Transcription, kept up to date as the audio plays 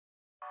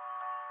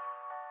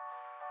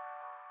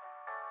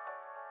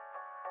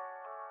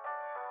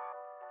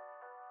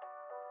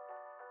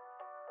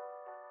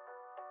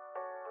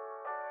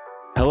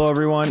Hello,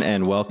 everyone,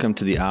 and welcome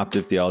to the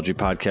Optive Theology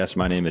Podcast.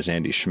 My name is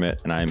Andy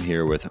Schmidt, and I'm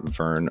here with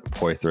Vern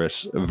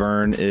Poythress.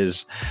 Vern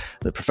is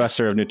the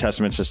professor of New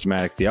Testament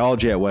systematic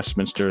theology at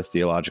Westminster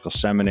Theological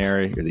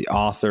Seminary. You're the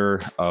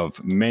author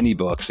of many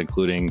books,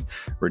 including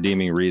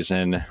Redeeming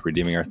Reason,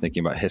 Redeeming Our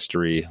Thinking About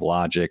History,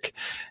 Logic,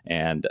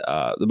 and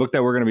the book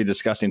that we're going to be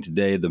discussing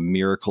today, The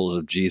Miracles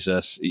of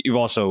Jesus. You've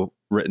also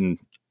written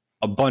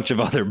a bunch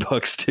of other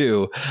books,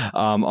 too,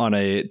 on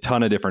a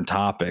ton of different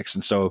topics.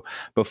 And so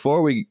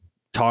before we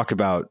talk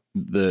about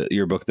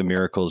your book, The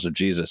Miracles of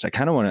Jesus, I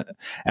kind of want to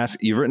ask,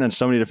 you've written on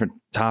so many different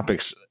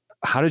topics.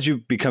 How did you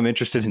become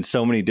interested in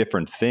so many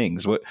different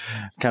things? What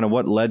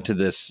led to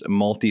this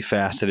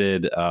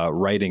multifaceted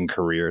writing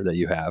career that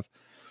you have?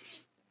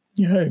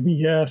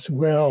 Yes.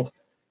 Well,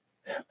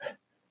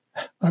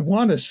 I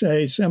want to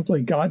say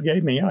simply God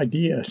gave me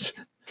ideas,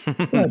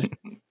 but,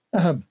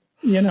 I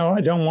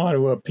don't want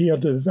to appeal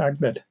to the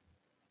fact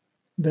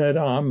that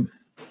I'm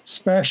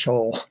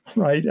special,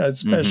 right? A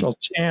special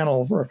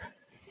channel for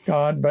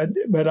God,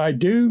 but I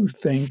do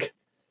think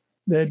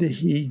that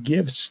He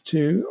gives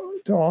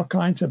to all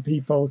kinds of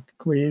people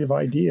creative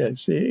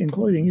ideas,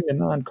 including even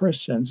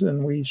non-Christians,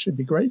 and we should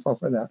be grateful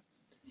for that.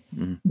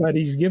 But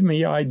He's given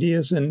me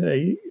ideas, and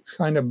they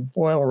kind of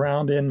boil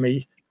around in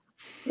me,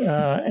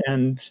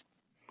 and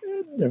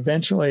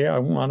eventually I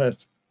want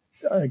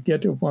to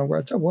get to a point where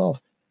I say,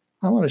 well,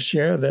 I want to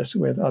share this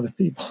with other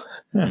people.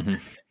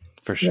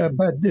 For sure.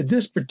 But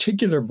this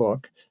particular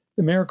book,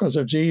 The Miracles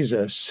of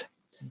Jesus,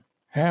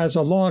 has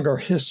a longer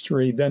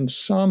history than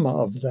some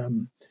of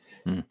them,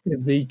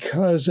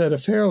 because at a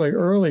fairly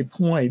early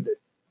point,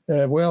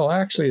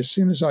 actually, as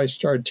soon as I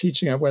started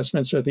teaching at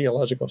Westminster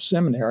Theological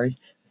Seminary,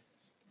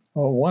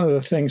 one of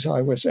the things I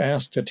was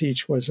asked to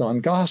teach was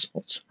on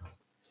Gospels.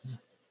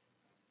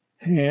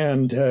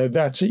 And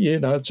that's,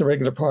 it's a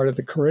regular part of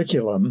the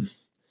curriculum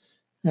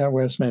at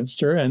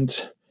Westminster.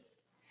 And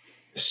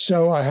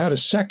so I had a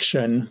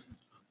section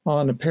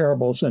on the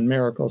parables and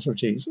miracles of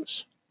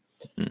Jesus.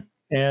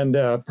 And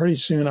pretty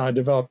soon I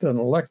developed an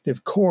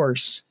elective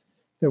course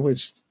that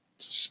was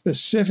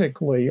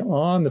specifically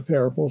on the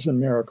parables and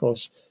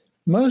miracles,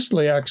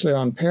 mostly actually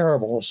on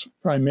parables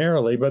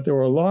primarily, but there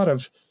were a lot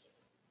of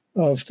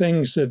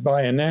things that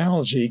by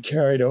analogy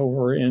carried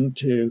over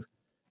into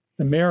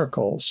the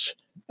miracles.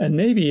 And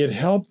maybe it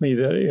helped me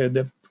that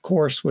the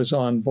course was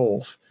on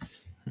both,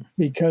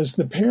 because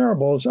the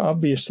parables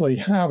obviously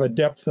have a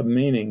depth of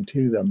meaning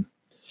to them.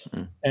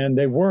 And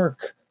they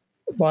work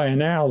by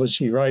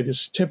analogy, right?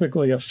 It's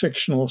typically a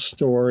fictional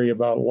story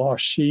about a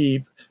lost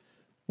sheep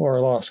or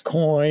a lost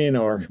coin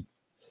or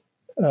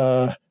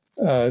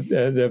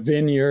the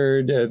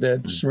vineyard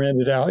that's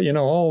rented out,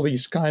 all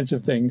these kinds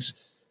of things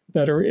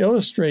that are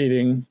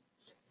illustrating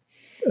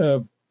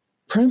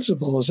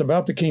principles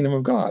about the kingdom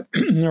of God,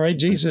 right?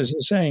 Jesus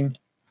is saying,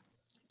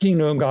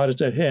 kingdom of God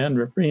is at hand,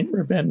 repent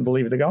and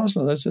believe the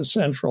gospel. That's a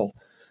central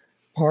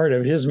part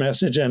of his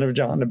message and of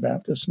John the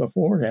Baptist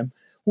before him.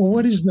 Well,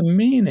 what is the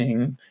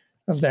meaning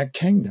of that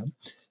kingdom?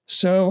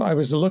 So I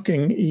was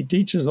looking, he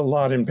teaches a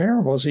lot in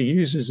parables, he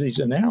uses these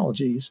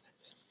analogies,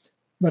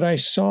 but I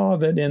saw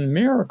that in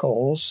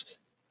miracles,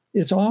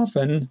 it's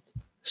often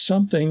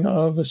something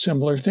of a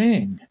similar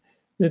thing.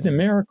 That the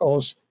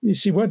miracles, you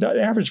see, what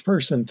the average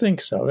person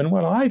thinks of, and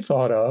what I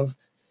thought of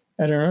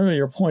at an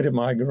earlier point of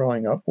my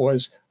growing up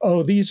was,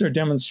 these are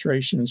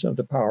demonstrations of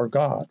the power of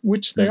God,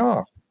 which they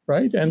are,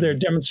 right? And they're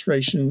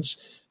demonstrations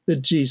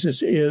that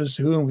Jesus is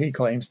whom he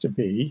claims to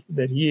be,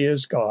 that he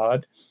is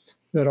God,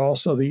 that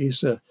also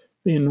he's the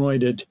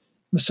anointed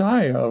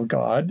Messiah of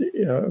God,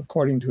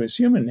 according to his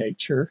human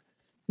nature,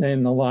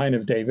 in the line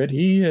of David,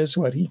 he is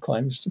what he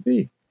claims to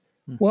be.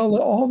 Well,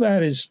 all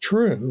that is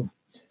true,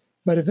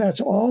 but if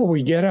that's all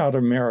we get out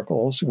of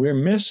miracles, we're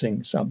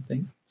missing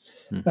something.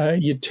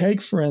 You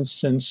take, for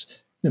instance,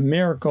 the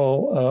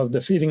miracle of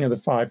the feeding of the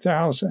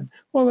 5,000.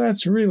 Well,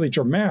 that's really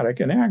dramatic,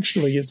 and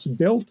actually it's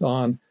built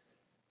on,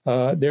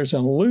 there's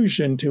an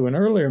allusion to an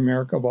earlier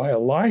miracle by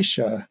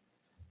Elisha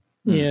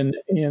in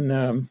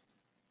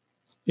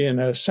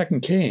 2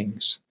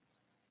 Kings,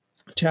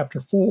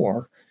 chapter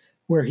 4,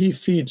 where he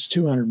feeds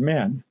 200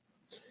 men.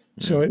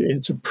 So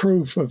it's a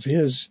proof of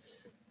his,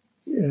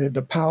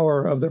 the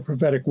power of the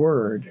prophetic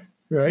word,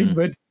 right?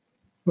 But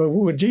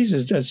what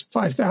Jesus does,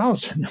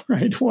 5,000,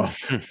 right? Well,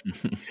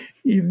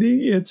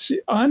 it's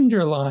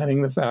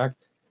underlining the fact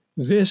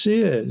this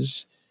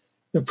is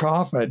the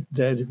prophet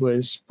that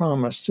was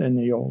promised in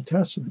the Old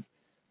Testament,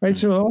 right?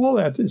 So all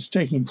that is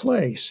taking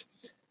place.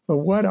 But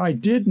what I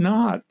did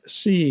not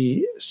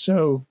see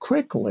so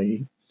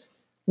quickly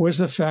was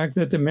the fact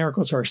that the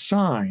miracles are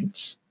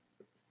signs.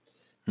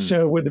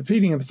 So with the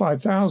feeding of the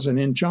 5,000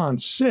 in John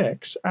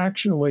 6,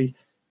 actually,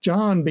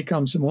 John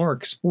becomes more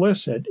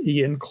explicit.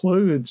 He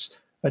includes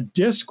a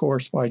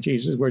discourse by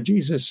Jesus where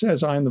Jesus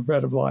says, I am the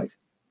bread of life.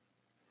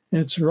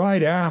 And it's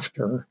right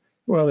after,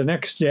 the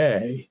next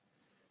day,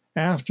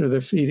 after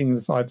the feeding of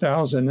the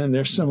 5,000, and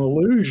there's some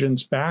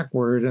allusions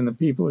backward, and the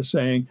people are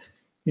saying,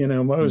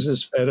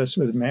 Moses fed us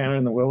with manna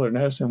in the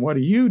wilderness, and what are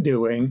you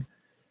doing?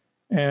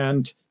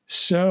 And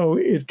so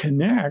it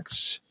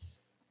connects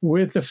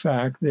with the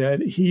fact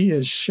that he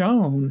has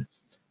shown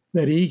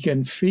that he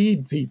can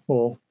feed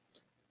people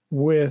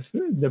with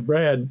the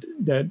bread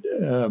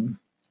that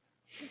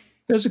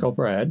physical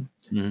bread,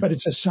 but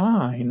it's a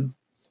sign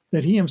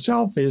that he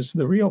himself is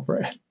the real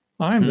bread.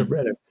 I'm the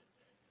bread that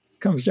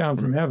comes down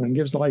from heaven and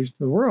gives life to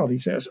the world, he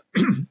says.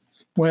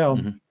 Well,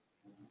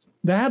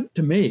 that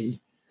to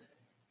me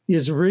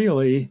is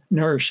really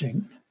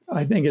nourishing.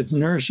 I think it's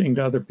nourishing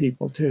to other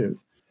people too.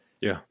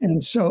 Yeah.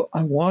 And so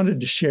I wanted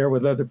to share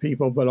with other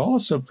people, but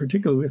also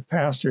particularly with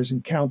pastors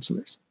and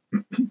counselors,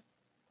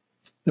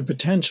 the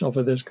potential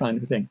for this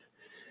kind of thing,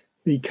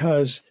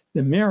 because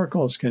the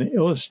miracles can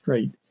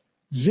illustrate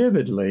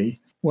vividly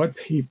what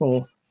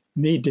people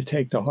need to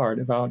take to heart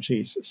about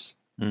Jesus.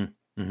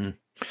 Mm-hmm.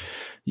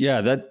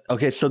 Yeah.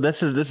 Okay. So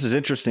this is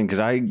interesting, because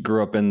I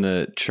grew up in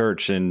the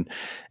church, and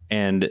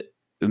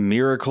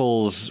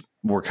miracles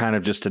were kind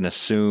of just an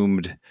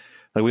assumed,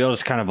 like, we all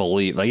just kind of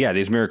believe, like, yeah,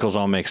 these miracles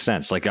all make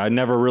sense. Like, I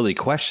never really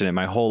questioned it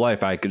my whole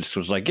life. I just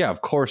was like, yeah,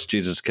 of course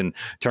Jesus can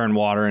turn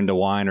water into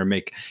wine, or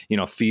make,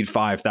 feed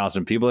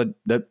 5,000 people.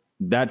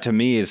 That to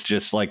me is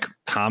just like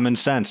common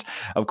sense.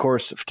 Of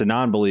course, to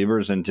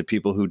non-believers and to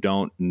people who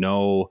don't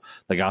know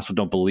the gospel,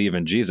 don't believe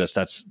in Jesus,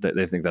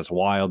 they think that's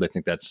wild. They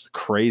think that's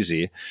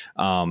crazy.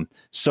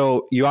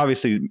 So you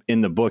obviously, in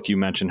the book, you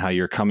mentioned how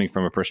you're coming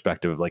from a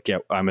perspective of like, yeah,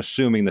 I'm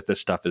assuming that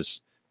this stuff is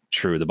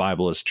true. The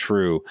Bible is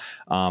true.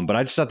 But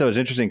I just thought that was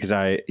interesting, because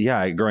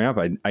growing up,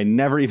 I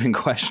never even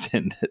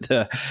questioned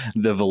the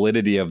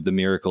validity of the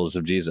miracles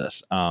of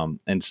Jesus.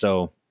 And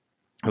so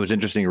it was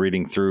interesting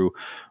reading through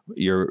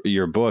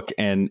your book,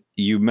 and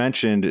you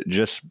mentioned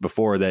just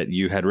before that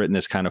you had written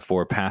this kind of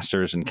for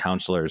pastors and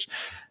counselors.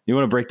 You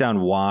want to break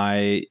down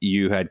why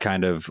you had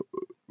kind of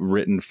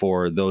written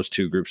for those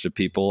two groups of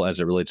people as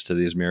it relates to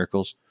these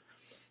miracles?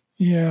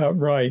 Yeah,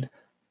 right.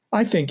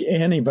 I think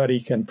anybody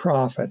can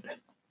profit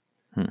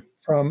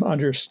from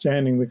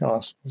understanding the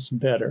Gospels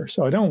better.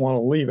 So I don't want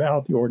to leave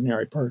out the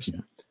ordinary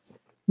person.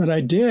 But I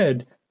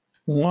did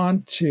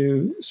want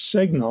to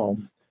signal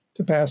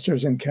to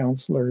pastors and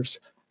counselors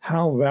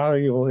how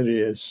valuable it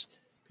is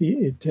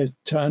to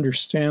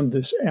understand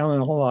this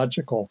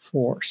analogical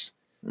force.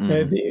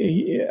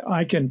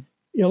 I can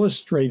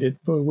illustrate it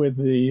with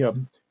the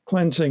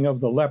cleansing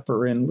of the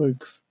leper in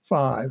Luke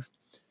 5.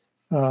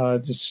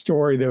 The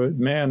story, the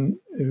man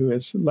who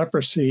has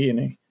leprosy,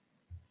 and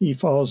he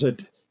falls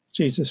at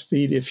Jesus'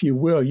 feet. If you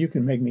will, you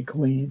can make me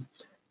clean.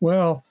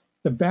 Well,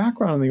 the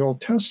background in the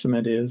Old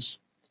Testament is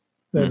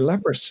that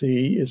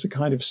leprosy is a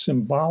kind of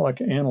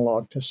symbolic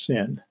analog to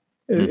sin.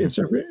 It's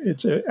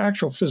an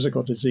actual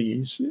physical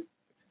disease,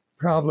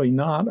 probably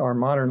not our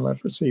modern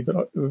leprosy, but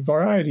a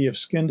variety of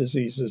skin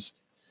diseases.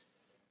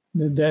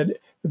 But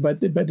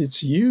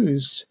it's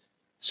used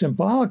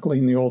symbolically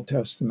in the Old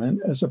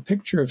Testament as a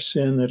picture of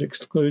sin that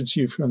excludes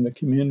you from the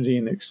community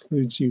and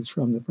excludes you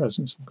from the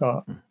presence of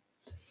God.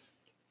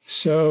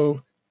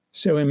 So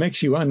it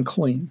makes you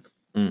unclean.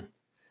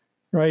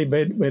 Right,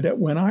 but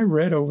when I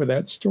read over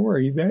that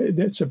story,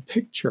 that's a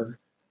picture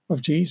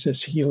of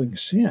Jesus healing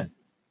sin.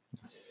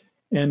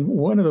 And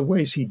one of the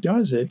ways he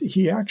does it,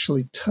 he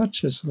actually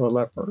touches the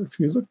leper. If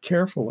you look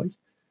carefully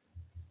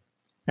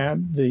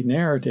at the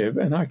narrative,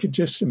 and I could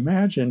just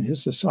imagine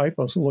his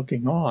disciples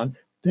looking on,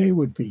 they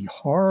would be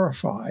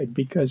horrified,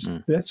 because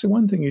that's the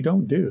one thing you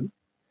don't do,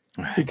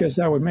 because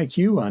that would make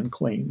you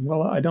unclean.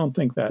 Well, I don't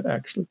think that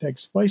actually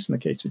takes place in the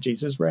case of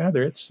Jesus.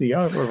 Rather, it's the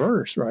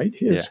reverse, right?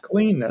 His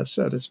cleanness,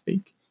 so to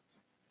speak,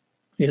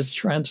 is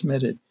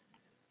transmitted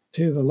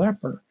to the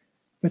leper.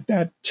 But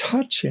that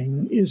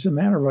touching is a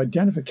matter of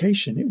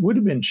identification. It would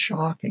have been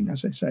shocking,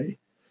 as I say,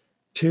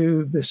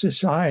 to the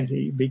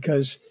society,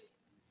 because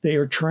they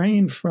are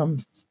trained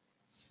from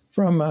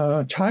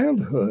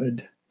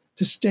childhood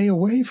to stay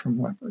away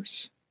from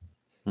lepers.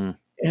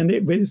 And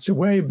it's a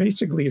way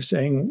basically of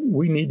saying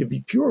we need to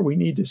be pure. We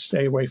need to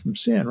stay away from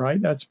sin,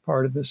 right? That's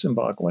part of the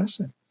symbolic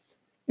lesson.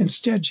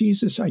 Instead,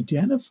 Jesus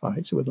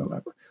identifies with the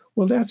leper.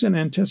 Well, that's an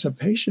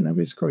anticipation of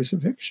his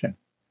crucifixion.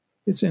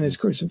 It's in his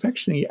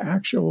crucifixion.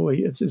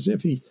 It's as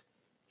if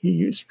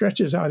he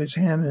stretches out his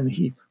hand and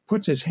he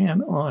puts his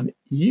hand on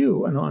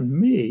you and on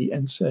me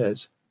and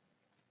says,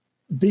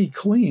 be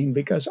clean,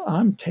 because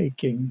I'm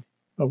taking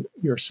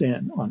your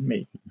sin on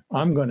me.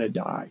 I'm going to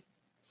die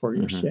for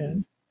your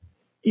sin.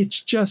 It's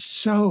just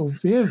so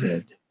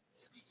vivid.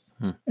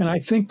 And I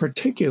think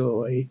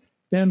particularly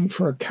then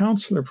for a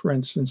counselor, for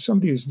instance,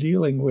 somebody who's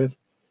dealing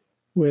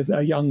with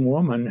a young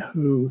woman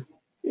who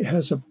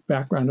has a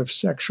background of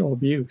sexual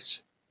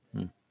abuse,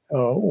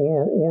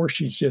 or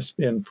she's just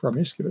been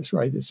promiscuous,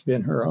 right? It's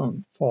been her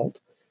own fault.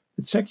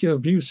 But sexual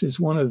abuse is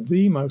one of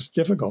the most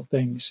difficult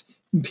things.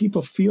 And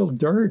people feel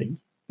dirty.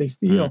 They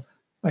feel,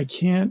 I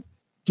can't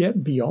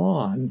get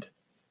beyond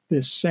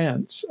this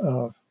sense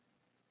of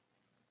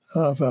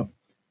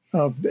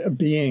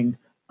being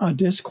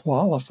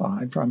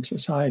disqualified from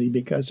society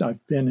because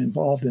I've been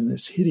involved in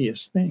this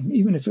hideous thing,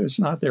 even if it's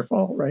not their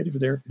fault, right? If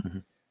they're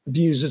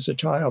abused as a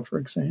child, for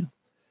example.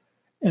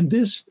 And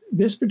this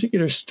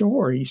particular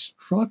story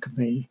struck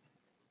me,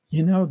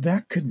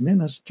 that could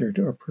minister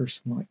to a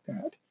person like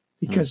that.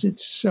 because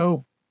it's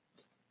so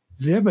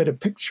vivid a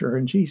picture.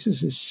 And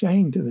Jesus is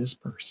saying to this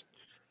person,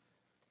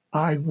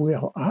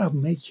 I'll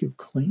make you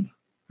clean,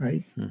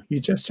 right? You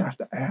just have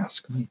to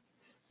ask me.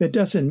 That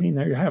doesn't mean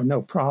that you have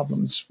no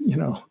problems,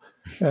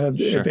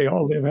 Sure. they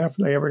all live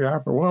happily ever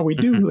after. Well, we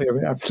do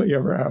live happily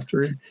ever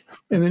after in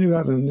the new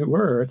heaven and new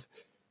earth,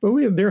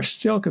 but there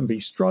still can be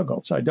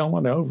struggles. I don't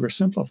want to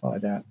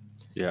oversimplify that.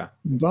 Yeah.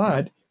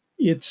 But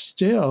it's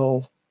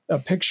still a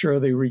picture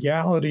of the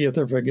reality of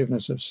the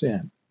forgiveness of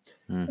sin.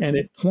 And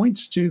it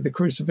points to the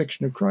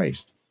crucifixion of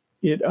Christ.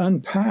 It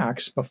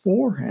unpacks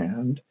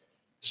beforehand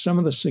some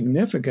of the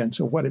significance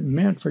of what it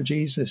meant for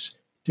Jesus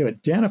to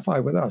identify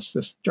with us,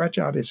 to stretch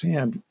out his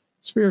hand,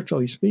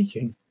 spiritually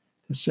speaking,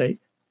 to say,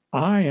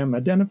 I am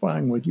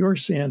identifying with your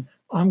sin.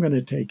 I'm going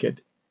to take it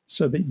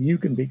so that you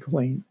can be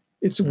clean.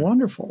 It's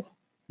wonderful.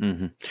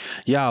 Mm-hmm.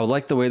 Yeah, I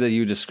like the way that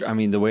you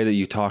the way that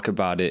you talk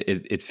about it.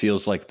 It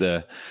feels like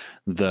the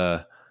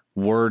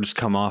words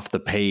come off the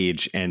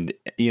page, and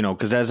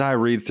because as I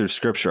read through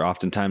Scripture,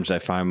 oftentimes I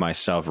find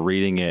myself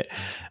reading it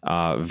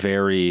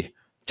very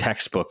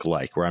textbook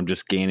like, where I'm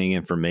just gaining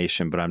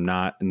information, but I'm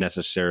not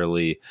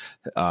necessarily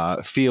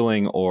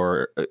feeling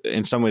or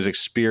in some ways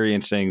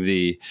experiencing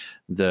the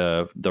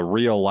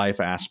real life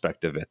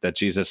aspect of it. That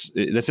Jesus,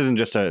 this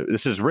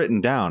is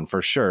written down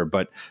for sure,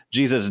 but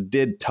Jesus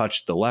did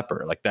touch the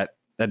leper, like that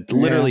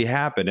literally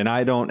happened. And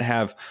I don't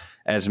have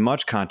as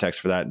much context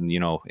for that in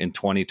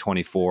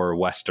 2024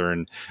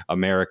 Western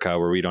America,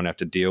 where we don't have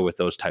to deal with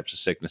those types of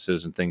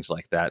sicknesses and things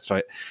like that.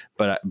 So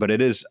but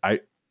it is, I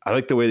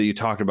like the way that you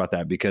talked about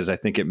that, because I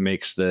think it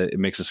makes the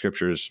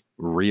Scriptures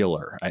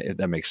realer. If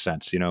that makes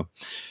sense,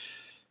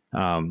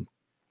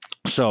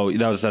 So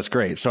that's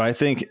great. So I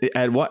think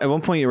at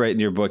one point you write in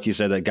your book, you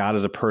said that God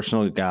is a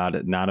personal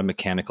God, not a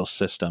mechanical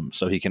system.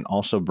 So he can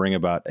also bring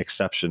about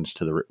exceptions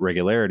to the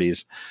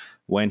regularities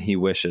when he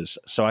wishes.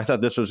 So I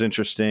thought this was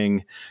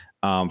interesting.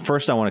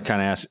 First, I want to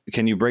kind of ask,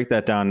 can you break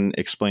that down and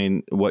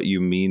explain what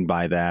you mean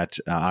by that?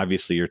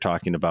 Obviously, you're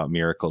talking about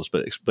miracles,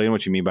 but explain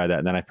what you mean by that.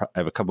 And then I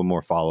have a couple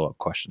more follow-up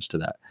questions to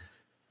that.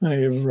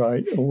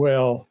 Right.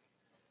 Well,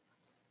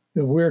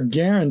 we're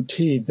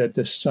guaranteed that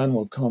the sun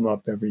will come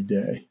up every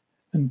day.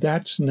 And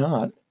that's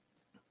not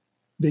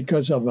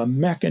because of a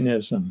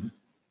mechanism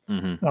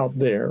out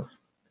there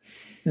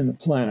in the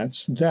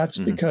planets. That's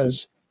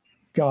because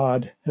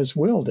God has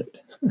willed it,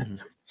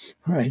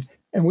 right?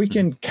 And we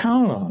can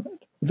count on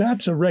it.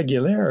 That's a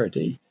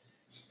regularity.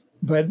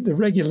 But the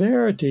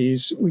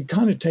regularities we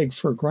kind of take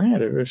for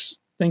granted, as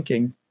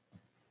thinking,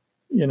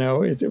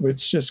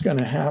 it's just going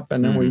to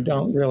happen and we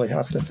don't really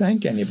have to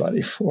thank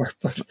anybody for it.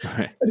 But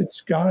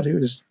it's God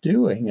who's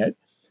doing it.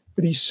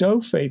 But he's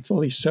so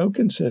faithful, he's so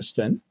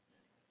consistent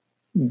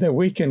that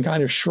we can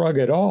kind of shrug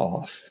it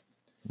off.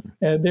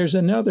 And there's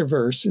another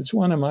verse, it's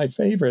one of my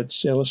favorites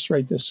to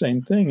illustrate the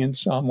same thing in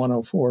Psalm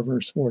 104,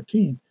 verse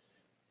 14.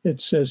 It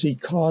says he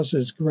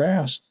causes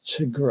grass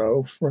to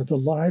grow for the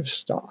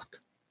livestock.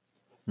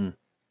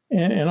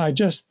 And I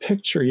just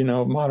picture,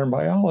 modern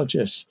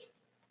biologists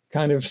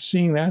kind of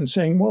seeing that and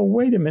saying, well,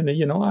 wait a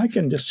minute, I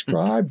can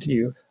describe to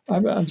you,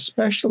 I'm a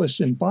specialist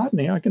in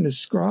botany, I can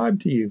describe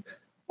to you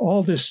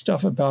all this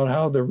stuff about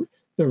how the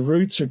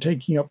roots are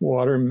taking up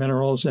water and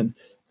minerals, and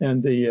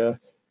the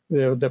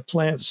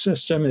plant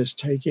system is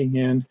taking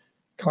in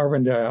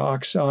carbon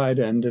dioxide,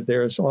 and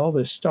there's all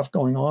this stuff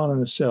going on in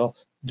the cell.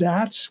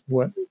 That's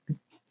what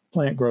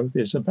plant growth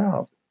is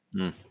about.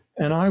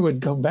 And I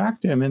would go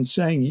back to him and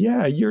saying,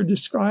 yeah, you're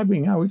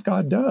describing how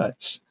God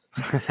does.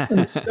 And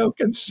it's so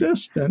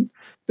consistent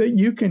that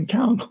you can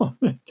count on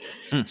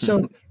it.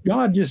 So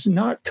God does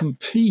not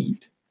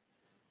compete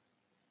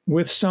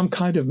with some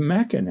kind of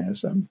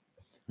mechanism,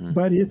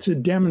 but it's a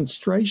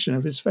demonstration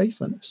of his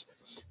faithfulness.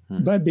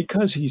 But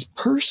because he's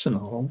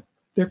personal,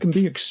 there can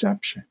be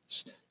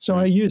exceptions. So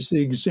I use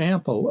the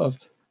example of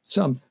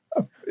some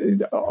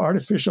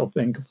artificial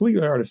thing,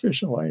 completely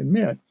artificial, I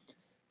admit,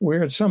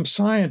 where some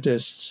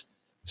scientist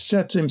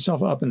sets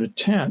himself up in a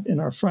tent in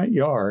our front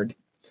yard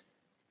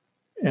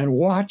and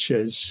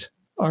watches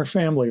our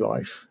family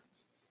life,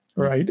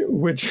 right?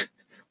 Which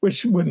we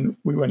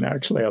wouldn't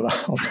actually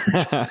allow.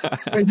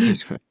 But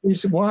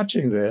he's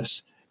watching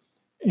this,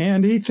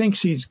 and he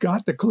thinks he's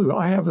got the clue.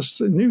 I have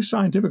a new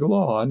scientific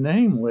law,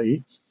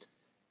 namely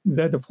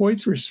that the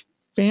Poythress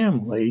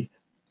family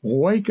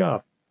wake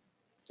up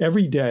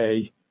every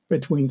day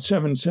between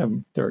 7 and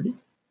 7:30.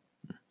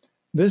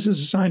 This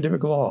is a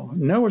scientific law,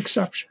 no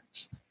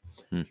exceptions,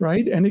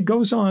 right? And it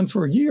goes on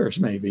for years,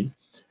 maybe.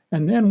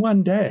 And then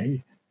one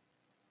day,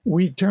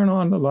 we turn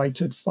on the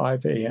lights at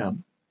 5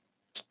 a.m.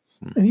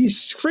 And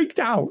he's freaked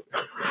out.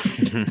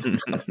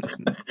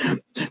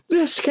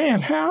 This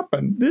can't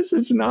happen. This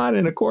is not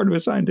in accord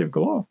with scientific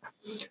law.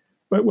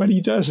 But what he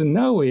doesn't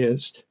know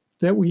is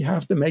that we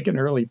have to make an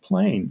early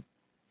plane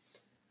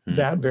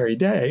that very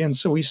day. And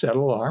so we set an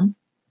alarm.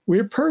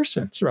 We're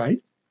persons,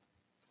 right?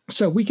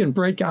 So we can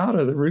break out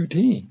of the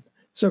routine.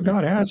 So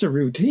God has a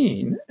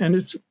routine, and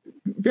it's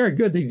very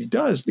good that he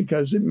does,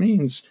 because it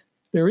means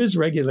there is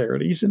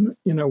regularities, and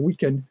we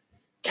can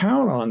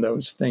count on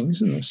those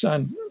things, and the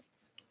sun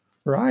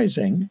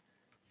rising.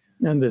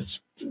 And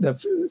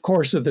the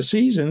course of the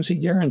seasons, he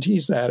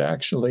guarantees that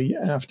actually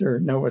after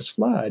Noah's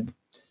flood.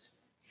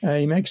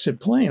 He makes it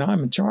plain,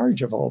 I'm in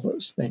charge of all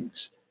those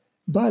things.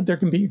 But there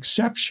can be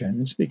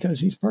exceptions because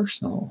he's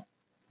personal,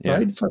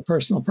 right, for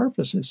personal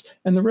purposes.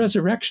 And the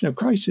resurrection of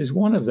Christ is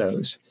one of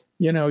those.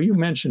 You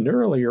mentioned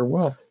earlier,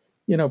 well,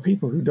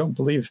 people who don't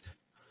believe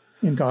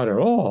in God at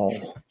all,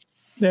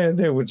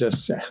 they would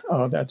just say,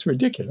 oh, that's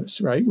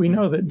ridiculous, right? We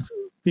know that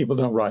people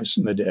don't rise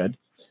from the dead.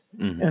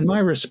 Mm-hmm. And my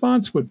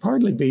response would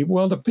partly be,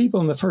 well, the people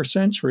in the first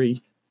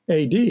century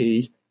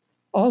AD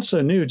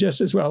also knew just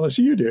as well as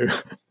you do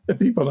that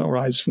people don't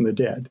rise from the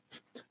dead.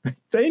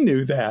 They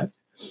knew that.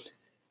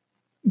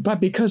 But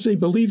because they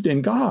believed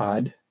in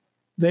God,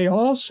 they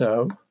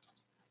also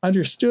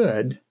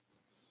understood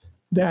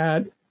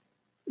that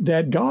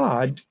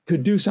God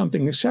could do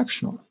something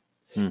exceptional.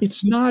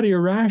 It's not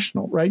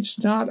irrational, right?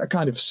 It's not a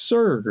kind of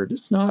absurd.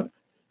 It's not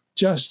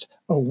just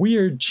a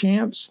weird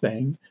chance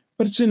thing,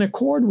 but it's in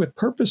accord with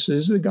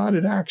purposes that God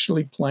had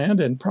actually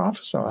planned and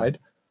prophesied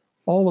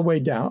all the way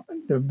down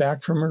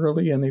back from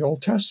early in the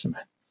Old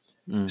Testament.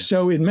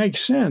 So it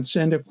makes sense.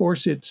 And of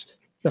course, it's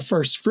the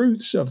first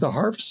fruits of the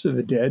harvest of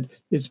the dead.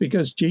 It's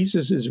because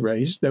Jesus is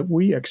raised that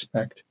we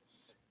expect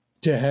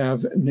to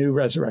have new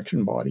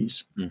resurrection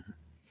bodies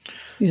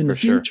in the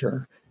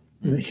future.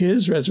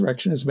 His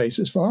resurrection is the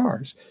basis for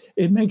ours.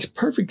 It makes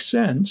perfect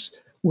sense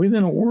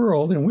within a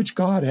world in which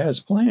God has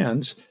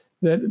plans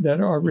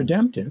that are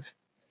redemptive,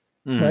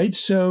 right?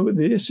 So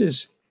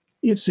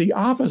it's the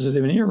opposite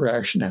of an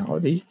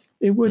irrationality.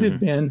 It would have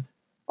been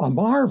a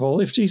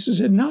marvel if Jesus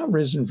had not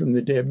risen from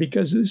the dead,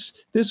 because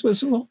this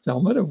was a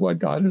fulfillment of what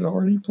God had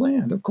already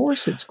planned. Of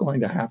course, it's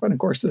going to happen. Of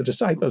course, the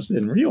disciples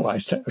didn't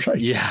realize that, right?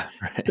 Yeah,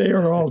 right. They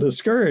are all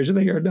discouraged.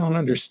 They don't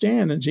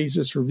understand, and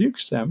Jesus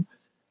rebukes them.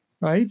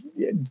 Right?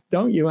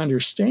 Don't you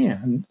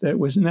understand that it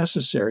was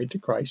necessary to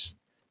Christ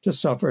to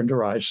suffer and to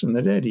rise from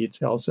the dead? He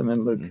tells them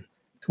in Luke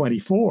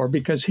 24,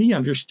 because he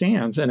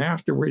understands, and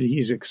afterward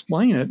he's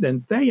explained it,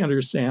 then they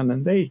understand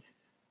and they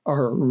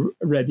are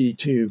ready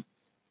to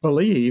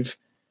believe.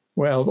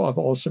 Well,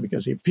 also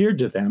because he appeared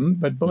to them,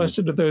 but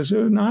blessed are those who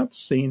have not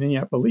seen and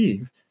yet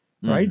believe,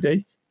 right?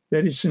 That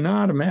it's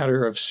not a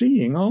matter of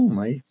seeing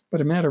only, but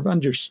a matter of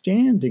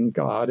understanding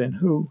God and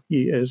who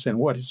he is and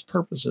what his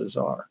purposes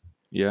are.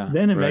 Yeah,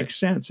 then it makes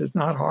sense. It's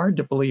not hard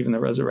to believe in the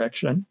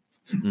resurrection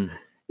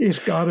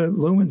if God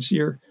illumines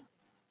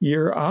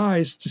your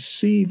eyes to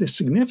see the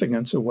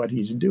significance of what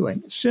he's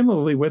doing.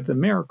 Similarly with the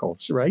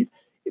miracles, right?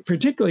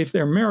 Particularly if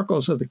they're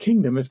miracles of the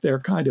kingdom, if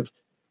they're kind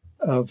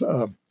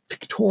of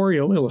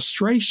pictorial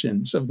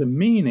illustrations of the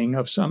meaning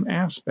of some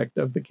aspect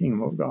of the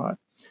kingdom of God.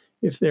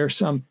 If they're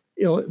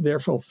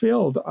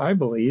fulfilled, I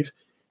believe,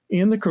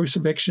 in the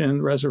crucifixion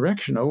and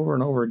resurrection over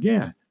and over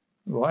again.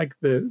 Like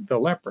the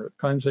leper,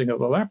 cleansing of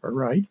the leper,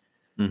 right?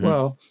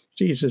 Well,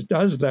 Jesus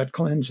does that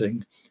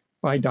cleansing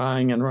by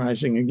dying and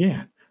rising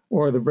again.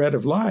 Or the bread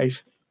of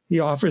life,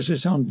 he offers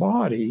his own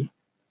body,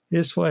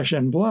 his flesh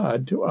and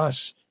blood to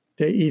us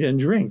to eat and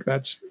drink.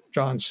 That's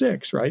John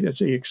 6, right? As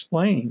he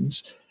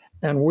explains.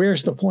 And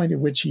where's the point at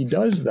which he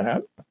does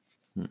that?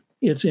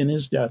 It's in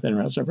his death and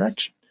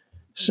resurrection.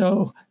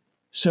 So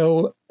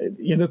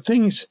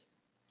things,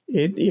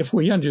 if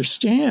we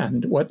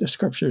understand what the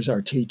scriptures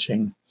are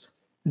teaching,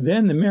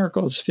 then the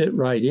miracles fit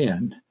right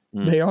in.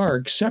 They are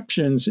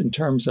exceptions in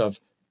terms of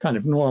kind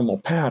of normal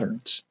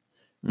patterns,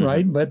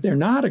 right? But they're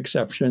not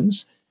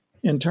exceptions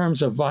in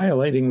terms of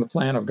violating the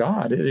plan of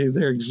God.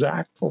 They're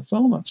exact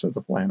fulfillments of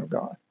the plan of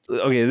God.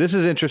 Okay, this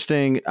is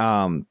interesting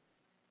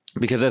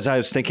because as I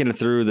was thinking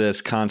through this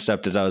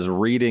concept, as I was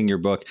reading your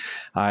book,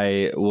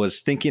 I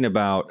was thinking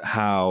about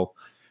how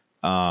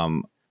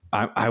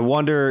I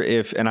wonder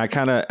if, and I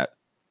kind of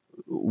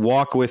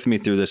walk with me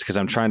through this because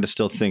I'm trying to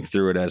still think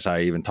through it as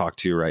I even talk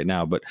to you right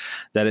now, but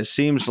that it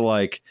seems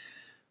like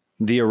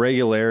the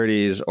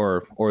irregularities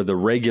or the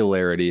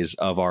regularities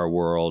of our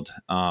world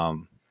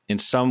in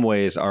some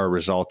ways are a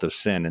result of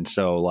sin. And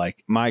so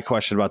like my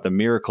question about the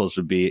miracles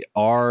would be,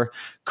 are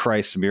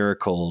Christ's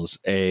miracles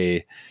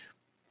a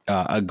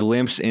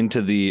glimpse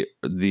into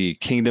the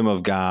kingdom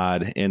of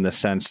God in the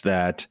sense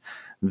that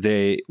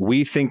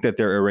we think that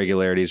they're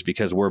irregularities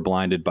because we're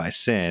blinded by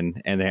sin,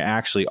 and they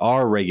actually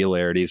are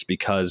regularities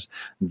because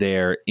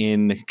they're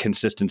in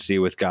consistency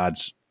with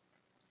God's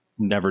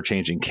never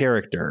changing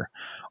character?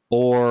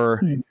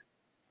 Or,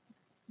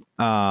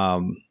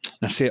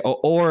 let's see,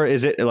 or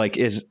is it like,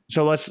 do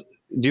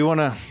you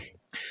want to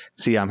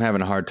see, I'm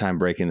having a hard time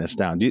breaking this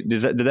down. Did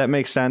that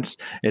make sense?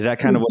 Is that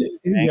kind of what?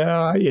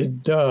 Yeah,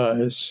 it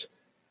does.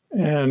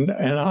 And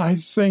I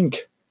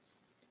think,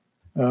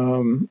 I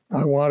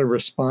want to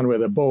respond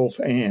with a both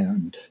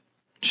and.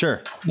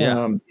 Sure.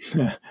 Yeah.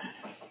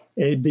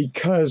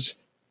 Because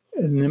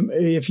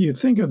if you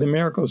think of the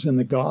miracles in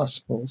the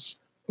Gospels,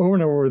 over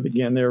and over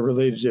again, they're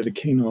related to the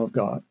kingdom of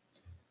God.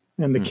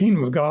 And the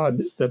kingdom of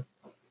God, the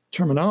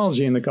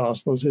terminology in the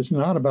Gospels is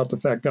not about the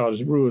fact God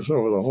rules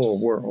over the whole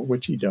world,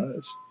 which he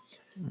does.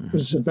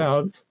 It's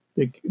about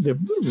the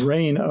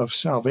reign of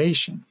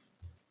salvation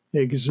the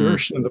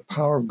exertion of the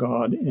power of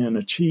God in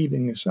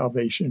achieving the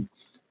salvation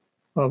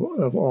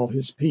of all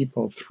his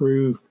people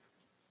through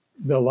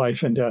the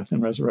life and death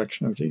and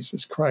resurrection of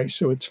Jesus Christ.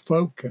 So it's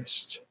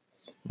focused.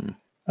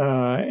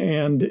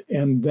 And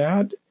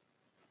that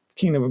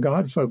kingdom of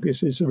God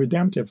focus is a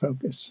redemptive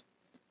focus.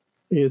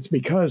 It's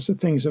because the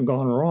things have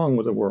gone wrong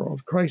with the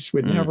world. Christ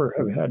would never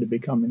have had to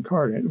become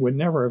incarnate, would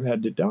never have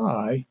had to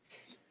die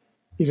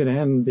if it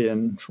hadn't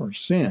been for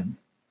sin,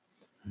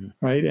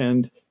 right?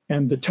 And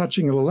the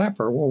touching of the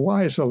leper. Well,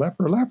 why is the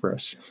leper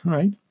leprous,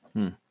 right?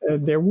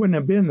 There wouldn't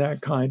have been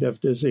that kind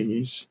of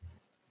disease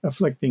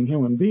afflicting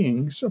human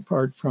beings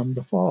apart from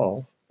the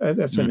fall.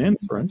 That's an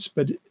inference,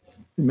 but it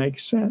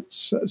makes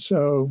sense.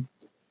 So,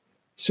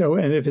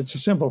 and if it's a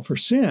symbol for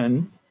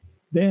sin,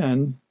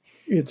 then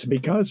it's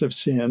because of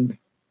sin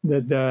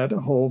that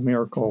whole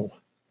miracle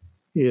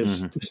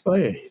is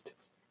displayed.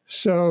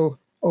 So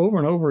over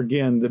and over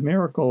again, the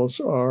miracles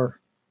are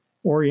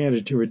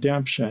oriented to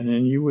redemption.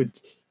 And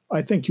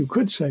I think you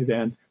could say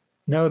then,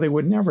 no, they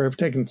would never have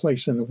taken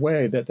place in the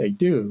way that they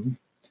do,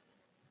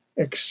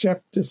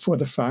 except for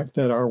the fact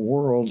that our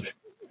world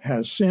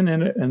has sin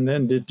in it, and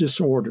then the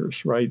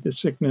disorders, right? The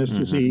sickness,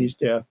 disease,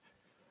 death,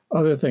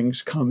 other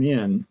things come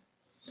in.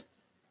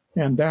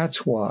 And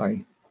that's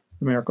why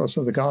the miracles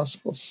of the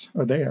Gospels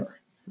are there.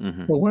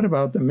 Well, what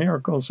about the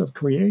miracles of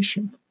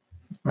creation?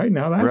 Right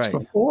now, that's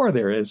before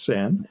there is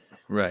sin.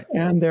 Right.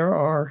 And there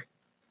are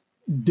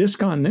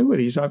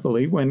discontinuities, I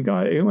believe, when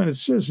it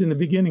says in the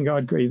beginning,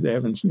 God created the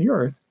heavens and the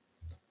earth.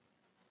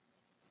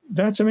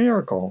 That's a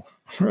miracle,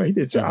 right?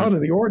 It's out of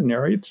the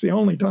ordinary. It's the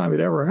only time it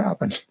ever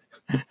happened.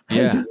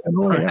 Yeah. It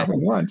only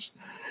happened once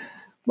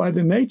by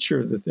the nature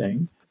of the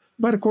thing.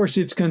 But of course,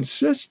 it's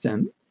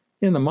consistent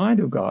in the mind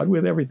of God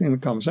with everything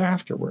that comes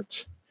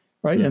afterwards,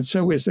 right? And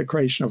so is the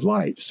creation of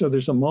light. So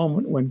there's a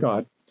moment when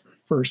God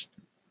first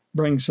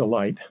brings the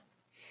light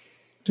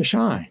to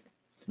shine,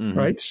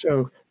 right?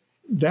 So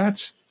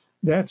that's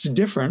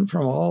different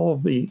from all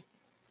of the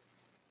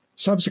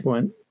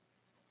subsequent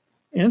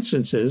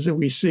instances that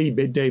we see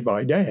day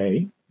by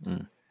day.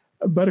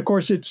 But of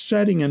course, it's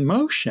setting in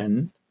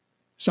motion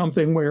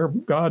something where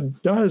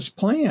God does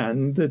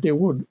plan that there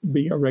would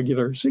be a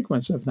regular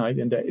sequence of night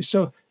and day.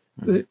 So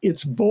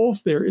it's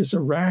both. There is a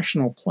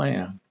rational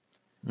plan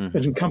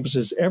that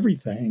encompasses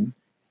everything,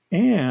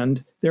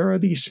 and there are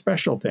these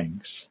special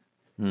things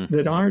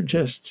that aren't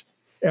just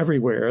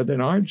everywhere,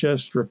 that aren't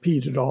just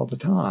repeated all the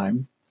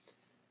time,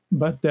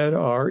 but that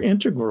are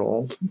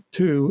integral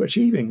to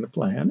achieving the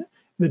plan.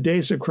 The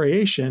days of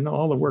creation,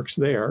 all the work's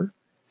there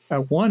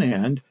at one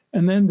end,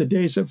 and then the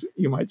days of,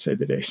 you might say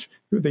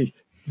the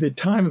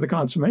time of the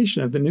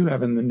consummation of the new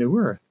heaven, the new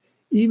earth.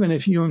 Even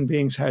if human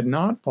beings had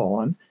not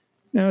fallen,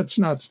 now it's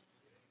not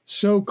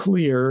so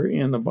clear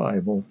in the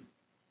Bible,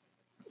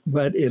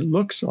 but it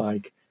looks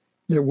like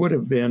there would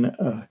have been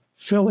a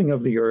filling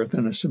of the earth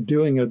and a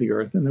subduing of the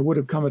earth, and there would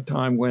have come a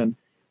time when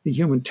the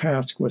human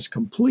task was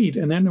complete,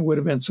 and then there would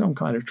have been some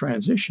kind of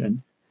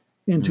transition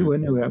into a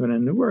new heaven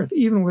and new earth,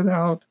 even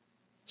without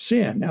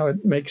sin. Now,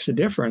 it makes a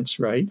difference,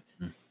 right?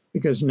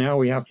 Because now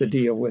we have to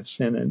deal with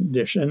sin in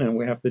addition, and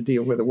we have to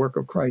deal with the work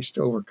of Christ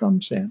to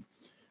overcome sin.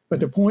 But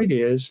the point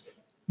is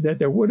that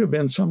there would have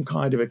been some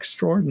kind of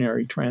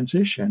extraordinary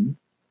transition,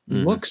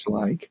 looks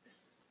like,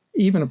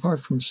 even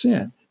apart from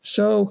sin.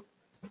 So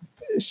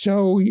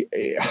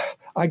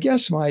I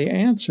guess my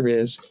answer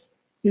is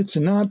it's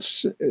not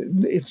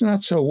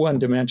so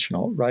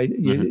one-dimensional, right?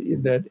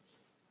 That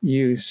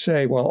you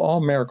say, well, all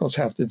miracles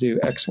have to do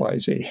X, Y,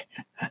 Z.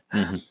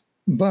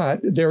 But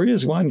there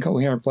is one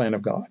coherent plan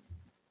of God.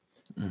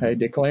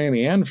 Declaring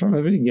the end from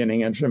the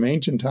beginning and from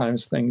ancient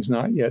times things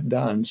not yet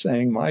done,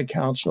 saying, my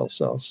counsel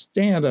shall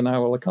stand and I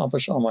will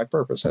accomplish all my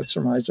purpose. That's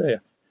from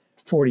Isaiah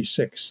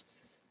 46,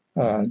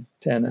 10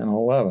 and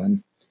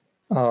 11.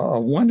 A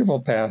wonderful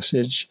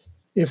passage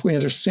if we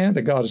understand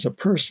that God is a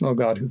personal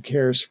God who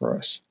cares for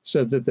us,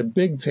 so that the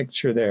big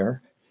picture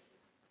there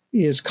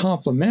is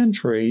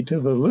complementary to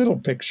the little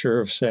picture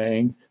of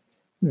saying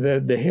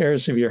that the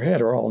hairs of your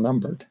head are all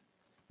numbered.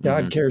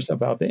 God cares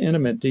about the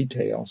intimate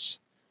details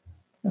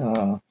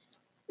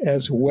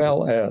as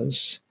well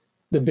as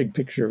the big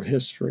picture of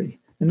history.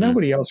 And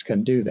nobody else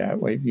can do that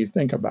way if you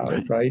think about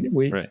it, right?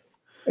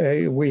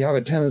 We have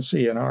a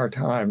tendency in our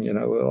time,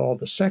 with all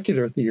the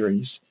secular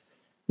theories,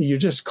 that you're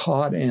just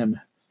caught in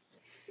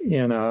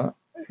a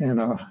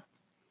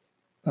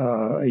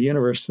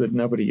universe that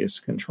nobody is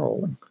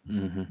controlling,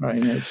 right?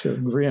 And it's a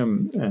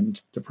grim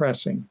and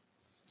depressing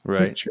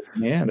picture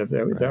in the end if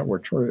that were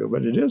true,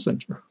 but it isn't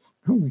true.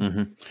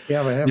 We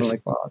have a heavenly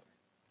Father.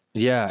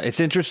 Yeah, it's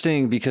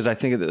interesting because I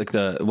think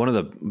that one of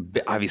the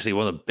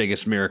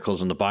biggest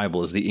miracles in the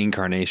Bible is the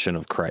incarnation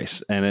of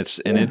Christ. And it's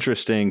an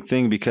interesting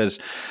thing because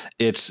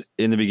it's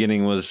in the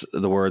beginning was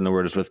the Word, and the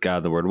Word is with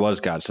God, the Word was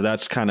God. So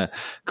that's kind of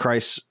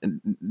Christ's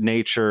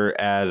nature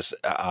as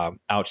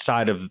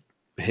outside of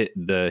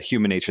the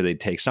human nature that he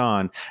takes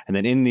on. And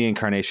then in the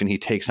incarnation, he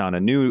takes on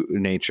a new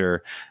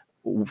nature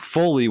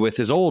fully with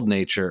his old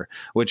nature,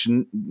 which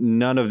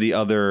none of the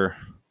other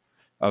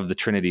of the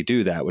Trinity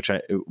do that, which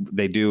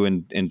they do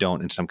and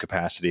don't in some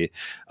capacity,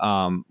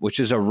 which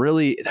is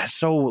that's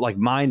so like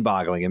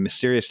mind-boggling and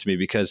mysterious to me,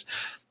 because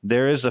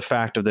there is a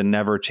fact of the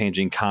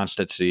never-changing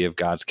constancy of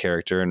God's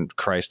character and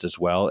Christ as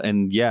well,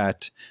 and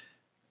yet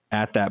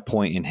at that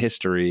point in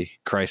history,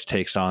 Christ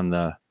takes on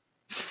the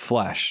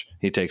flesh.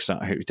 He takes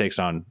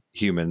on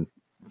human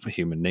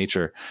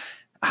nature.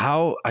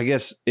 How, I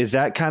guess, is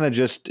that kind of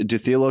do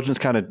theologians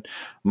kind of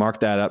mark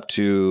that up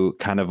to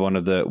kind of one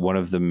of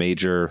the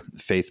major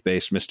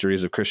faith-based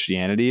mysteries of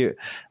Christianity?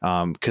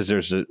 Because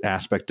there's an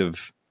aspect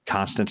of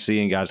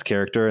constancy in God's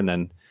character, and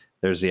then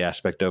there's the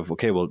aspect of,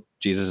 okay, well,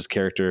 Jesus'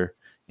 character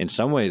in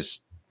some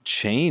ways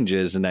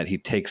changes in that he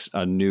takes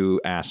a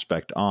new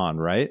aspect on,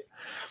 right?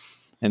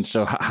 And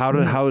so how do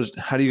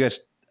you guys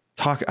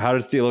talk? How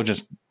do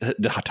theologians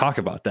talk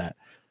about that?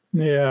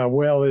 Yeah,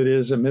 well, it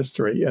is a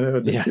mystery.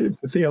 The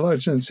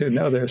theologians who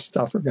know their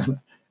stuff are going to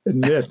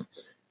admit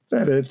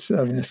that it's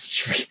a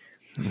mystery.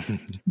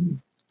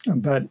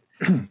 But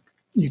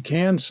you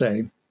can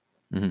say,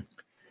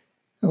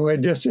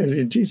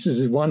 Jesus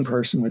is one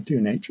person with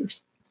two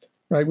natures,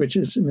 right? Which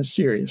is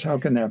mysterious. How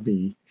can that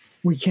be?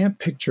 We can't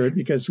picture it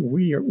because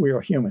we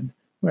are human,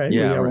 right?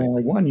 Yeah, we have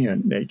only one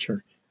human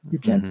nature. You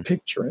can't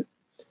picture it.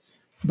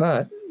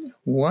 But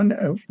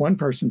one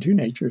person, two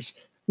natures.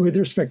 With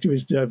respect to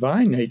his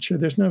divine nature,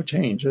 there's no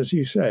change, as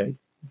you say.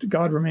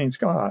 God remains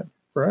God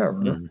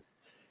forever.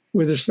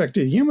 With respect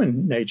to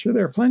human nature,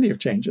 there are plenty of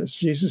changes.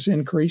 Jesus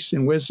increased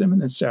in wisdom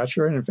and in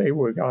stature and in favor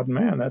with God and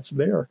man. That's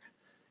there.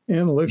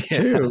 In Luke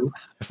 2,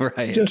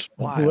 right. Just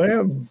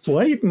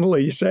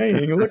blatantly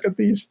saying, look at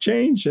these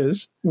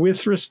changes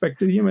with respect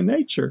to human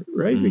nature,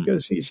 right?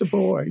 Because he's a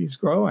boy, he's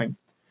growing.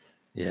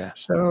 Yeah.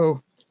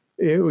 So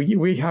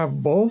we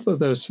have both of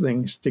those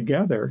things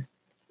together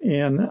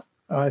in,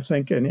 I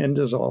think, an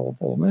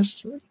indissoluble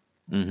mystery.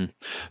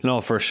 No,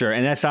 for sure.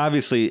 And that's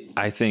obviously,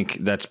 I think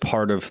that's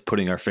part of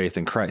putting our faith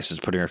in Christ, is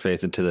putting our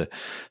faith into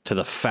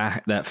the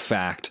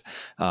fact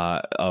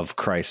of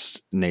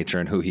Christ's nature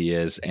and who he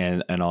is,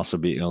 and also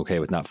being okay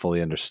with not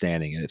fully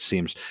understanding it. It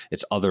seems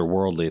it's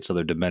otherworldly, it's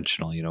other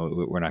dimensional.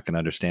 We're not going to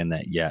understand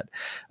that yet.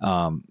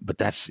 But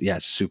that's,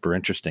 it's super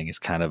interesting. It's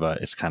kind of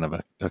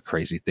a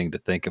crazy thing to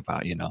think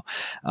about,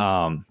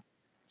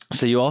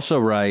 So you also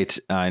write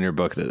in your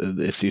book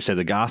that you said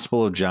the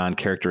Gospel of John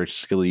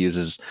characteristically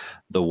uses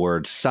the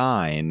word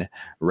sign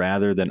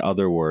rather than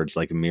other words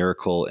like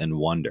miracle and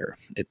wonder.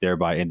 It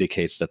thereby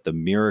indicates that the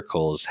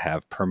miracles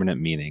have permanent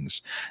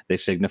meanings. They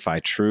signify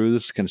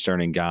truths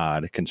concerning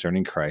God,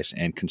 concerning Christ,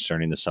 and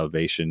concerning the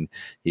salvation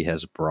he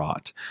has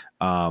brought.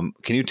 Can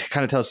you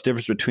kind of tell us the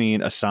difference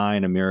between a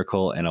sign, a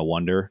miracle, and a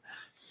wonder?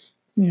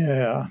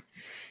 Yeah.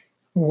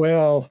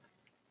 Well,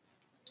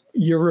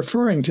 you're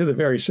referring to the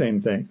very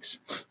same things,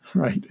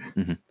 right?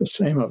 The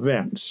same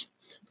events,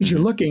 but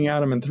you're looking at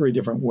them in three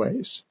different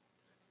ways.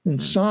 In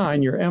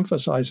sign, you're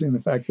emphasizing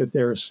the fact that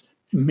there's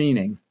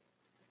meaning.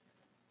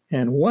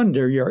 And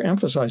wonder, you're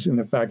emphasizing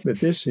the fact that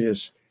this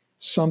is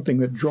something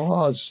that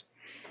draws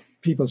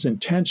people's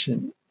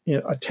attention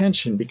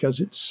because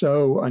it's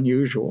so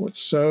unusual,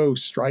 it's so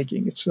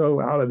striking, it's so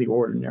out of the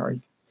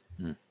ordinary.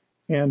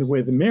 And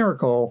with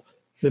miracle,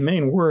 the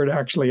main word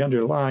actually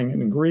underlying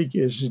in Greek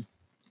is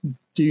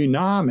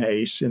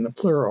dunamis, in the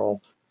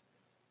plural,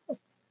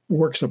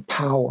 works of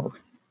power.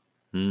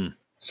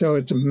 So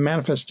it's a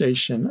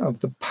manifestation of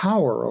the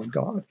power of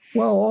God.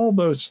 Well, all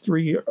those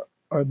three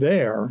are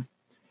there,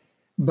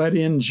 but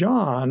in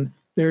John,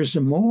 there's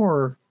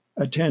more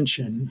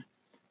attention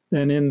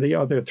than in the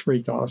other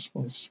three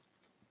Gospels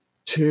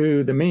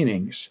to the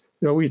meanings.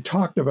 So we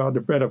talked about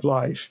the bread of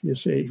life, you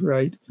see,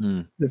 right?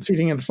 The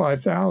feeding of the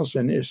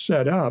 5,000 is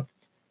set up,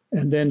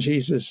 and then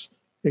Jesus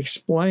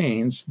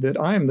explains that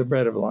I am the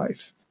bread of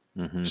life.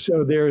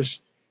 So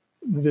there's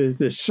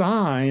the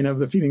sign of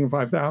the feeding of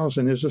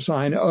 5,000 is a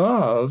sign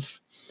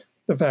of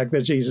the fact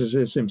that Jesus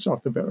is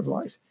himself the bread of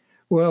life.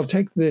 Well,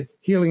 take the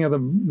healing of the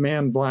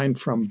man blind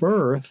from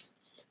birth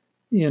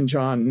in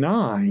John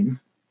 9.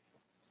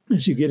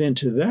 As you get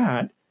into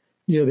that,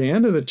 near the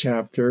end of the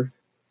chapter,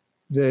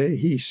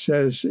 he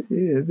says,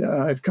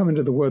 I've come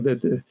into the world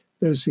that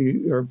those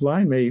who are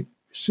blind may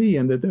see,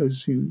 and that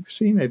those who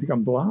see may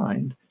become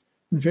blind.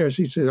 And the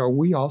Pharisees said, are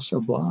we also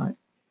blind?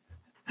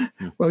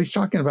 Well, he's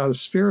talking about a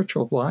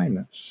spiritual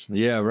blindness.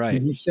 Yeah, right.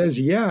 And he says,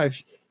 how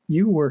does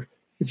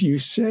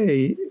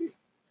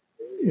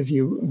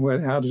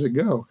it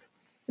go?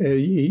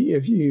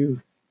 If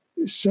you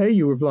say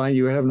you were blind,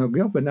 you have no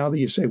guilt, but now that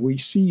you say we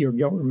see, your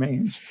guilt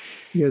remains.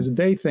 Because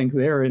they think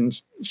they're in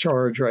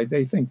charge, right?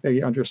 They think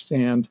they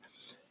understand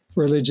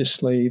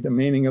religiously the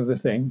meaning of the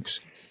things.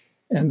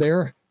 And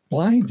they're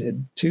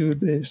blinded to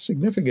the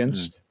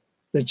significance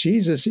that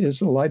Jesus is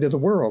the light of the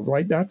world,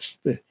 right? That's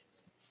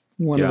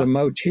one of the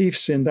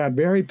motifs in that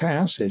very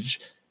passage.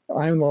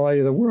 I am the light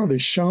of the world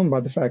is shown by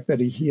the fact that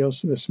he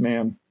heals this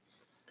man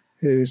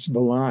who's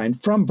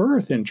blind from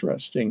birth,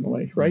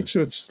 interestingly, right?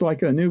 So it's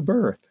like a new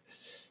birth,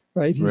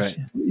 right?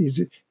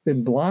 He's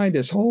been blind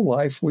his whole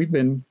life. We've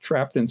been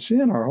trapped in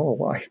sin our whole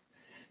life.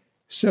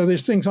 So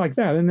there's things like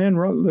that. And then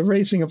the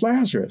raising of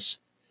Lazarus.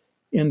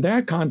 in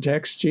that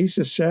context,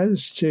 Jesus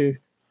says to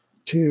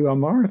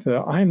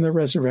Martha, "I'm the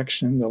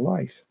resurrection and the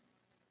life."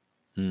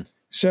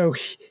 So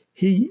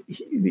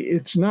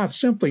it's not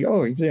simply,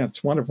 oh, yeah,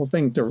 it's a wonderful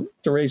thing to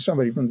raise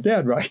somebody from the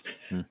dead, right?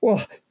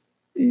 Well,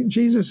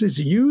 Jesus is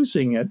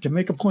using it to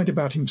make a point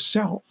about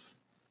himself.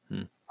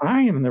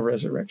 I am the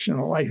resurrection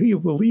and life. He who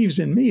believes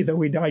in me,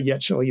 though he die,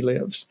 yet shall he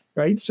live,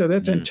 right? So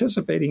that's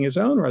anticipating his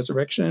own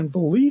resurrection and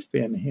belief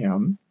in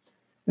him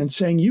and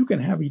saying, you can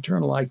have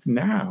eternal life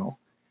now.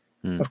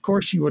 Of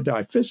course, you will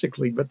die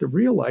physically, but the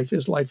real life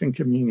is life in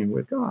communion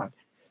with God.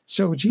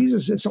 So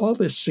Jesus has all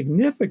this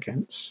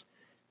significance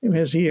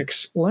as he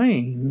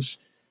explains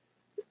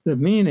the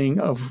meaning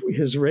of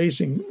his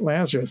raising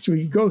Lazarus.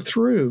 We go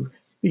through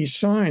these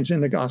signs in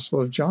the Gospel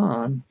of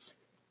John.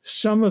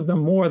 Some of them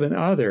more than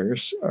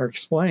others are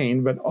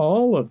explained, but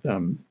all of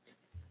them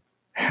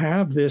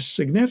have this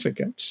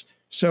significance.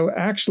 So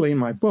actually, in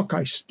my book,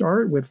 I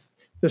start with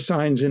the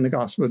signs in the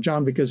Gospel of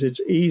John because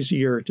it's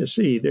easier to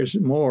see. There's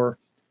more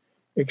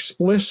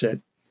explicit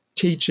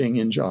teaching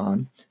in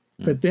John.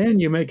 But then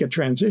you make a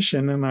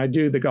transition, and I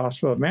do the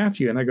Gospel of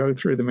Matthew, and I go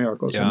through the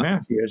miracles of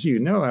Matthew, as you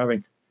know,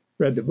 having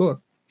read the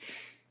book.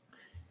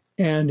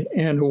 And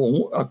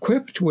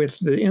equipped with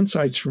the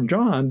insights from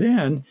John,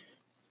 then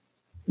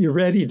you're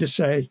ready to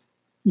say,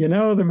 the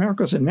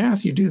miracles in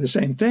Matthew do the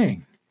same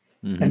thing.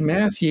 And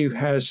Matthew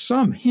has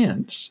some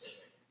hints,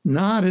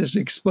 not as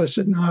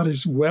explicit, not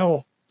as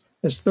well,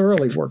 as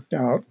thoroughly worked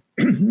out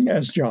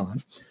as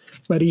John,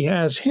 but he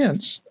has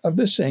hints of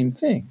the same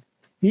thing.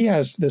 He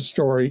has the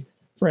story,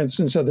 for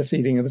instance, of the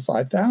feeding of the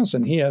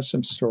 5,000. He has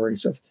some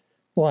stories of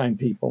blind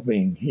people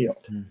being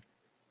healed.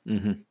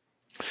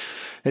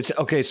 It's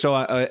okay. So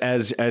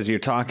as you're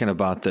talking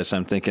about this,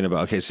 I'm thinking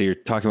about, so you're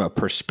talking about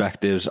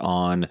perspectives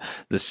on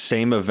the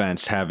same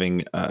events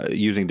having,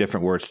 using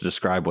different words to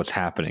describe what's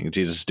happening.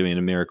 Jesus is doing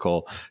a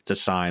miracle. It's a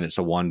sign. It's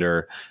a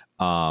wonder.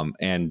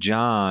 And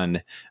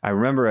John, I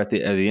remember at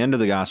the end of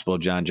the Gospel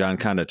of John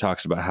kind of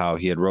talks about how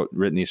he had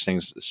written these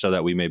things so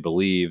that we may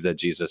believe that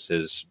Jesus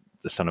is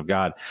the Son of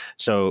God.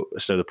 So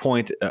the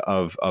point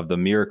of the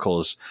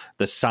miracles,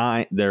 the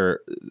sign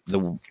there,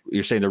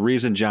 you're saying the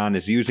reason John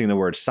is using the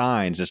word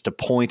signs is to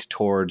point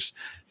towards,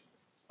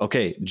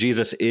 okay,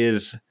 Jesus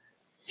is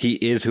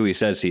who he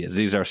says he is.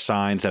 These are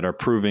signs that are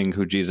proving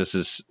who Jesus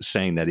is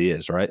saying that he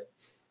is, right?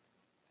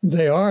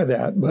 They are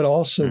that, but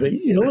also they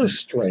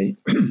illustrate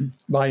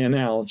by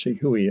analogy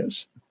who he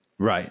is.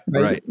 Right.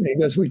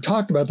 Because we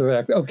talked about the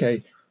fact,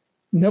 okay,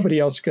 nobody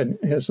else can,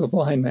 as the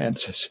blind man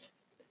says,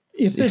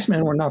 if this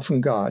man were not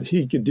from God,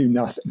 he could do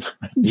nothing.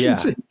 Yeah.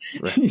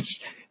 He's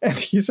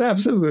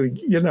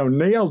absolutely,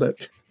 nailed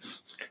it.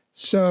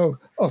 So,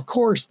 of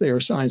course, they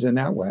are signs in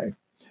that way.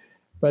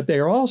 But they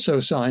are also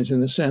signs in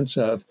the sense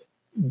of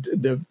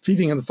the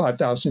feeding of the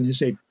 5,000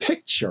 is a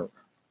picture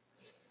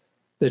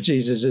that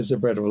Jesus is the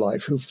bread of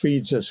life, who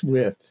feeds us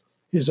with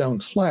his own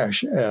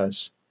flesh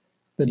as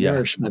the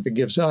nourishment that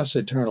gives us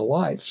eternal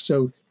life.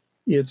 So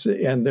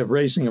and the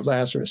raising of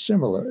Lazarus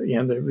similar,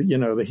 and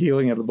the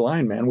healing of the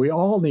blind man. We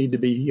all need to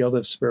be healed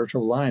of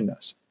spiritual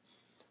blindness.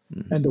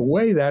 And the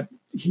way that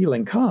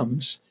healing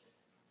comes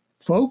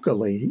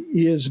focally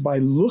is by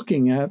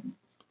looking at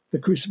the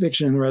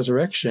crucifixion and the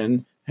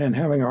resurrection and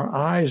having our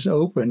eyes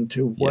open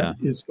to what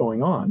is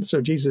going on.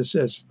 So Jesus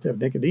says to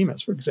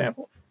Nicodemus, for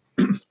example,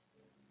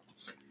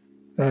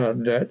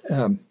 that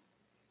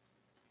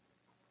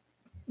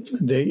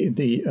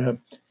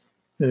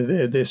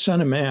the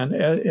Son of Man,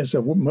 as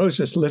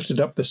Moses lifted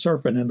up the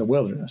serpent in the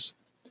wilderness,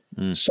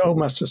 so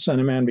must the Son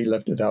of Man be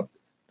lifted up,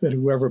 that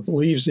whoever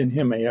believes in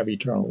him may have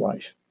eternal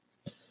life.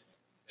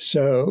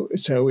 So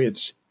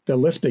it's the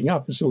lifting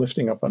up is the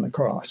lifting up on the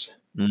cross.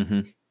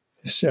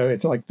 So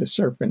it's like the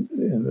serpent,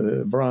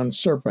 the bronze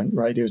serpent,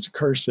 right? It was a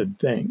cursed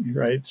thing,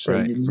 right? So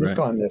you look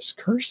on this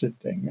cursed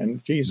thing,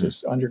 and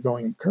Jesus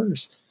undergoing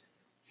curse.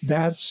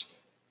 That's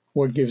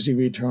what gives you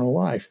eternal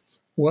life.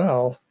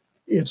 Well,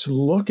 it's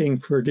looking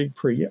pretty.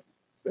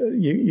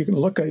 You can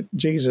look at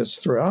Jesus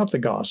throughout the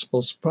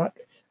Gospels, but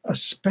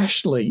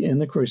especially in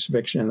the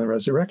crucifixion and the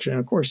resurrection.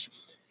 Of course,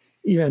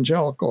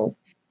 evangelical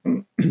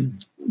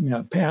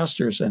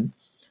pastors and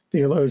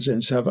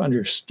theologians have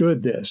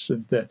understood this,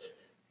 that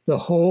the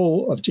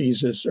whole of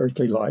Jesus'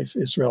 earthly life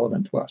is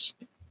relevant to us,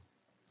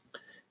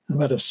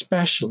 but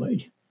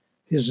especially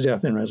his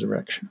death and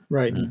resurrection,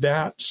 right?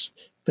 That's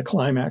the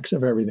climax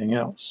of everything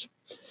else.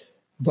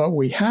 But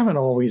we haven't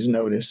always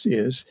noticed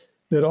is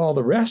that all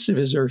the rest of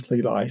his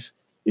earthly life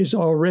is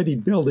already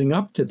building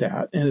up to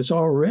that, and is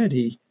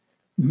already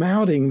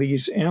mounting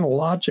these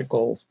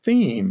analogical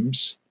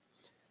themes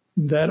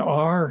that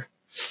are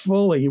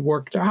fully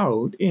worked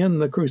out in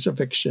the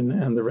crucifixion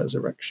and the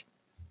resurrection.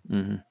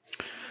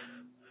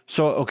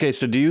 So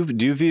do you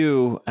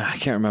view, I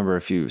can't remember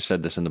if you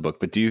said this in the book,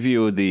 but do you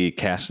view the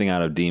casting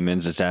out of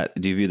demons,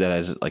 do you view that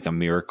as like a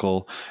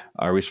miracle?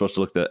 Are we supposed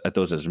to look at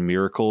those as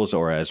miracles,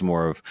 or as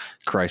more of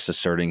Christ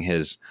asserting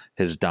his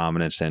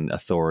dominance and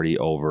authority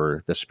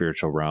over the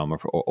spiritual realm, or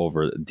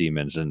over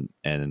demons and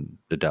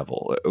the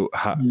devil?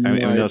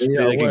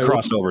 They can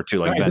cross over to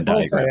like Venn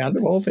diagram.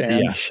 Both Yeah,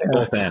 ends.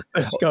 both ends.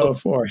 Let's go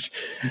for it.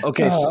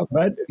 Okay.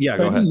 But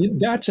go ahead.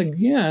 That's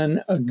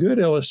again a good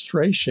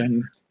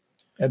illustration,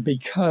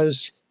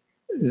 because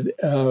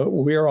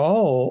we're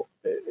all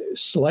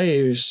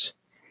slaves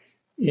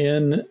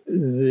in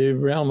the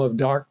realm of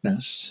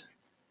darkness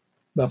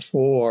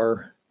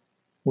before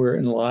we're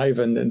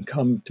enlivened and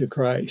come to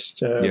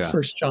Christ.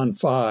 1 John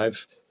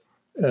 5,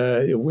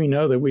 we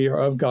know that we are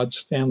of God's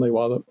family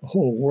while the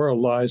whole world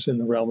lies in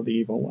the realm of the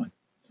evil one.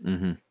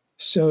 Mm-hmm.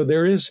 So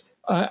there is,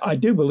 I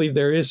do believe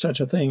there is such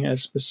a thing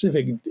as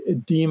specific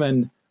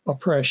demon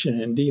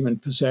oppression and demon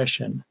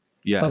possession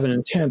of an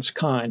intense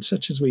kind,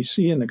 such as we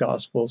see in the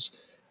Gospels.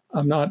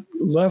 I'm not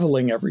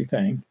leveling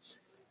everything,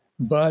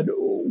 but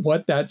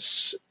what that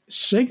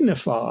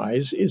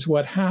signifies is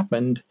what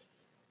happened.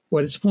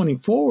 What it's pointing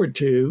forward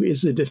to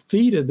is the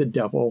defeat of the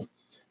devil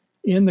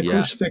in the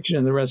crucifixion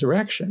and the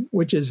resurrection,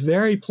 which is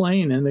very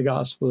plain in the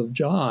Gospel of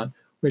John,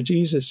 where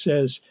Jesus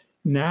says,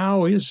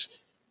 now is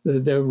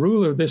the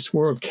ruler of this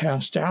world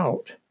cast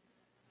out.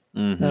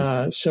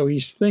 Mm-hmm. So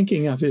he's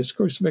thinking of his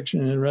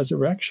crucifixion and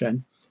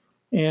resurrection.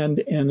 And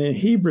in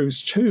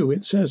Hebrews 2,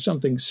 it says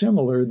something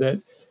similar, that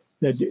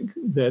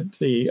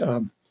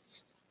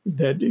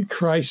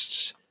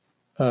Christ's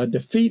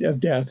defeat of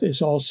death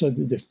is also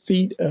the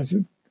defeat of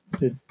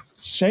the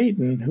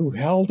Satan, who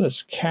held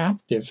us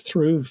captive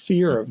through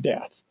fear of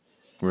death.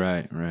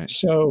 Right.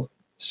 So,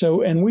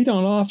 and we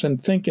don't often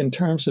think in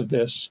terms of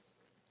this.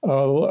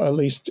 At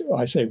least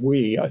I say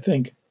we. I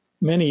think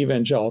many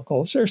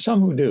evangelicals, there are some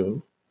who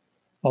do,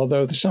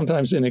 although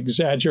sometimes in an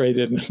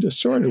exaggerated and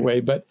distorted way.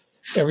 But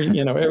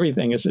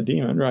everything is a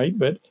demon, right?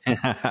 But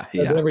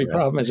every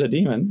problem is a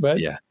demon. But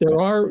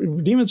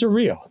demons are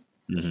real.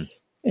 Mm-hmm.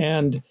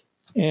 And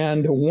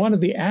one of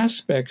the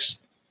aspects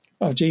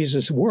of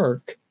Jesus'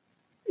 work,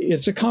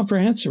 it's a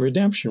comprehensive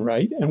redemption,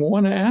 right? And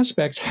one of the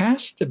aspects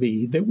has to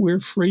be that we're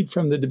freed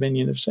from the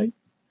dominion of Satan,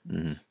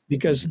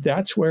 because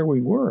that's where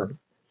we were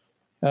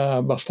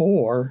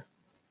before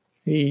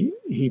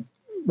he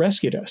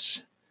rescued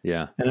us.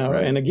 Yeah.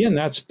 And again,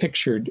 that's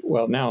pictured,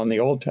 now in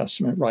the Old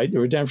Testament, right? The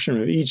redemption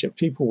of Egypt.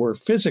 People were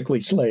physically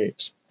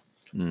slaves,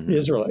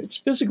 Israelites,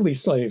 physically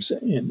slaves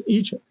in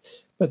Egypt.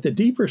 But the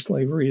deeper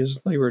slavery is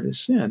slavery to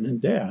sin and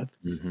death.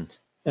 Mm-hmm.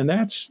 And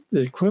that's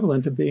the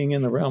equivalent of being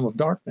in the realm of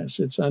darkness.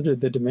 It's under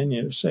the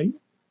dominion of Satan.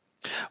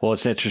 Well,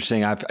 it's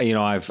interesting.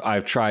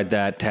 I've tried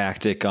that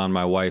tactic on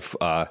my wife,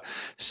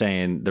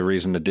 saying the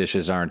reason the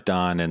dishes aren't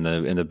done and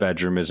the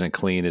bedroom isn't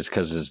clean is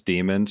because it's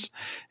demons,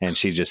 and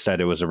she just said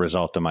it was a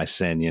result of my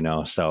sin.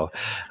 So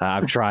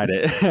I've tried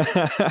it.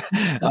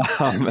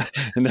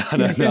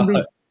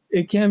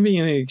 It can be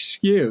an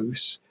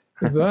excuse,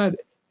 but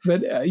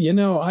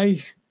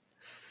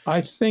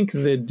I think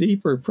the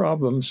deeper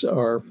problems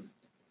are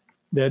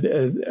that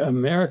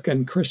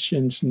American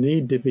Christians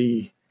need to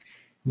be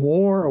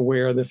more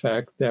aware of the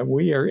fact that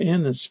we are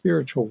in a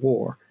spiritual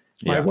war.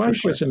 My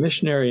wife was a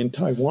missionary in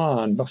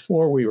Taiwan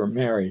before we were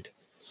married.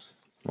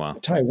 Wow.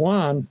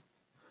 Taiwan,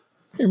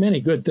 there are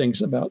many good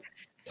things about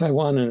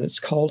Taiwan and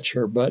its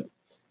culture, but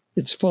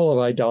it's full of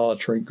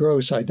idolatry,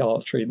 gross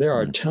idolatry. There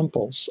are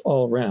temples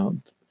all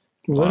around,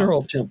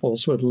 literal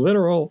temples with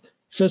literal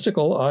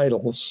physical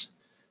idols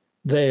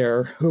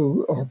there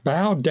who are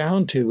bowed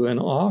down to, and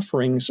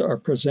offerings are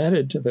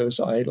presented to those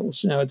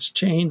idols. Now, it's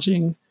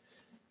changing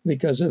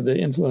because of the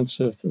influence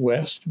of the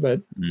West,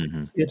 but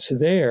it's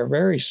there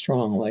very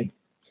strongly.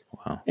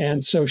 Wow.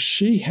 And so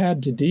she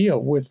had to deal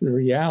with the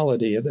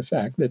reality of the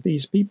fact that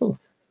these people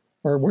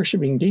are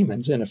worshiping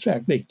demons. In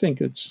effect, they think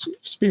it's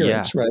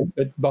spirits, right?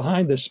 But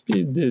behind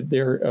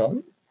their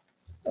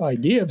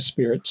idea of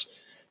spirits,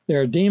 there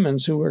are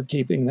demons who are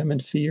keeping them in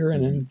fear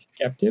and in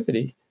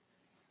captivity.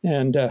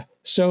 And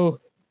so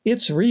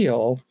it's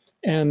real.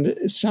 And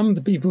some of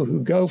the people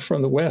who go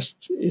from the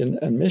West in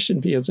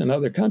mission fields in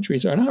other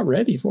countries are not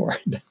ready for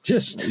it.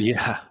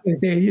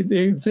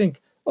 They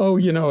think,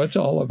 it's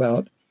all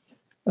about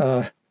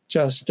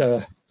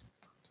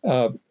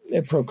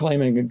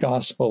proclaiming a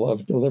gospel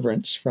of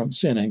deliverance from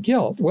sin and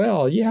guilt.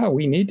 Well,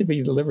 we need to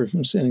be delivered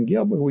from sin and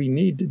guilt, but we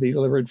need to be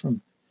delivered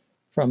from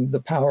the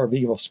power of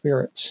evil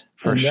spirits.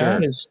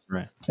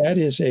 That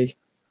is a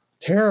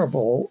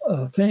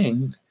terrible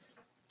thing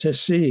to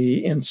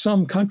see in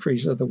some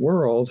countries of the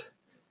world,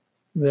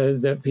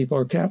 that people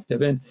are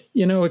captive. And,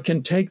 it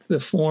can take the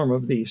form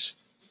of these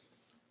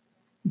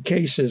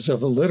cases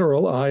of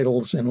literal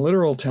idols and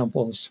literal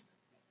temples.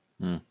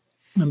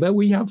 But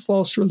we have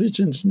false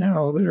religions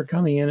now that are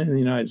coming in the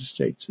United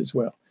States as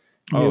well.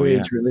 New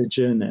Age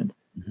religion, and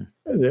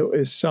there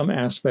is some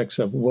aspects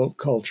of woke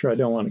culture. I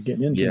don't want to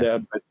get into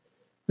that,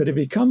 but it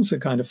becomes a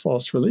kind of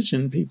false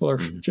religion. People are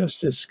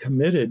just as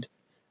committed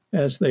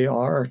as they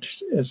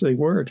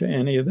were to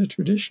any of the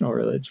traditional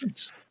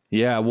religions.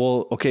 Yeah,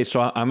 well, okay,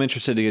 so I'm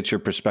interested to get your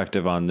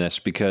perspective on this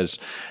because,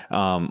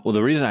 well,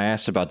 the reason I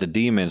asked about the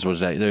demons was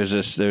that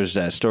there's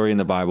that story in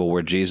the Bible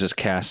where Jesus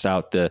casts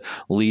out the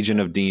legion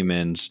of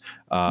demons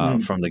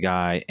from the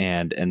guy,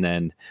 and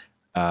then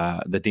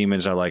the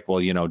demons are like,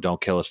 well,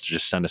 don't kill us,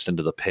 just send us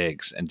into the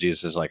pigs. And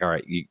Jesus is like, all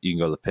right, you can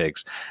go to the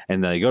pigs.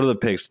 And they go to the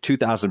pigs,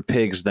 2,000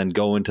 pigs then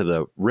go into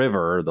the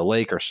river or the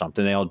lake or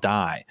something. They all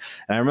die.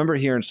 And I remember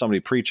hearing somebody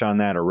preach on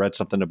that or read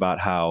something about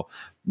how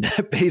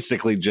that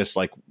basically just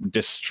like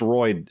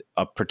destroyed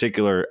a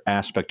particular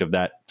aspect of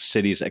that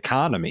city's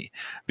economy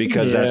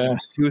because that's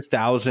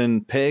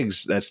 2,000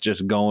 pigs that's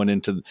just going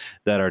into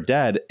that are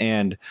dead.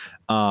 And,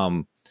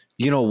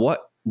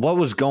 what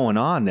was going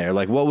on there?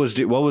 Like, what was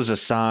the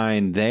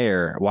sign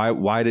there?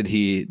 Why did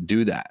he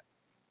do that?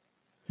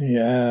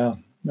 Yeah,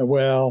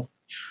 well,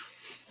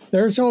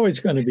 there's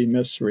always going to be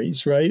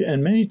mysteries, right?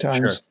 And many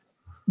times,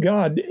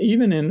 God,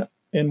 even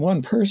in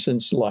one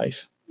person's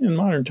life in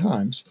modern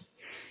times,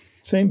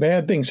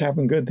 bad things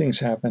happen, good things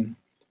happen,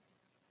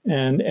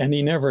 and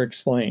he never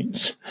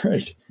explains,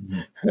 right?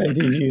 Right?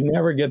 You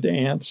never get the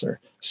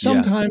answer.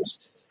 Sometimes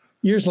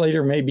years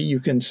later, maybe you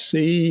can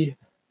see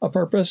a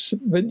purpose,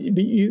 but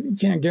you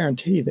can't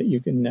guarantee that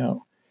you can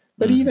know.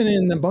 But even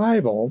in the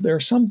Bible, there are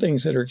some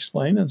things that are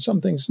explained and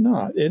some things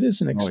not. It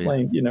isn't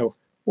explained, well,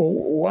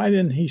 why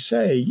didn't he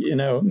say,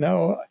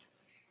 no,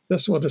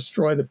 this will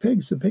destroy the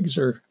pigs. The pigs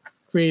are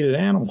created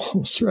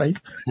animals, right?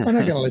 We're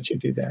not going to let you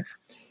do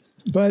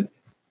that.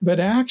 But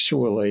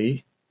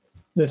actually,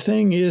 the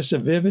thing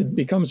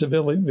becomes a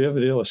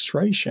vivid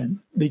illustration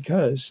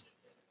because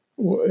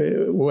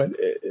what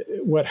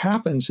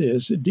happens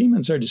is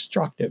demons are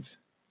destructive.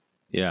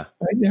 Yeah.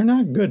 Right? They're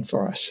not good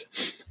for us.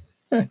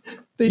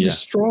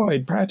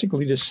 They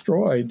practically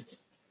destroyed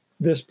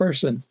this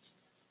person,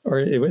 or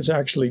it was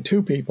actually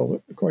two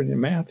people, according to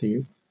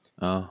Matthew.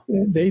 Oh.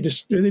 They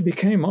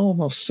became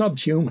almost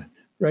subhuman,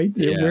 right?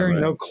 They're wearing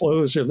no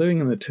clothes. They're living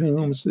in the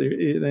tombs. They're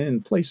in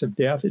place of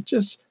death. It's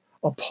just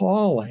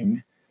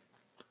appalling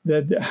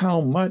that how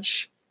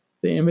much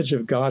the image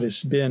of God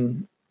has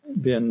been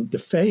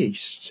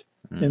defaced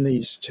in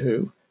these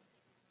two.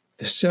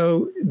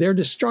 So they're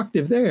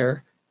destructive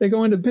there. They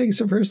go into pigs.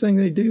 The first thing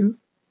they do,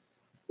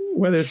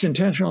 whether it's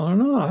intentional or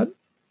not,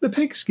 the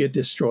pigs get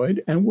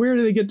destroyed. And where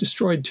do they get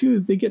destroyed to?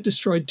 They get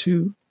destroyed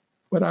to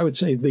what I would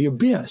say the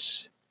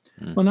abyss.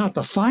 Well, not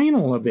the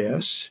final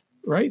abyss,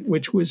 right?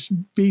 Which would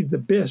be the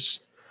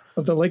abyss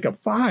of the lake of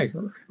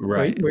fire,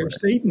 right? Where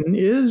Satan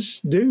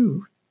is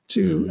due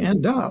to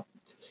end up.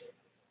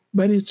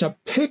 But it's a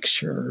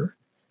picture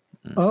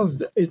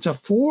it's a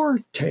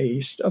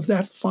foretaste of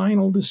that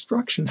final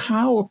destruction.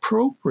 How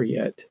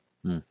appropriate.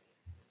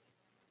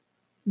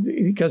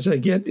 Because they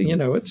get, they're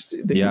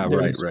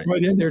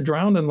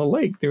drowned in the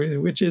lake,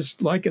 which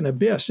is like an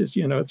abyss.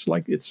 It's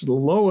like it's the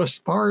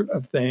lowest part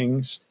of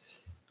things,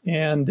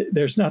 and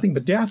there's nothing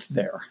but death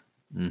there.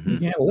 You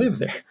can't live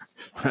there,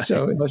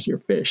 so unless you're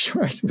fish,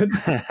 right? But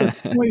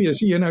the point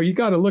is, you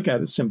got to look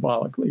at it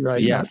symbolically, right?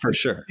 Yeah, for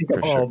sure. Think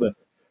of all the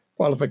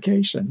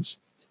qualifications,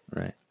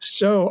 right?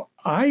 So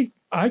I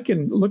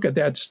can look at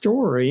that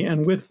story,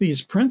 and with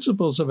these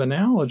principles of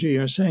analogy,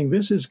 you're saying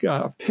this has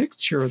got a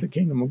picture of the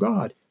kingdom of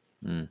God.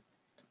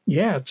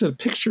 Yeah, it's a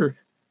picture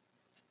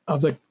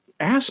of the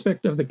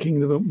aspect of the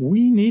kingdom that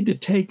we need to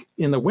take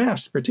in the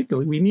West,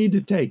 particularly, we need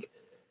to take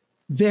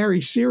very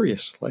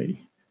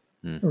seriously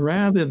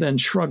rather than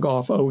shrug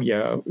off,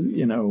 we're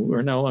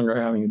no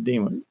longer having a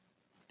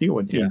deal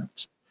with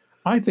demons.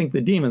 I think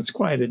the demons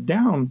quieted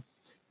down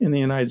in the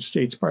United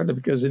States, partly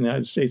because the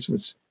United States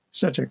was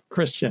such a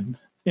Christian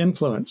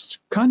influenced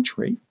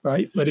country,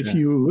 right? But if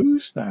you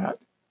lose that,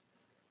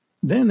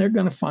 then they're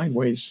going to find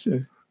ways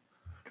to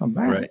come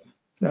back. Right.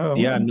 So,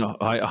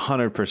 I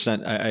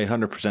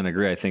 100%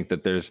 agree. I think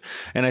that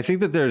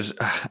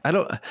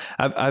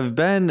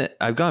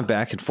I've gone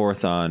back and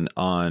forth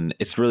on,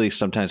 it's really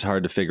sometimes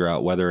hard to figure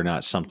out whether or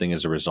not something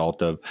is a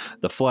result of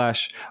the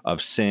flesh,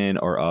 of sin,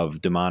 or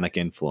of demonic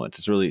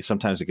influence.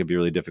 Sometimes it can be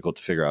really difficult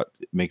to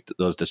make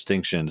those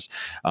distinctions,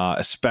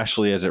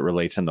 especially as it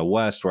relates in the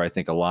West, where I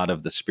think a lot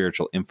of the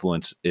spiritual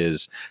influence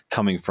is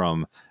coming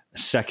from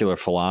secular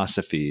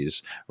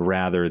philosophies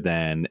rather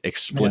than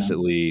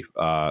explicitly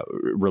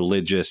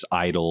religious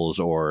idols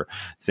or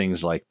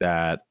things like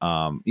that.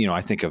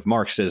 I think of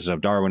Marxism,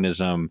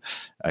 Darwinism,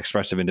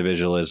 expressive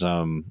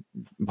individualism,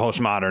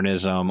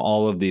 postmodernism,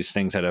 all of these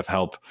things that have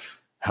helped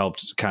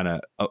kind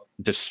of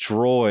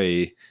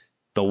destroy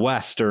the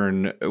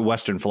Western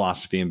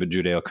philosophy and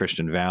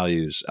Judeo-Christian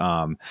values.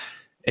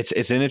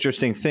 It's an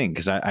interesting thing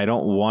because I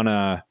don't want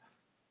to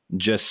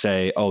just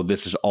say, oh,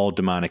 this is all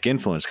demonic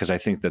influence, because I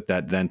think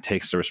that then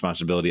takes the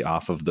responsibility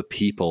off of the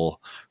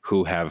people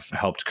who have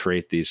helped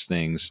create these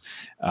things,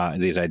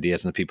 these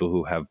ideas, and the people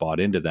who have bought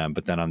into them.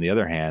 But then on the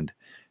other hand,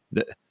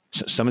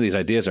 some of these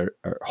ideas are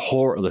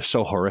they're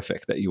so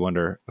horrific that you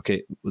wonder,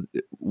 okay,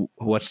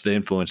 what's the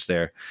influence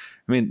there?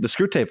 I mean, the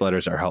Screw Tape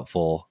Letters are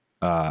helpful,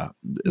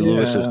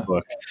 Lewis's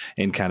book,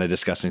 in kind of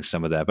discussing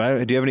some of that.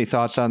 But do you have any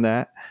thoughts on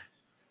that?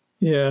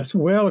 Yes.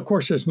 Well, of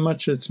course, there's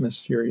much that's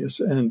mysterious.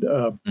 And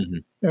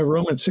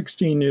Romans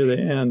 16, near the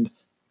end,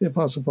 the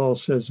Apostle Paul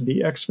says,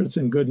 "Be experts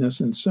in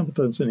goodness and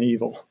simpletons in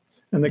evil,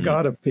 and the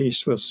God of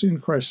peace will soon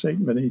crush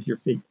Satan beneath your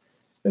feet."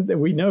 That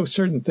we know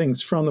certain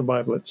things from the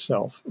Bible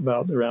itself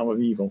about the realm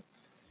of evil.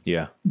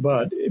 Yeah.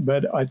 But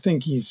I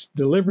think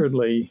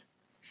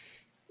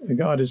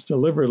God is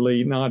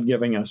deliberately not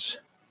giving us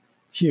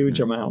huge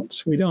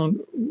amounts. We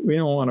don't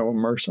want to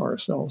immerse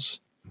ourselves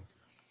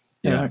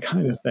in that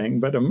kind of thing.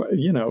 But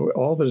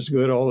all that is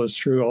good, all that is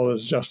true, all that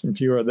is just and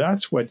pure,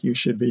 that's what you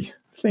should be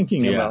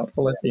thinking about,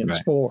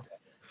 Philippians 4.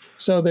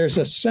 So there's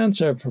a sense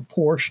of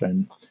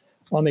proportion.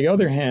 On the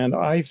other hand,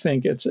 I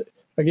think it's,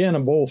 again, a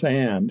both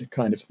and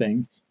kind of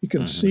thing. You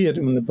can see it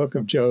in the book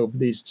of Job.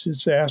 These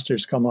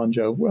disasters come on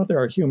Job. Well, there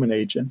are human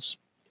agents,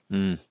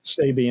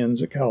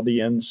 Sabians,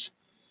 Chaldeans.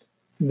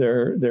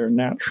 They're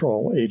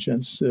natural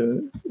agents,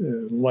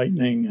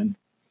 lightning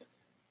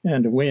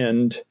and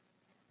wind.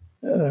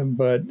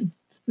 But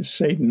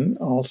Satan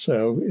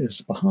also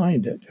is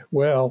behind it.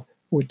 Well,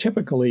 we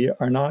typically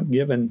are not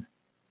given,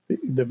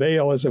 the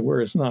veil, as it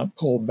were, is not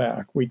pulled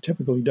back. We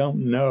typically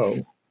don't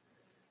know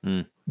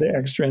the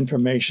extra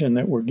information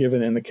that we're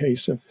given in the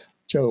case of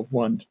Job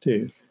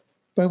 1-2.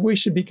 But we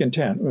should be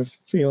content with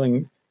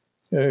feeling,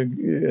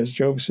 as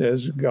Job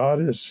says,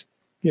 God is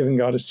given,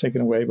 God is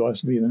taken away,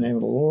 blessed be the name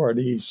of the Lord.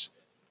 He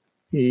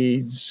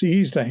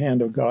sees the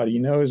hand of God. He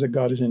knows that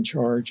God is in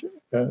charge.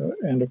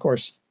 And of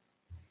course,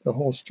 the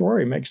whole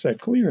story makes that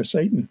clear.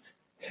 Satan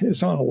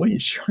is on a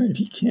leash, right?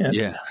 He can't.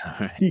 Yeah.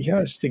 Right. He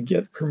has to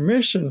get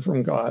permission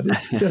from God.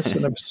 It's just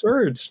an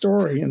absurd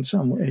story in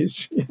some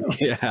ways.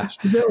 It's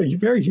very,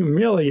 very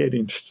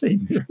humiliating to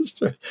Satan.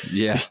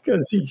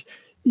 Because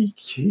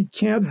he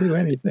can't do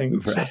anything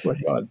except what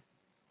God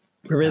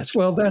permits.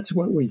 Well, that's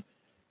what we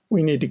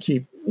need to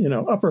keep,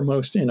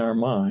 uppermost in our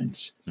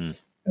minds.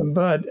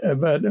 But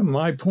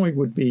my point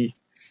would be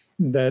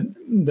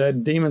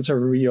that demons are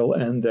real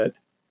and that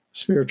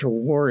spiritual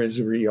war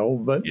is real,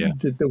 but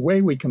the way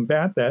we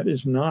combat that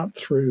is not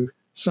through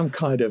some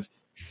kind of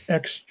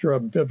extra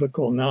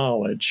biblical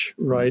knowledge,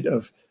 right,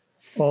 of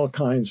all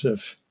kinds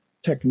of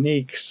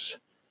techniques,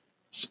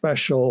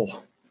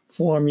 special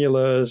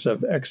formulas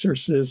of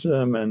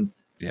exorcism and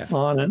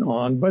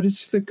on, but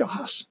it's the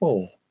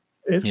gospel.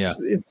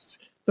 It's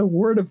the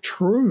word of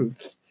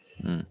truth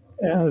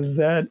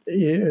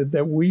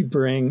that we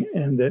bring,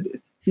 and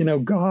that,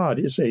 God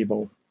is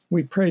able.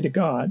 We pray to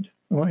God.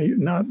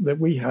 Not that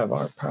we have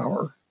our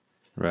power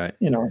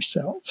in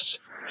ourselves.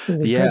 But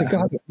we pray to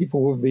God that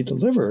people will be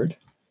delivered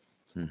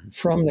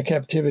from the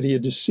captivity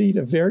of deceit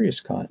of various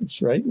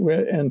kinds, right?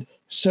 And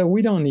so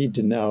we don't need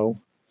to know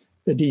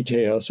the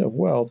details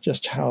of,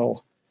 just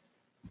how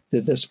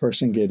did this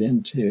person get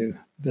into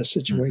the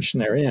situation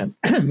they're in?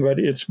 But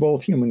it's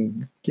both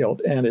human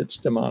guilt and it's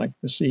demonic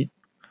deceit.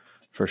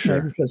 For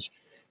sure. Right?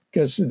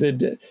 Because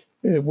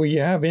we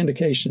have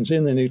indications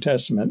in the New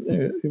Testament.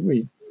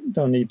 We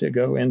don't need to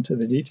go into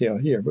the detail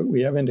here, but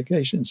we have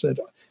indications that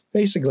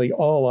basically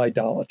all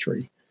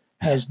idolatry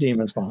has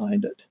demons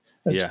behind it.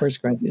 That's 1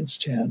 Corinthians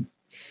 10.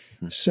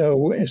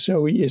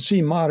 So you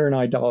see modern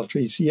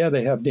idolatries,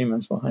 they have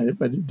demons behind it,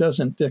 but it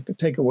doesn't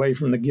take away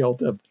from the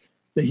guilt of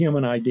the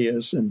human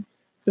ideas and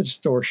the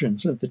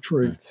distortions of the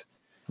truth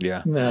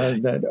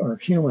that are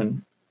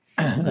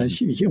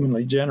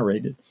humanly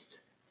generated.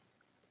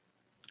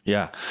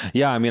 Yeah.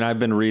 I mean, I've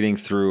been reading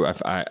through,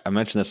 I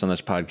mentioned this on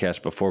this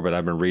podcast before, but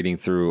I've been reading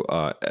through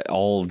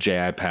all of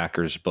J.I.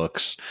 Packer's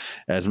books,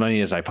 as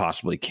many as I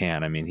possibly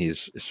can. I mean,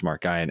 he's a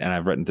smart guy, and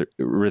I've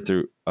read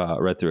through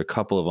a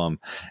couple of them,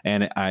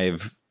 and I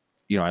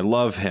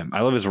love him. I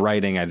love his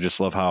writing. I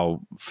just love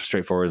how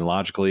straightforward and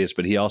logical he is,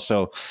 but he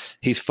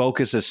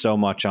focuses so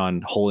much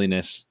on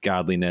holiness,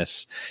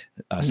 godliness,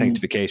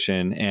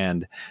 sanctification.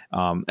 And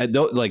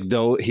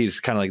though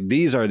he's kind of like,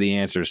 these are the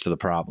answers to the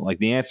problem. Like,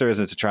 the answer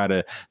isn't to try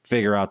to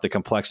figure out the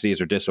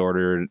complexities or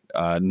disordered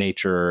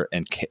nature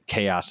and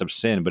chaos of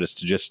sin, but it's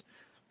to just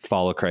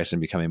follow Christ and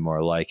becoming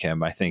more like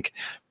him.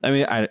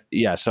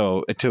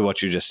 So to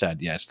what you just said,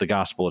 it's the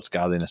gospel, it's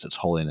godliness, it's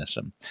holiness.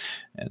 And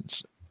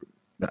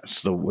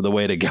that's the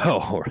way to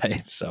go,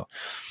 right?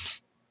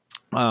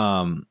 I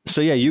kind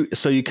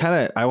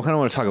of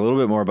want to talk a little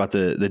bit more about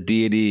the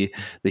deity,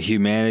 the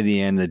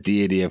humanity, and the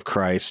deity of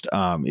Christ.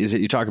 Is that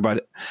you talk about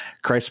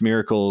Christ's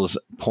miracles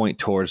point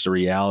towards the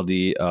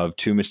reality of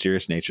two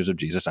mysterious natures of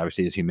Jesus,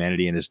 obviously his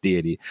humanity and his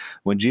deity.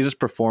 When Jesus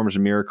performs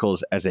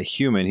miracles as a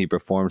human, he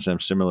performs them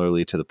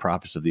similarly to the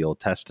prophets of the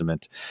Old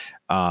Testament.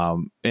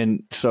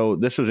 And so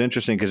this was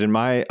interesting because in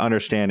my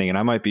understanding, and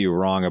I might be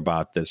wrong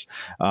about this,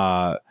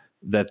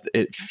 that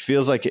it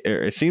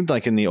seemed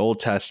like in the Old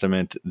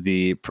Testament,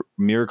 the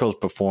miracles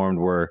performed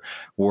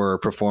were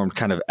performed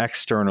kind of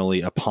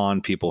externally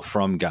upon people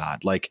from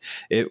God. Like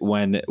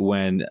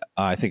when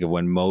I think of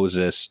when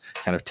Moses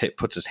kind of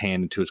puts his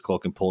hand into his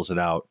cloak and pulls it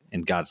out,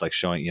 and God's like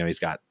showing, he's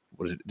got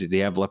did he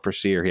have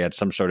leprosy, or he had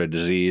some sort of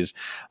disease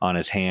on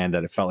his hand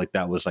that it felt like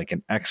that was like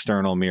an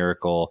external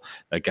miracle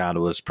that God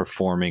was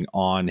performing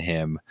on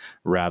him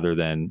rather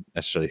than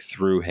necessarily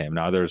through him.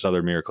 Now there's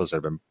other miracles that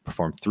have been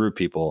performed through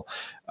people,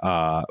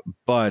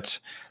 but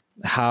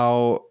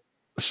how?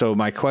 So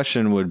my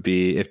question would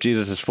be, if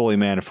Jesus is fully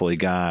man and fully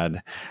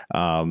God,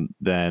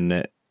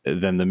 then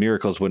the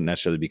miracles wouldn't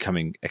necessarily be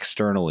coming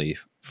externally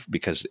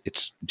because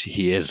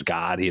he is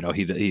God. You know,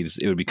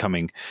 it would be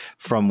coming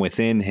from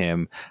within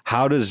him.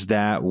 How does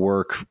that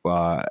work?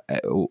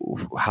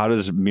 How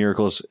does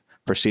miracles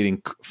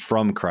proceeding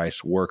from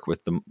Christ work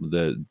with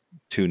the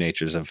two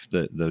natures of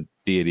the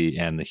deity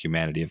and the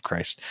humanity of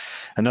Christ?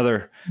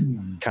 Another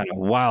kind of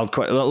wild,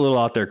 a little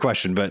out there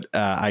question, but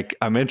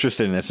I'm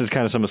interested in this. This is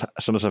kind of some of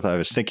the stuff I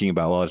was thinking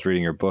about while I was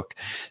reading your book.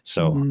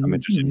 So I'm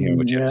interested in hearing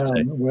what you have to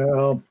say.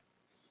 Well,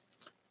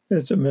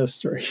 it's a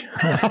mystery.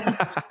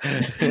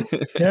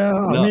 Yeah,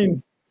 no. I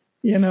mean,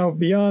 you know,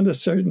 beyond a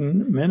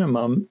certain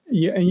minimum,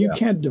 you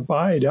can't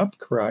divide up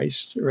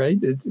Christ, right?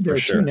 There are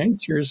two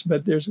natures,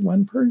 but there's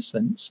one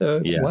person.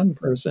 So it's one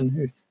person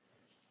who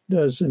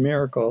does the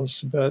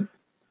miracles. But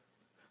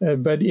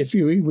if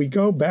we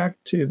go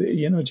back to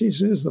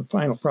Jesus is the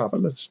final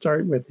prophet. Let's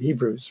start with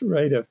Hebrews,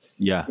 right?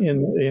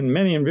 In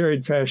many and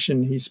varied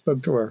fashion, he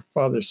spoke to our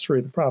fathers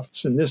through the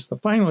prophets. And the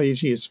finally,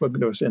 he has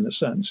spoken to us in the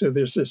Son. So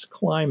there's this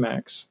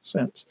climax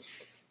sense.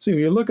 So if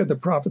you look at the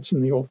prophets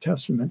in the Old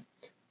Testament,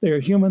 they are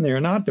human. They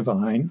are not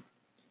divine.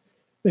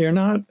 They are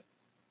not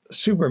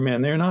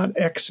supermen. They're not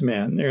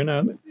X-men. They're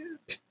not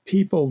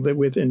people that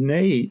with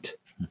innate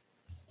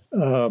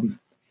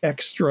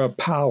extra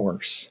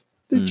powers.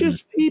 They're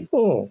just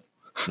people,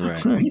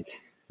 right?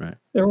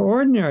 They're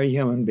ordinary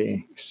human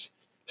beings.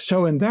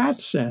 So in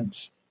that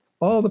sense,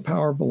 all the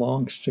power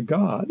belongs to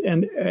God.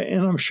 And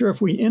I'm sure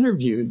if we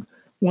interviewed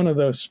one of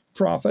those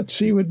prophets,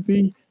 he would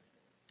be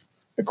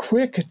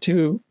quick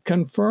to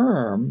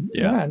confirm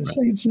that and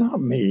say, it's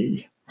not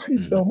me. Right?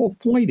 Mm-hmm. The whole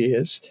point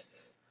is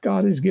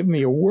God has given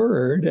me a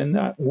word, and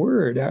that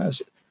word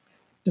has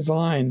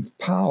divine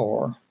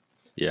power.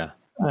 Yeah.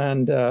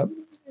 And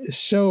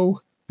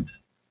so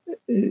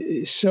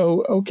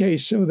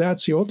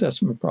that's the Old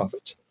Testament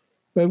prophets.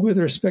 But with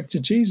respect to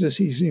Jesus,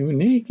 he's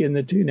unique in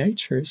the two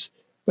natures.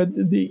 But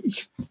the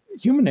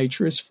human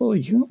nature is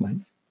fully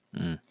human.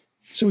 Mm.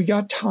 So he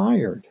got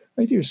tired.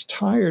 Right? He was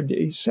tired.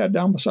 He sat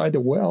down beside the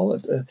well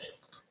at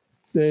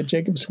the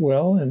Jacob's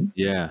well in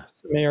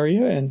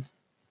Samaria and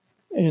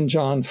in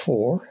John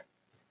 4.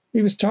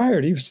 He was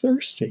tired. He was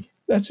thirsty.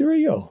 That's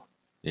real.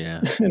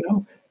 Yeah.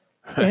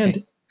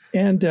 Right.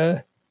 And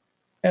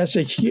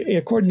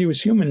according to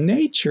his human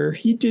nature,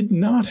 he did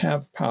not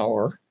have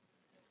power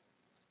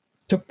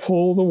to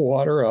pull the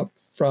water up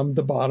from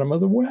the bottom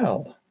of the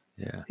well.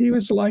 Yeah. He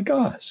was like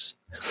us.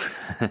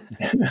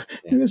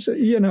 He was,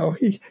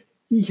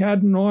 he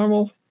had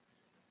normal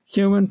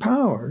human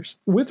powers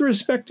with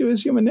respect to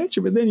his human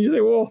nature. But then you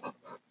say, well,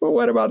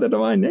 what about the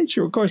divine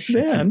nature? Of course,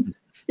 then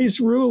he's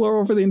ruler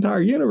over the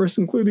entire universe,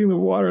 including the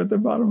water at the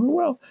bottom of the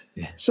well.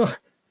 Yeah.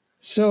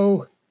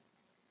 So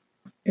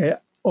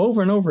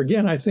over and over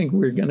again, I think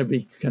we're going to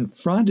be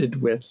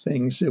confronted with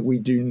things that we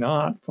do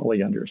not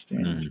fully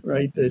understand,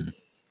 right? That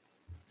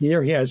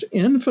here he has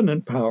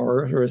infinite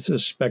power with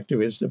respect to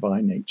his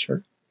divine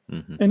nature,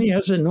 and he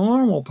has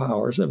enormous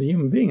powers of a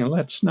human being. And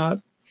let's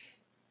not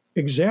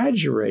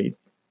exaggerate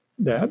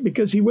that,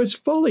 because he was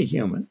fully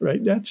human,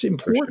 right? That's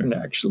important,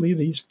 actually,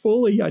 that he's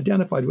fully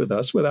identified with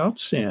us without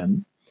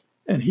sin.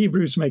 And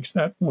Hebrews makes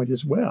that point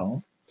as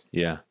well.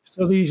 Yeah.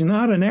 So that he's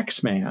not an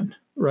X-Man,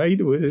 right?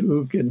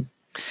 Who can,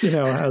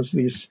 has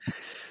these,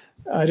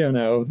 I don't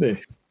know,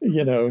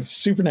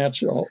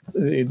 supernatural.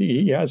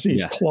 He has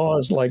these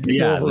claws like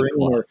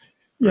Wolverine,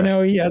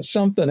 or, he has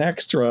something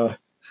extra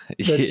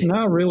that's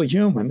not really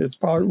human. It's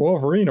part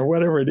Wolverine or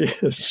whatever it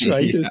is,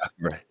 right?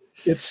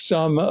 It's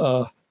some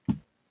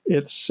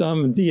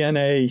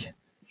DNA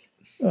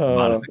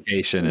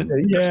modification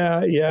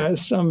and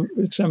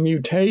some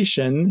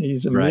mutation.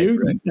 He's a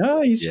mutant. Right.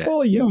 No, he's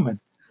fully human.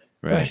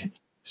 Right.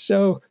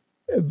 So,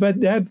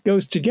 but that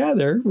goes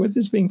together with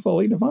his being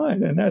fully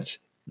divine, and that's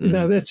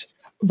that's.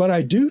 But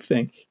I do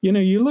think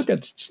you look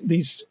at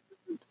these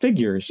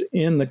figures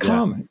in the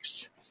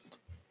comics,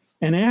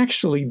 and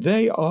actually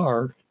they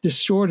are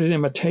distorted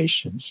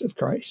imitations of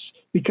Christ,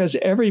 because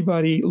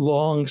everybody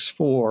longs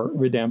for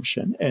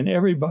redemption, and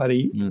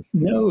everybody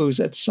knows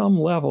at some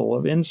level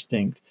of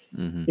instinct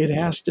it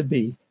has to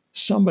be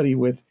somebody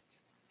with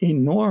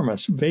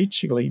enormous,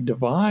 basically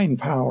divine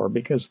power,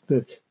 because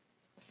the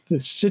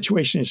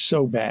situation is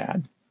so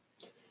bad.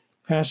 It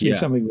has to be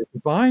somebody with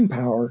divine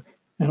power,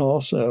 and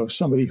also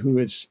somebody who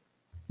is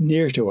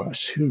near to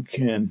us, who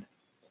can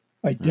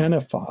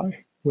identify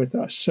with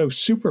us. So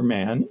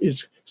Superman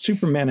is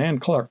Superman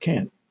and Clark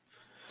Kent.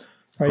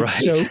 Right.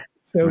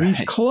 So he's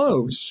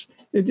close.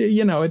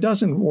 It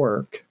doesn't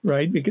work,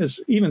 right?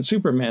 Because even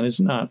Superman is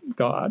not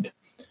God.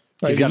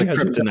 Right? He's got a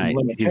kryptonite.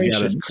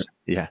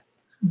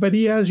 But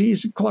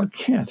he's Clark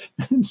Kent.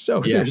 And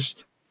so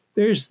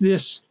there's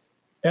this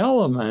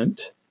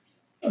element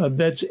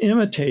that's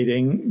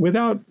imitating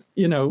without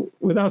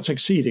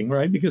succeeding,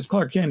 right? Because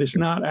Clark Kent is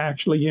not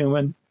actually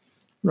human,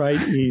 right?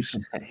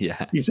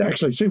 Yeah. He's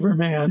actually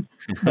Superman,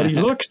 but he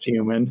looks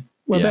human.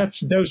 Well, Yeah. that's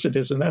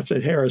docetism. That's a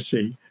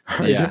heresy,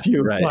 right? Yeah. If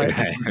you Right. apply it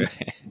to Right. Jesus.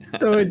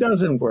 Right. So it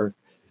doesn't work.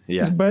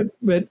 Yeah.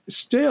 But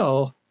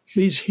still,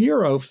 these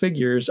hero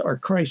figures are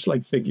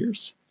Christ-like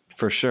figures.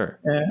 For sure.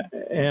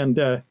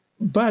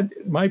 But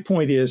my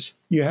point is,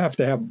 you have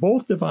to have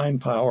both divine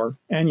power,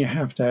 and you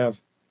have to have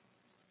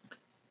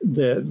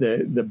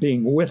the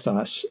being with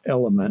us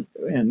element.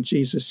 And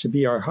Jesus, to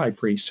be our high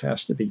priest,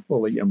 has to be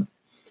fully human.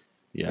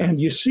 Yeah. And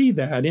you see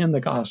that in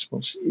the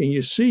Gospels. And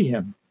you see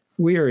him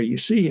weary. You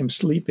see him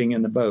sleeping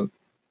in the boat,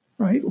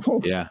 right?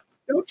 Well, Yeah.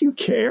 don't you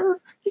care?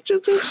 He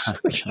just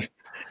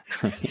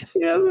he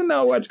doesn't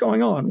know what's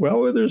going on. Well,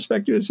 with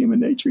respect to his human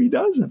nature, he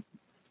doesn't.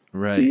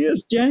 Right. He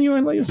is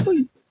genuinely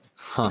asleep.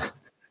 Huh.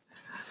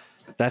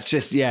 That's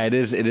just, yeah, it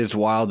is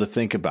wild to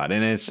think about.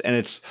 And it's,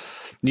 it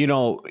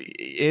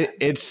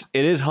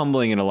is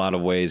humbling in a lot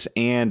of ways.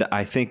 And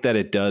I think that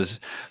it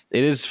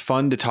is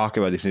fun to talk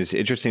about these things. It's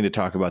interesting to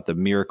talk about the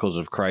miracles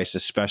of Christ,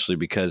 especially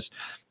because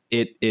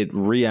it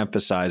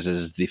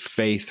reemphasizes the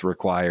faith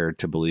required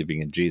to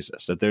believing in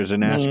Jesus, that there's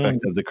an aspect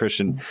of the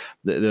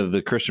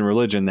Christian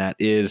religion that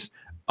is,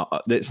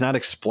 that's not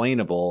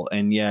explainable.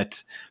 And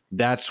yet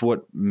that's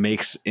what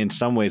makes, in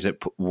some ways,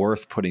 it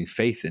worth putting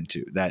faith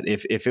into. That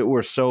if it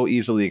were so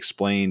easily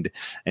explained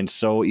and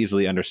so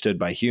easily understood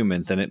by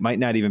humans, then it might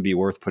not even be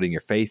worth putting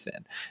your faith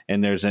in.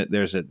 And there's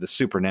the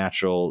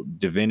supernatural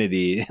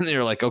divinity, and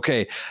they're like,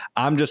 okay,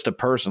 I'm just a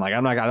person. Like,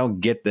 I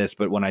don't get this,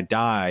 but when I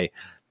die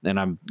and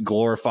I'm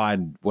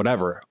glorified,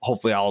 whatever,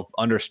 hopefully I'll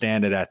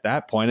understand it at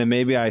that point, and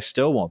maybe I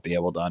still won't be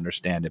able to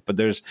understand it. But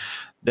there's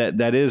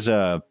that is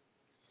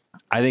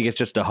I think it's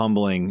just a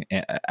humbling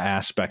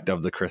aspect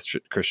of the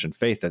Christian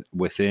faith, that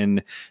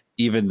within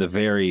even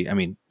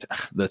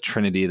the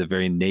Trinity, the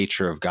very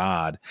nature of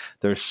God,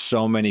 there's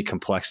so many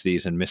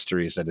complexities and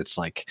mysteries that it's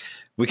like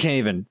we can't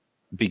even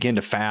begin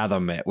to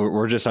fathom it.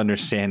 We're just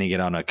understanding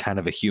it on a kind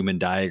of a human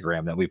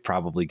diagram that we've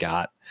probably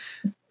got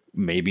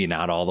maybe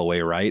not all the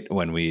way right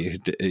when we,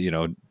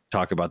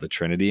 talk about the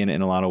Trinity in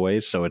a lot of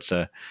ways. So it's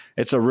a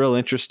real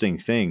interesting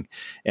thing.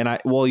 And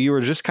you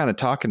were just kind of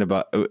talking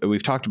about,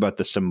 we've talked about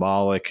the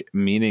symbolic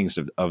meanings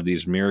of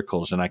these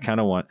miracles. And I kind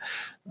of want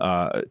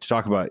to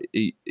talk about,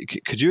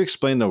 could you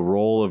explain the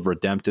role of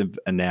redemptive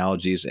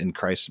analogies in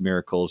Christ's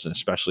miracles, and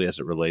especially as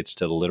it relates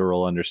to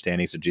literal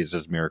understandings of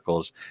Jesus'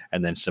 miracles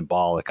and then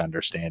symbolic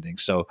understanding?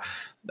 So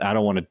I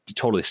don't want to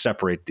totally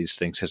separate these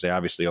things because they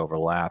obviously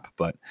overlap,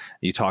 but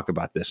you talk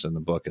about this in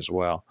the book as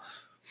well.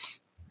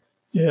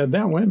 Yeah,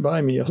 that went by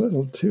me a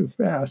little too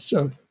fast.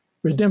 So,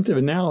 redemptive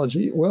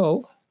analogy.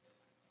 Well,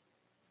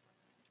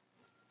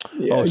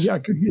 yeah.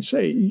 Could you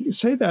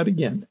say that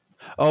again?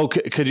 Oh,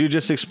 could you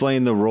just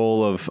explain the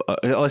role of?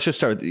 Let's just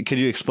start. Could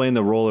you explain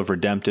the role of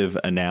redemptive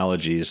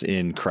analogies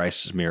in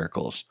Christ's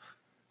miracles?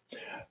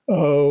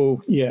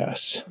 Oh,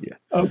 yes. Yeah.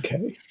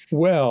 Okay.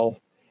 Well,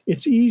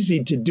 it's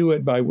easy to do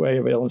it by way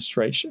of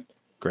illustration.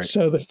 Great.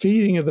 So the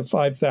feeding of the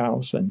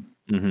 5,000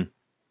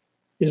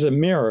 is a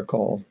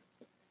miracle.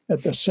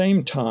 At the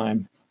same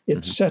time,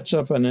 it sets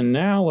up an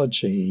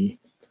analogy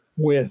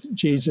with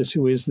Jesus,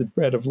 who is the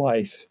bread of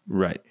life.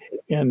 Right.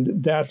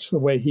 And that's the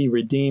way he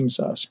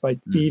redeems us, by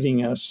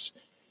feeding us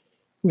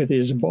with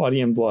his body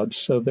and blood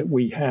so that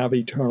we have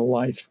eternal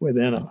life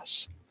within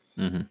us.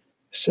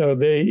 So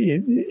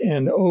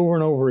and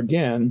over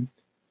again,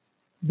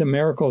 the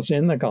miracles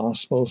in the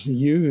Gospels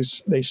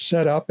they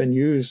set up and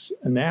use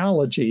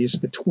analogies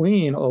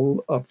between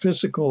a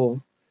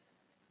physical,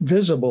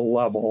 visible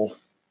level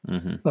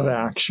of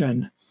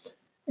action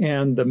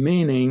and the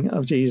meaning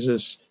of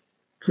Jesus'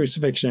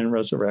 crucifixion and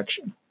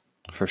resurrection.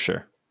 For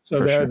sure.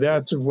 So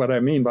that's what I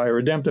mean by a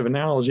redemptive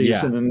analogy.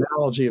 Is an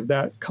analogy of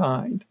that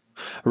kind.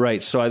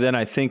 Right. So then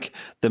I think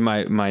that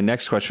my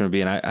next question would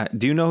be, and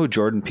do you know who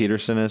Jordan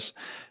Peterson is?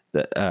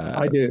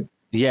 I do.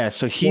 Yeah.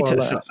 So he's,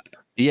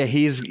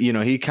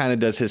 he kind of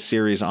does his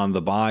series on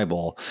the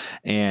Bible,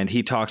 and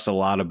he talks a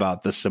lot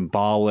about the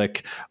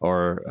symbolic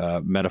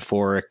or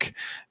metaphoric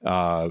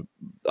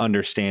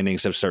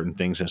understandings of certain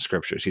things in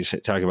scriptures. He's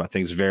talking about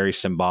things very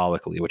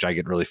symbolically, which I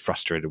get really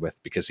frustrated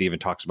with, because he even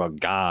talks about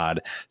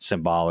God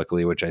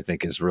symbolically, which I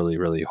think is really,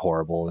 really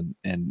horrible.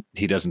 And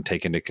he doesn't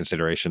take into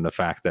consideration the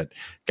fact that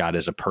God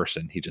is a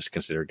person. He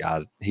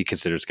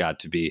considers God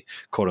to be,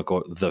 quote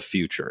unquote, the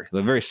future,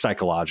 a very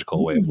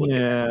psychological way of looking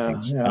at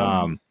things.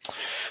 Yeah.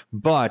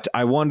 But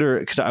I wonder,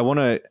 because I want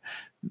to,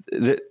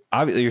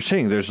 you're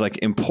saying there's like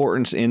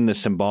importance in the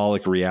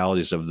symbolic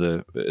realities of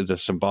the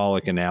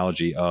symbolic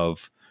analogy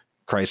of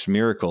Christ's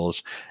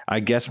miracles.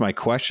 I guess my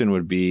question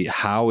would be,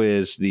 how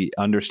is the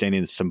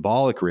understanding the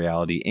symbolic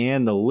reality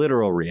and the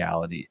literal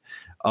reality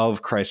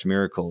of Christ's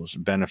miracles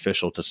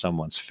beneficial to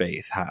someone's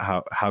faith?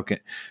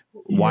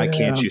 Why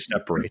can't you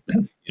separate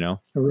them?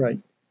 Right.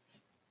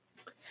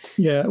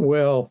 Yeah.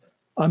 Well,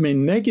 I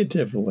mean,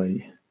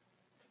 negatively,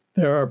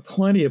 there are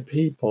plenty of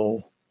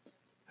people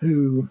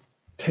who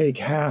take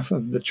half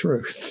of the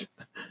truth,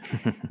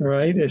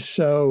 right?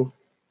 So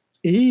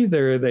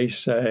either they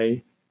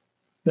say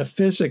the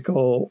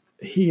physical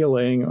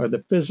healing or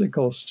the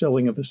physical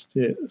stilling of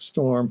the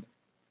storm,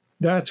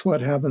 that's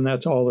what happened.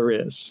 That's all there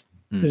is.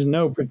 There's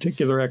no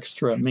particular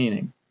extra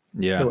meaning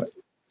to it.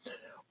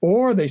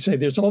 Or they say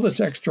there's all this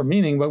extra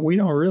meaning, but we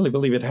don't really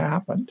believe it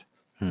happened.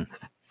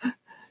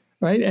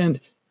 Right?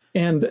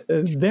 And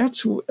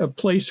that's a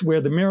place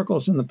where the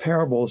miracles and the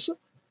parables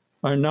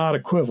are not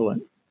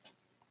equivalent,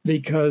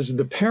 because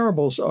the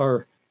parables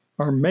are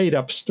made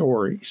up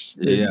stories.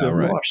 The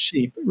lost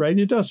sheep, right?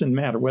 It doesn't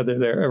matter whether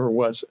there ever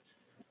was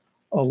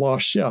a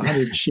lost sheep,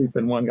 100 sheep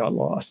and one got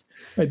lost.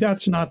 Right?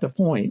 That's not the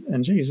point.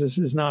 And Jesus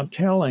is not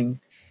telling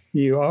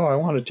you, oh, I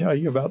want to tell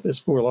you about this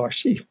poor lost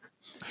sheep.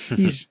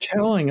 He's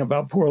telling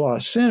about poor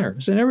lost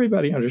sinners, and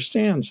everybody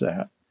understands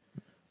that.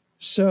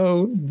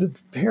 So the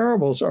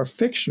parables are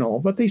fictional,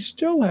 but they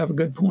still have a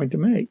good point to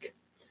make.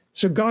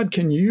 So God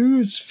can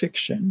use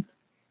fiction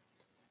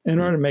in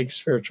order to make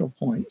spiritual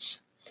points.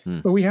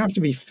 But we have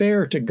to be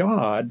fair to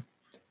God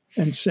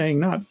and saying,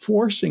 not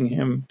forcing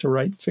him to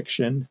write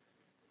fiction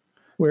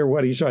where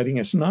what he's writing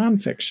is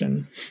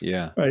nonfiction,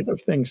 right,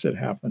 of things that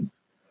happen,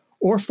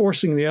 or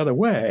forcing the other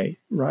way,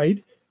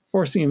 right?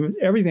 Forcing him,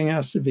 everything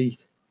has to be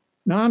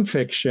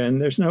nonfiction.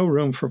 There's no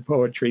room for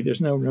poetry.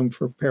 There's no room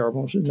for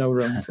parables. There's no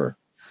room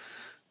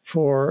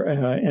for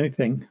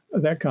anything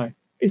of that kind.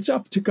 It's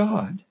up to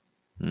God.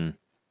 You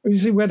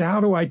say, well, how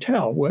do I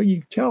tell? Well,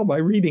 you tell by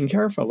reading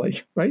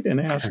carefully, right,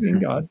 and asking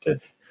God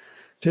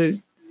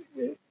to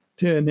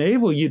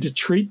enable you to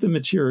treat the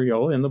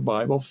material in the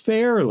Bible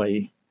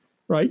fairly,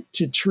 right?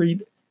 To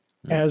treat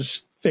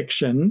as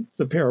fiction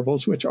the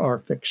parables, which are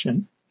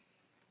fiction,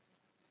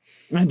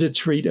 and to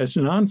treat as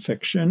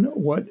nonfiction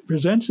what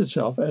presents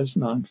itself as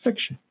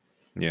nonfiction.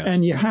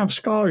 And you have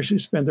scholars who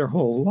spend their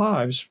whole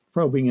lives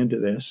probing into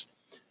this.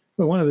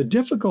 But one of the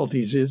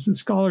difficulties is that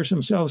scholars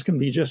themselves can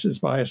be just as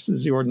biased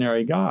as the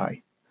ordinary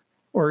guy,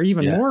 or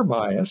even more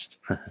biased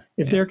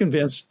if they're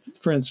convinced,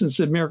 for instance,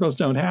 that miracles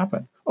don't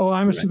happen. Oh,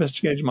 I'm a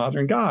sophisticated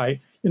modern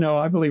guy.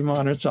 I believe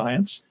modern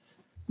science,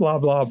 blah,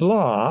 blah,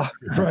 blah,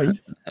 right?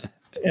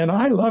 And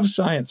I love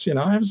science.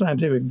 I have a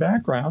scientific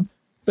background,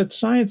 but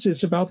science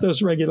is about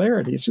those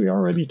regularities. We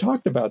already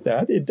talked about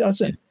that.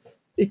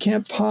 It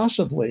can't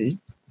possibly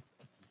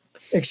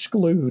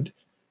exclude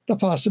the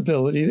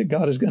possibility that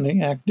God is going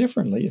to act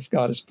differently if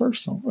God is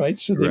personal, right?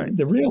 So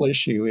the real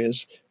issue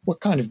is, what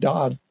kind of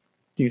God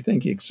do you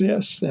think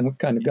exists, and what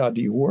kind of God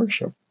do you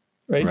worship,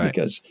 right?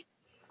 Because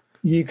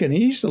you can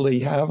easily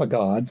have a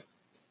God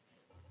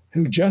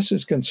who just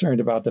is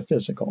concerned about the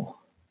physical,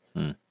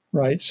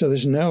 right? So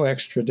there's no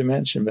extra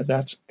dimension, but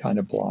that's kind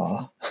of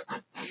blah.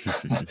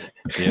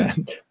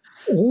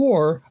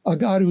 Or a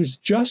God who's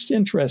just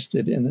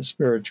interested in the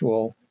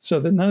spiritual,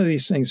 so that none of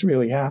these things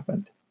really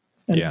happened.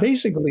 And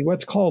basically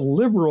what's called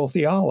liberal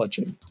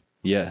theology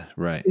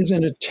is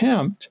an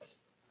attempt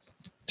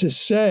to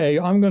say,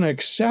 I'm going to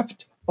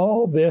accept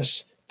all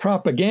this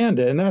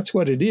propaganda, and that's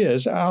what it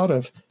is, out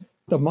of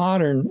the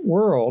modern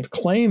world,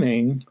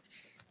 claiming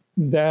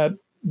that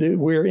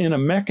we're in a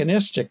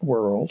mechanistic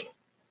world,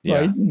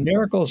 right?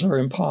 Miracles are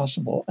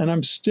impossible. And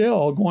I'm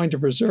still going to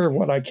preserve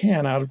what I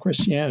can out of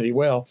Christianity.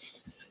 Well,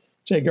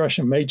 J.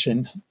 Gresham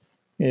Machen,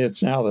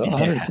 it's now the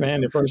 100th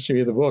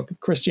anniversary of the book,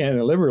 Christianity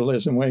and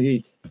Liberalism, where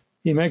he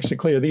makes it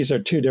clear these are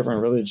two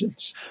different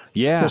religions.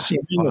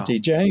 Christianity,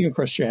 genuine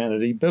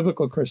Christianity,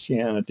 biblical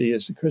Christianity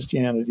is the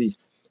Christianity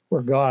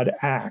where God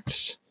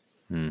acts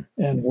and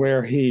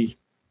where he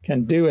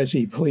can do as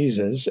he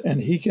pleases, and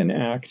he can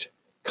act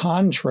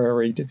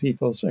contrary to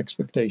people's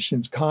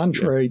expectations,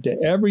 contrary to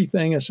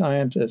everything a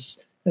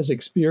scientist has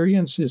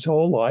experienced his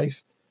whole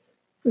life.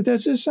 But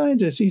as a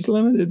scientist, he's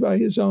limited by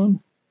his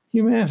own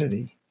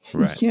humanity.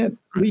 He can't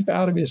leap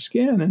out of his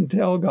skin and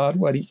tell God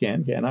what he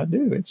cannot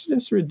do. It's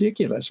just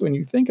ridiculous when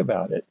you think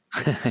about it.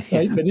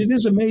 Right? But it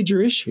is a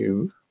major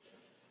issue,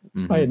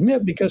 I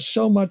admit, because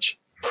so much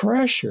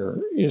pressure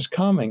is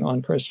coming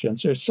on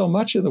Christians. There's so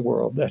much of the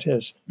world that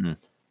has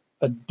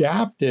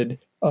adapted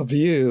a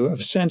view of,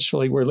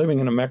 essentially, we're living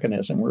in a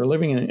mechanism. We're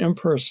living in an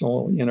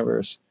impersonal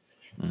universe.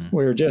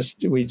 We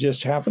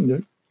just happen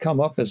to come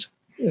up as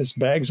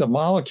bags of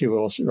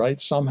molecules,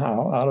 right?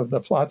 Somehow out of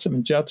the flotsam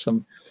and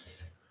jetsam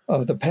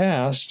of the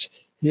past.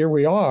 Here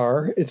we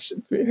are. It's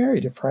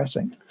very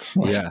depressing.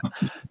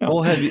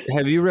 Well,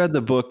 have you read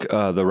the book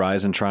The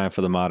Rise and Triumph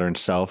of the Modern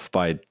Self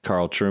by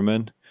Carl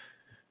Trueman?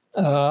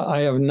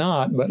 I have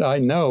not, but I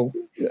know,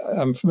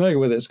 I'm familiar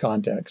with his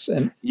context.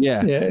 And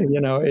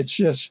it's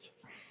just,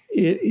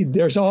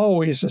 there's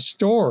always a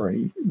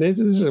story. This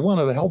is one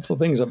of the helpful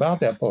things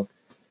about that book.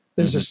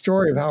 There's a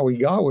story of how we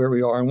got where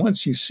we are. And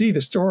once you see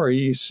the story,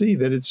 you see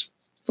that it's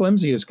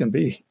flimsy as can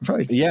be,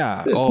 right?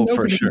 Yeah. There's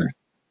for sure.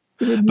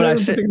 But I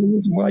say,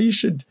 reason why you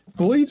should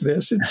believe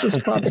this. It's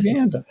just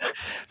propaganda.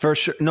 For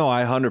sure. No,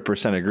 I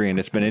 100% agree. And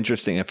it's been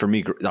interesting. And for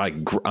me,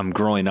 I'm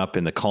growing up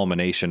in the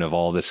culmination of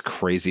all this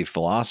crazy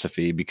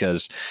philosophy,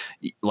 because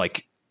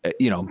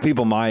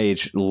people my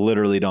age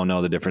literally don't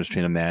know the difference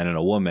between a man and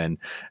a woman.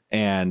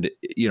 And,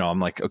 I'm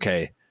like,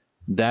 okay,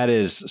 That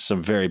is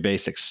some very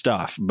basic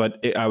stuff.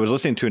 But I was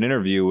listening to an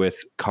interview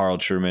with Carl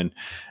Truman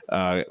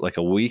like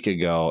a week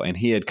ago, and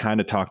he had kind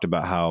of talked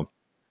about how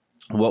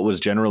what was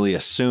generally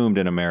assumed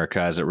in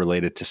America as it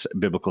related to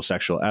biblical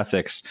sexual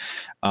ethics.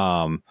 We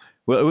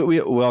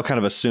all kind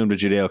of assumed a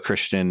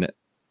Judeo-Christian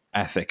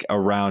ethic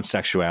around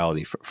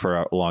sexuality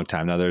for a long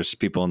time. Now, there's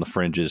people in the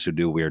fringes who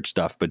do weird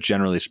stuff, but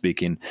generally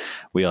speaking,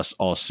 we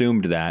all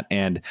assumed that.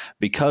 And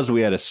because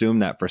we had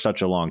assumed that for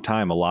such a long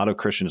time, a lot of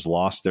Christians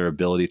lost their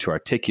ability to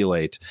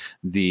articulate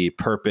the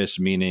purpose,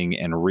 meaning,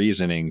 and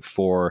reasoning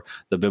for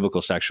the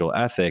biblical sexual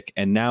ethic.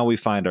 And now we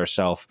find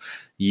ourselves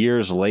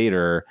years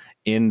later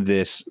in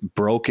this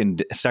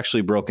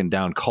sexually broken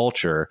down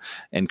culture,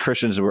 and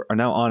Christians are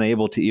now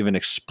unable to even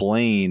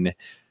explain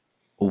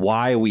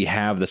why we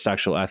have the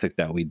sexual ethic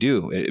that we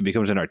do. It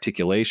becomes an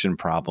articulation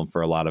problem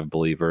for a lot of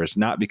believers,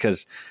 not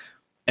because,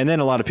 and then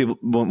a lot of people,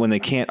 when they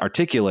can't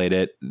articulate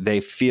it, they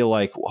feel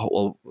like,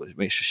 well,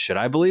 should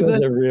I believe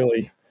this? Does it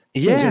really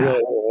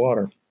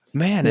water?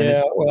 Man.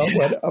 Yeah.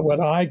 What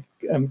I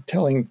am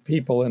telling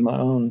people in my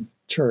own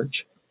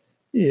church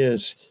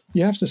is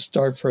you have to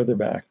start further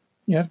back.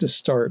 You have to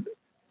start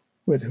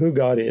with who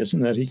God is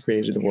and that he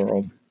created the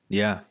world.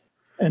 Yeah.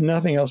 And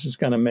nothing else is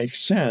going to make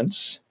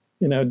sense.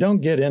 Don't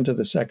get into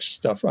the sex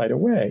stuff right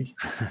away,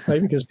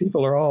 right? Because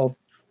people are all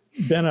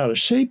bent out of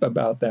shape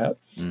about that.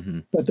 Mm-hmm.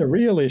 But the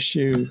real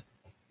issue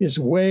is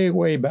way,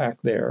 way back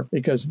there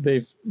because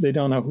they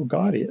don't know who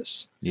God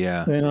is.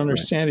 Yeah. They don't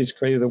understand he's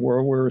created the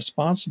world. We're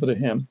responsible to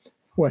him.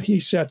 What he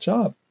sets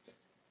up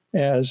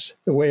as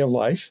the way of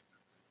life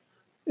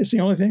is the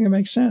only thing that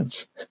makes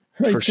sense.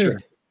 Right? For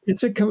sure.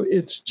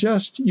 It's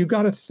just, you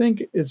got to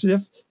think as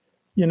if,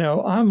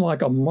 I'm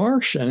like a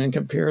Martian in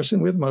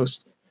comparison with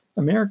most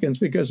Americans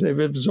because they've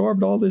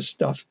absorbed all this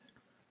stuff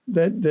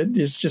that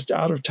is just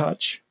out of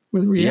touch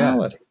with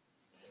reality.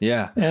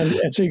 Yeah. And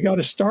so you got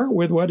to start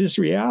with what is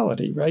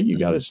reality, right? You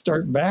got to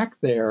start back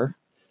there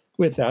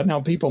with that. Now,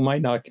 people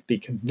might not be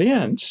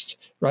convinced,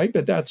 right?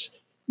 But that's,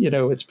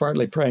 it's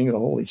partly praying to the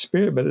Holy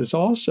Spirit, but it's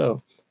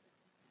also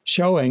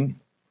showing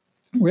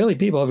really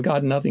people have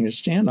got nothing to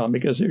stand on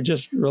because they're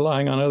just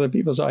relying on other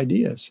people's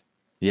ideas.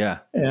 Yeah.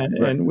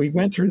 And we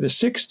went through the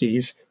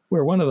 60s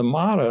where one of the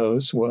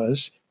mottos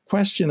was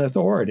question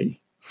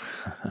authority.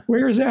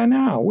 Where is that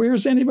now? Where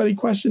is anybody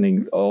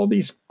questioning all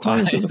these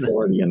claims of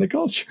authority in the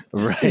culture?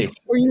 Right.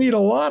 We need a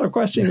lot of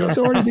questioning of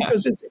authority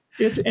because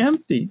it's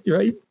empty,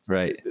 right?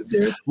 Right.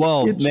 They're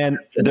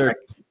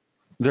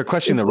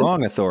questioning the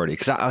wrong authority.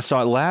 Because I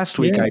saw it last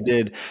week.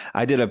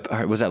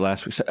 Yeah. Was that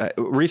last week?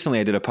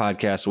 Recently, I did a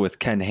podcast with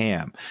Ken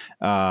Ham,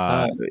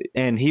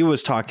 and he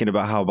was talking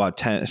about how about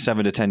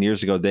 7 to 10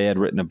 years ago they had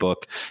written a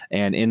book,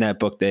 and in that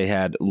book they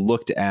had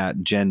looked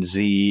at Gen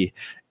Z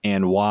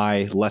and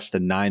why less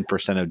than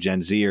 9% of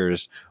Gen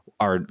Zers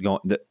are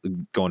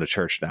going to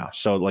church now.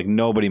 So like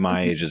nobody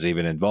my age is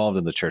even involved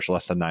in the church,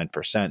 less than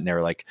 9%. And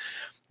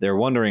they're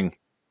wondering,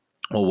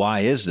 well, why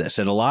is this?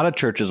 And a lot of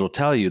churches will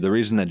tell you the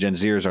reason that Gen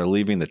Zers are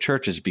leaving the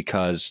church is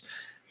because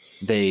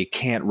they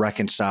can't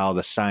reconcile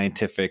the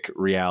scientific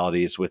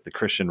realities with the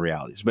Christian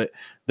realities. But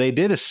they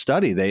did a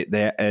study.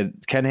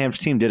 Ken Ham's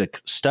team did a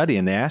study,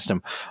 and they asked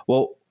him,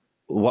 well,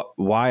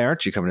 why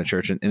aren't you coming to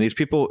church? And these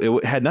people,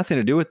 it had nothing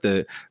to do with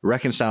the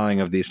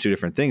reconciling of these two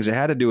different things. It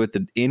had to do with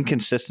the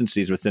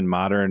inconsistencies within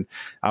modern,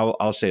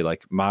 I'll say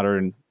like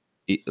modern,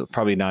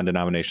 probably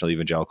non-denominational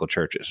evangelical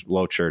churches,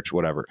 low church,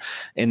 whatever,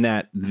 in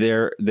that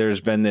there's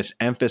been this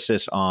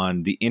emphasis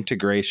on the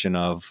integration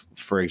of,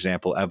 for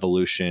example,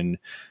 evolution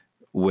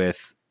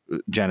with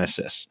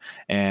Genesis.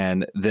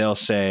 And they'll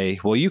say,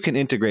 well, you can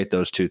integrate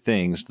those two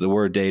things. The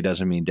word day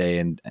doesn't mean day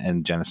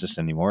in Genesis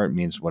anymore. It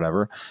means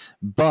whatever.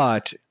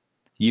 But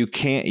you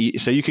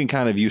can't, so you can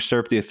kind of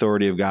usurp the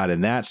authority of God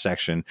in that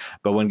section.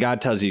 But when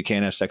God tells you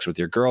can't have sex with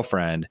your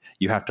girlfriend,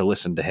 you have to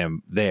listen to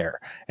him there.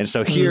 And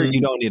so here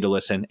you don't need to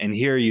listen, and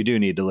here you do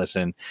need to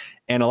listen.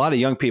 And a lot of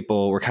young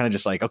people were kind of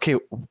just like, okay,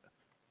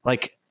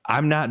 like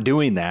I'm not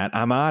doing that.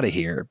 I'm out of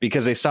here,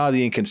 because they saw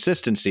the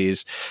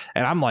inconsistencies.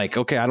 And I'm like,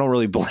 okay, I don't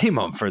really blame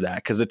them for that,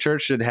 because the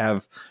church should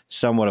have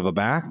somewhat of a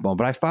backbone.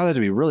 But I found that to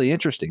be really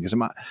interesting, because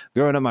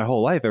growing up my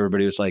whole life,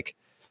 everybody was like,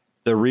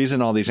 the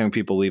reason all these young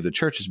people leave the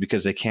church is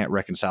because they can't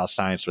reconcile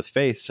science with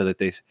faith, so that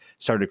they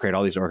started to create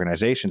all these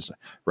organizations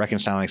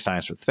reconciling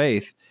science with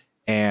faith,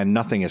 and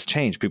nothing has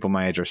changed. People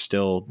my age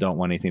still don't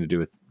want anything to do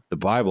with the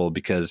Bible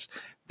because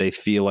they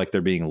feel like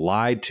they're being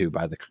lied to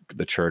by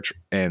the church,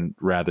 and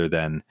rather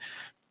than,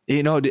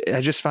 I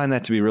just find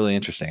that to be really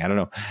interesting. I don't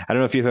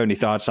know if you have any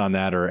thoughts on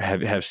that, or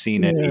have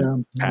seen any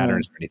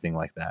patterns or anything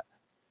like that.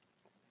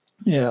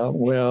 Yeah,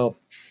 well,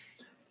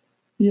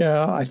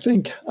 I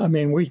think,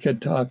 we could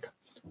talk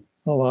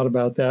a lot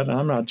about that. And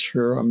I'm not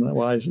sure I'm the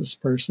wisest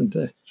person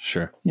to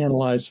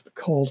analyze the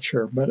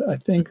culture, but I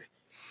think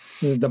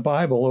the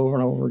Bible over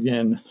and over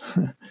again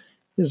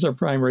is our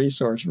prime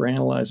resource for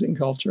analyzing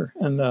culture.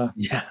 And,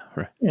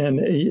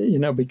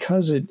 and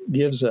because it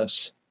gives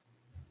us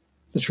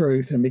the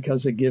truth, and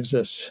because it gives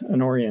us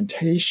an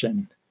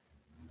orientation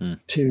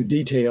to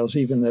details,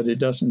 even that it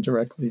doesn't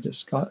directly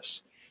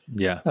discuss,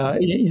 Yeah.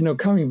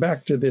 Coming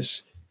back to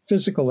this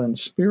physical and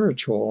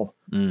spiritual,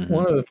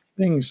 one of the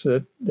things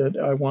that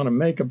I want to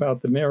make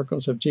about the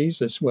miracles of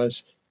Jesus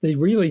was they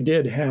really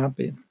did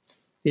happen.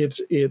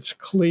 It's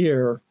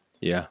clear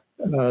Yeah.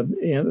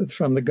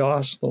 from the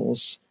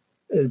Gospels,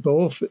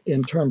 both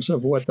in terms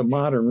of what the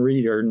modern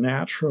reader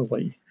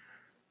naturally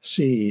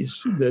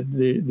sees, that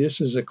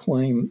this is a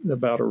claim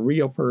about a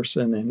real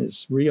person and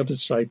his real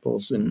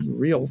disciples and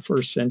real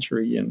first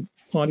century and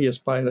Pontius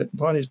Pilate.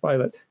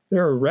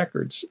 There are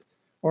records,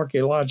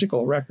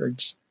 archaeological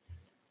records.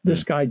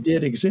 This guy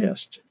did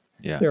exist.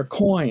 Yeah. There are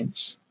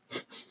coins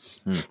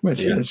with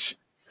his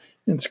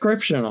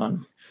inscription on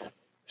them.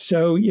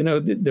 So,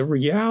 the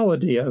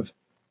reality of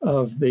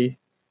the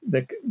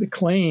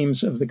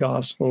claims of the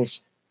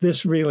Gospels,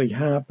 this really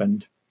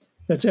happened.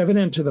 That's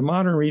evident to the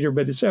modern reader,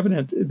 but it's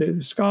evident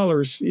the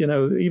scholars,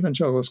 the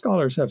evangelical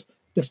scholars have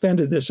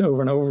defended this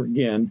over and over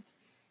again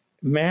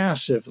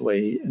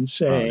massively and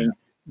saying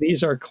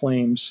these are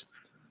claims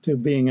to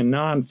being a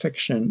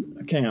nonfiction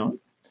account.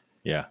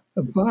 Yeah.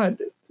 But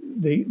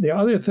the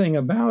other thing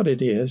about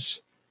it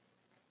is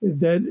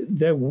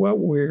that what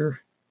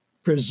we're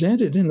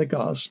presented in the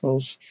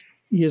Gospels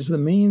is the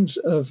means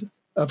of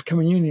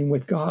communion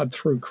with God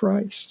through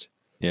Christ.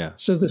 Yeah.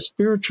 So the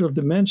spiritual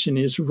dimension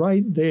is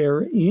right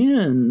there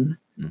in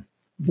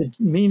the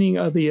meaning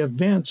of the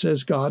events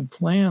as God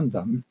planned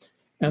them.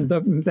 And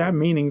that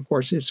meaning, of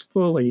course, is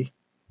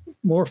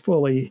more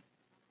fully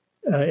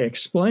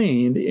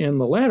explained in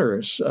the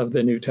letters of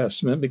the New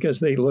Testament because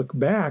they look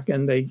back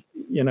and they,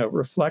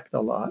 reflect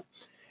a lot.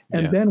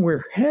 And then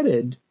we're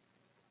headed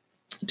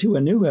to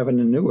a new heaven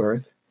and new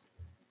earth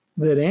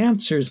that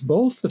answers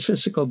both the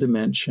physical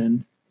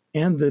dimension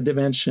and the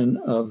dimension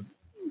of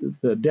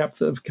the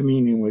depth of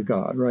communion with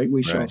God, right?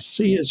 We shall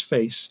see his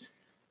face.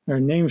 Their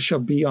names shall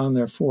be on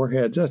their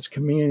foreheads. That's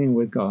communion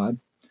with God.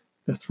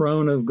 The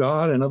throne of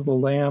God and of the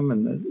Lamb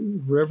and the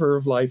river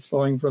of life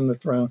flowing from the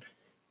throne.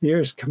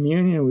 There's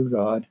communion with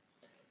God.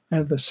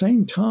 And at the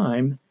same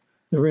time,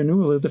 the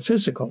renewal of the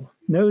physical.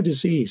 No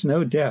disease,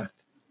 no death,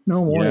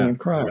 no mourning and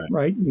crying,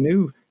 right?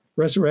 New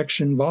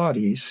resurrection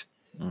bodies.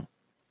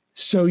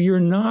 So you're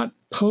not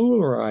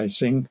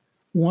polarizing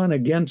one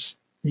against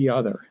the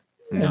other.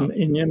 No.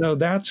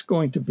 And that's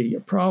going to be a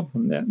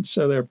problem then.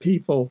 So there are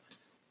people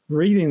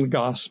reading the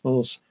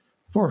Gospels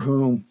for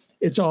whom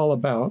it's all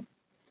about,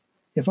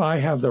 if I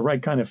have the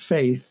right kind of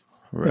faith,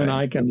 then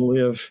I can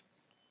live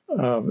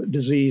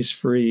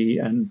disease-free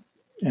and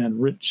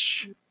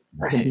rich,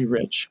 can be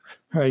rich,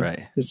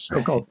 right? This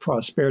so-called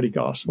prosperity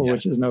gospel,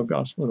 which is no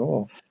gospel at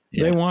all.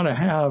 Yeah. They want to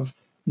have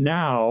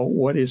now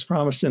what is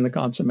promised in the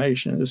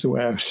consummation. This is the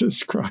way I would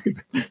describe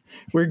it.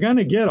 We're going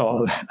to get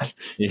all that.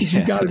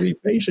 You've got to be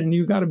patient.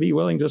 You've got to be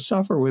willing to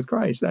suffer with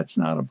Christ. That's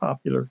not a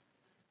popular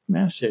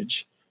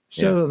message.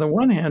 So on the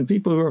one hand,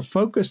 people who are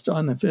focused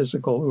on the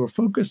physical, who are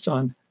focused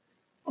on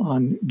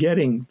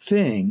getting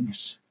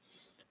things,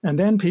 and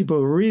then people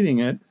who are reading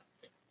it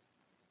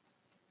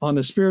on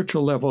the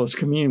spiritual level as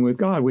communion with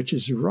God, which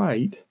is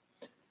right,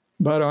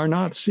 but are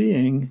not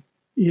seeing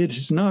it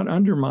is not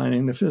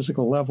undermining the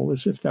physical level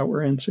as if that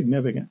were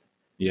insignificant.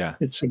 Yeah.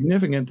 It's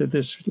significant that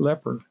this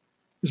leper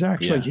was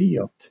actually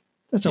healed.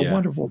 That's a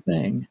wonderful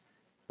thing.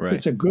 Right.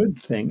 It's a good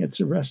thing. It's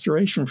a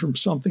restoration from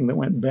something that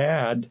went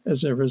bad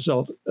as a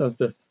result of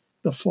the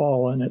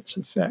fall and its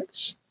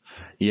effects.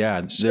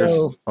 Yeah.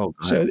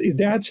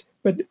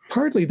 But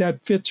partly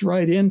that fits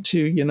right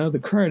into, the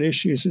current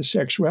issues of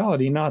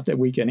sexuality. Not that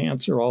we can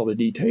answer all the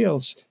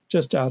details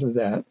just out of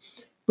that,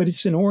 but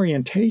it's an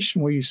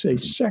orientation where you say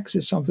sex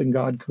is something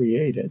God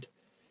created,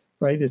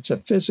 right? It's a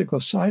physical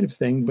side of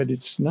thing, but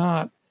it's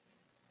not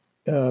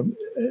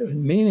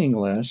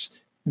meaningless,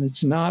 and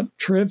it's not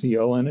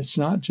trivial, and it's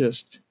not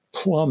just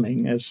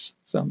plumbing, as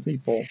some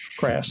people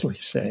crassly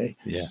say.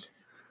 Yeah.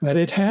 But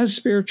it has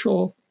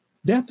spiritual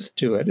depth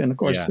to it. And of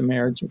course, the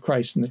marriage of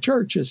Christ and the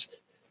church is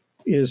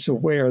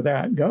where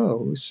that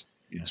goes,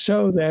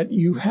 so that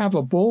you have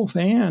a both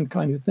and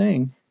kind of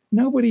thing.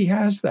 Nobody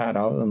has that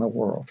out in the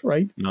world,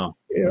 right? No.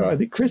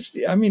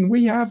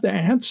 We have the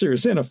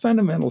answers in a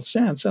fundamental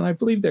sense, and I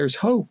believe there's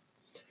hope,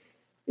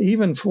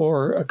 even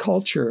for a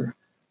culture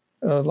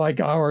like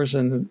ours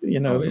and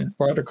the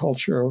broader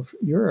culture of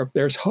Europe.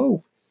 There's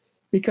hope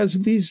because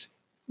these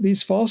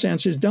false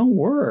answers don't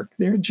work.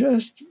 They're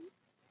just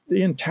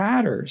in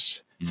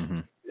tatters,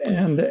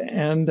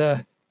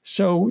 and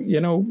so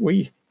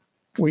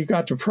we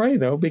got to pray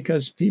though,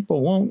 because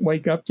people won't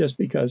wake up just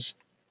because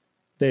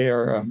they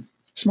are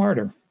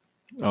smarter.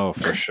 Oh,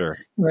 for sure.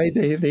 Right.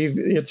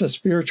 It's a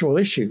spiritual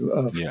issue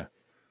of,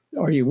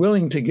 are you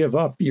willing to give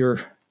up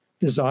your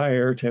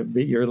desire to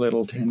be your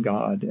little tin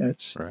God?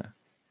 That's right.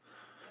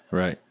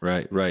 Well,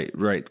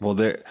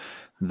 that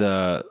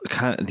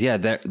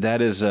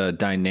is a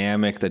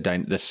dynamic,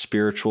 the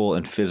spiritual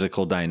and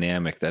physical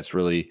dynamic. That's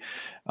really,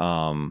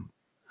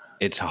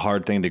 it's a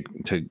hard thing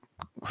to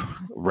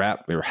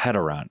wrap your head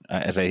around.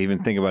 As I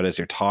even think about it, as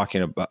you're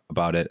talking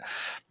about it,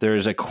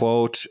 there's a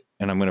quote,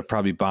 and I'm going to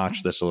probably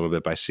botch this a little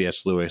bit, by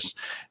C.S. Lewis.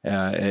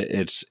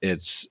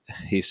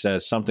 He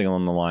says something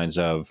along the lines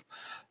of,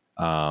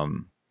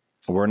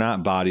 we're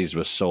not bodies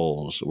with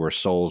souls. We're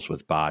souls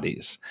with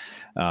bodies,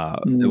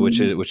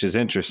 which is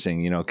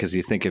interesting, because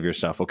you think of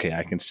yourself, okay,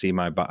 I can see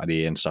my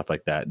body and stuff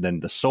like that.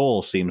 Then the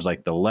soul seems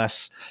like the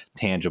less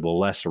tangible,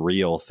 less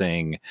real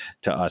thing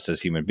to us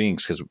as human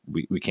beings because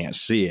we can't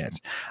see it.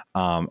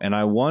 And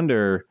I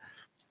wonder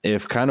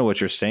if kind of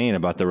what you're saying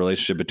about the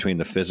relationship between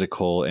the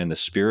physical and the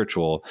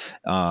spiritual,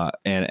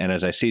 and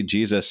as I see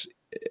Jesus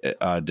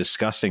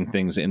discussing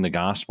things in the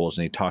Gospels,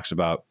 and he talks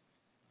about,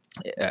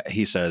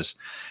 he says,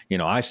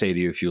 I say to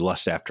you, if you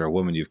lust after a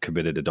woman, you've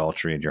committed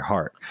adultery in your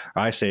heart.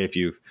 Or I say, if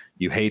you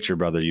hate your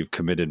brother, you've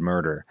committed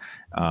murder.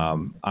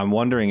 I'm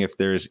wondering if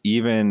there's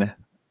even,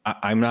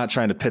 I'm not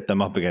trying to pit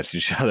them up against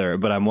each other,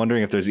 but I'm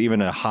wondering if there's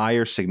even a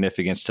higher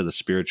significance to the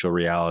spiritual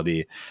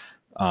reality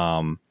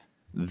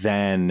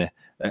than,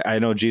 I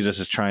know Jesus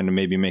is trying to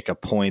maybe make a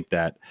point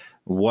that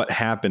what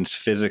happens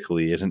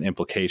physically is an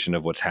implication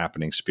of what's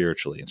happening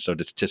spiritually. And so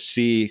to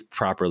see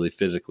properly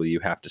physically, you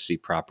have to see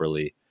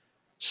properly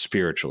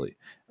spiritually,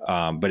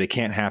 but it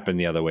can't happen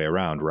the other way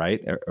around,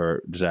 right?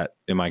 Or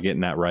am I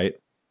getting that right?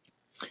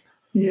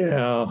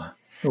 Yeah,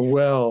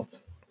 well,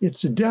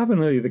 it's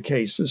definitely the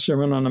case, the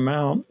Sermon on the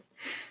Mount,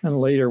 and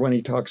later when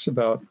he talks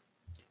about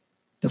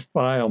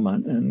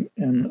defilement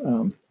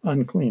and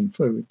unclean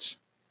foods.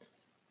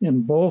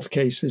 In both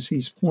cases,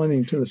 he's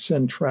pointing to the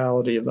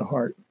centrality of the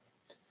heart,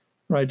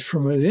 right?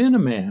 From within a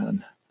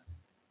man,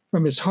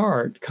 from his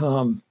heart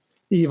come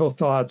evil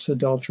thoughts,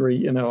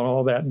 adultery, and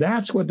all that.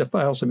 That's what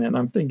defiles a man.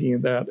 I'm thinking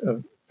of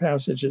that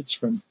passage. It's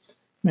from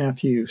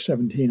Matthew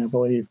 17, I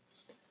believe.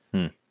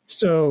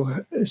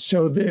 So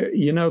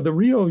the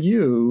real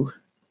you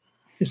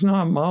is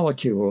not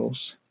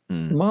molecules. The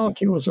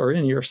molecules are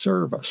in your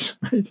service,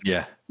 right?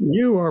 Yeah.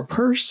 You are a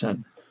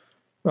person,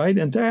 right?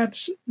 And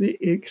that's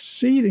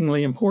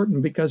exceedingly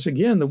important because,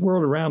 again, the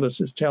world around us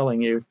is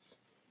telling you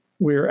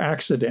we're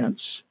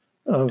accidents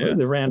of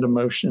the random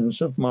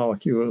motions of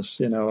molecules,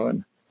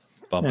 and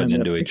bumping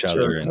into each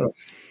other. And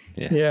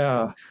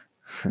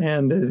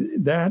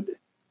and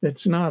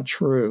that's not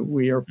true.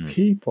 We are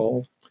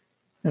people,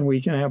 and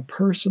we can have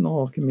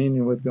personal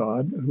communion with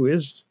God, who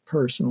is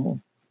personal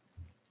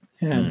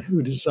and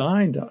who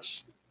designed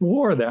us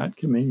for that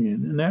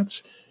communion. And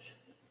that's,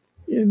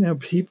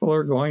 people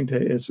are going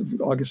to, as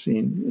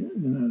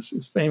Augustine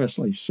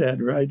famously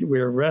said, right?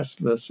 We're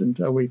restless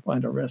until we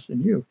find our rest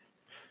in you.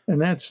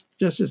 And that's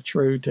just as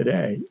true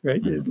today,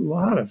 right? A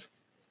lot of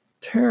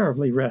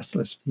terribly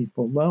restless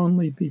people,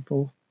 lonely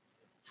people,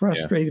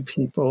 frustrated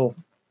people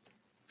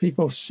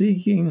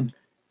seeking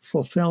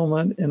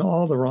fulfillment in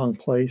all the wrong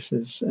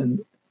places.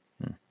 And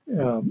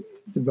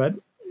but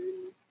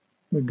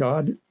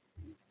God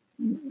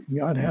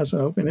has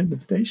an open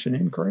invitation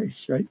in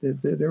grace, right?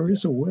 There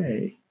is a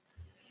way,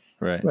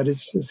 right? But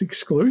it's this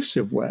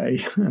exclusive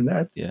way, and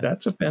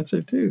that's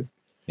offensive too,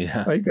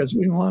 right? Because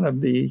we want to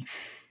be.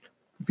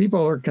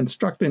 People are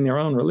constructing their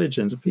own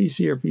religions, a piece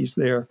here, a piece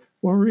there.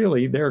 Well,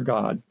 really, they're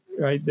God,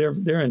 right?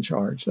 They're in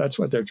charge. That's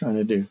what they're trying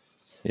to do.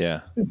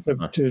 Yeah.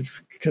 To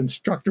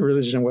construct a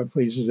religion of what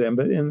pleases them.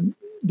 But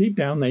deep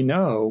down, they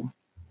know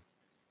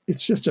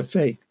it's just a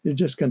fake. They're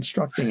just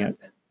constructing it.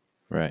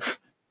 Right.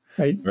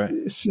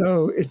 Right.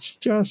 So it's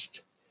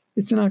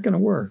not going to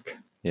work.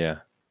 Yeah.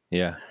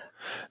 Yeah.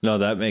 No,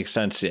 that makes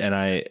sense.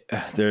 And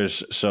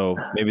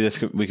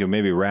we could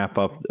maybe wrap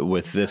up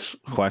with this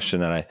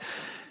question that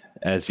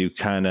as you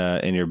kind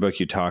of, in your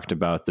book, you talked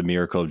about the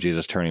miracle of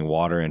Jesus turning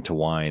water into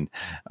wine.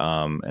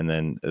 And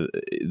then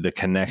the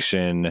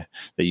connection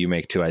that you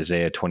make to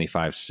Isaiah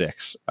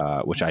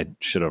 25:6, which I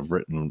should have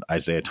written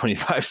Isaiah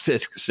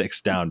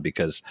 25:6 down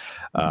because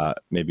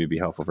maybe it'd be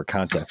helpful for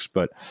context.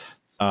 But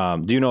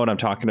do you know what I'm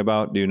talking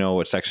about? Do you know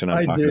what section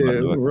I'm talking about? I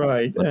do,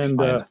 right. And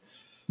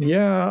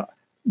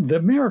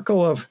the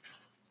miracle of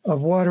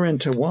water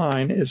into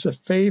wine is a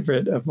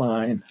favorite of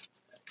mine.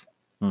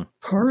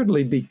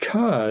 Partly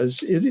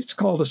because it's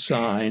called a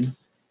sign,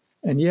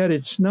 and yet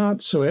it's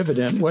not so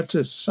evident what's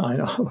a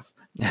sign of.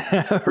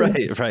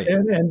 Right.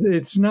 And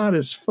it's not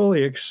as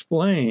fully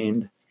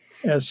explained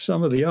as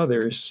some of the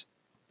others,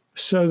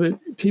 so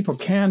that people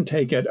can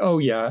take it,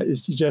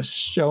 it's just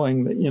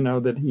showing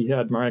that, that he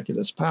had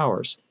miraculous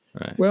powers.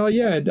 Right. Well,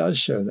 yeah, it does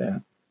show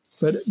that.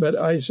 But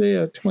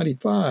Isaiah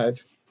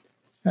 25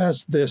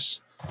 has this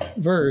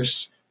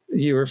verse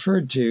you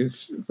referred to,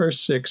 verse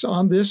 6,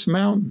 on this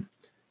mountain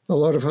the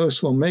Lord of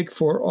hosts will make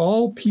for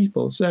all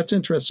peoples. That's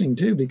interesting,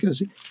 too,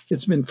 because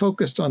it's been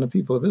focused on the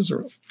people of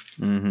Israel.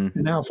 And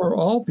now for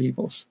all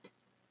peoples,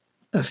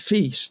 a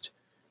feast,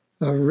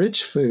 a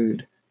rich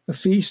food, a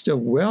feast of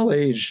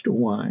well-aged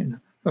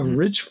wine, of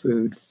rich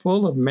food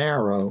full of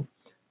marrow,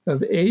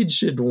 of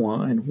aged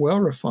wine,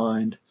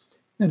 well-refined.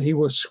 And he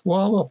will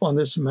swallow up on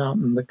this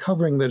mountain the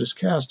covering that is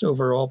cast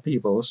over all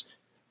peoples,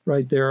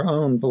 right, their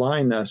own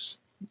blindness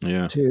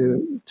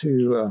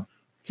to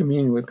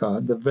communion with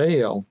God, the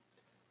veil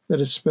that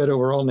is spread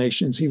over all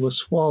nations. He will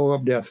swallow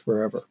up death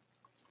forever.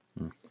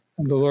 And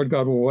the Lord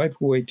God will wipe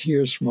away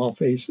tears from all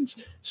faces.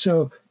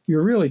 So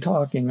you're really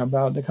talking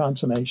about the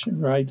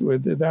consummation, right?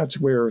 That's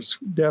where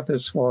death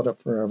is swallowed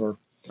up forever.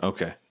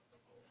 Okay.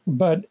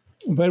 But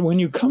when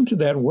you come to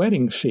that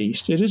wedding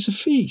feast, it is a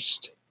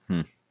feast.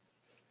 Hmm.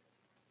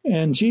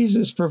 And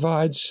Jesus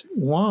provides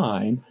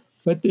wine,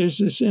 but there's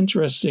this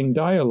interesting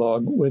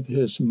dialogue with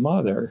his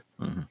mother,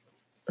 Mhm.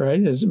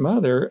 right? His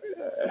mother,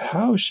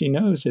 how she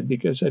knows it,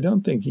 because I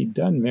don't think he'd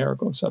done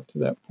miracles up to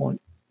that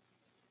point.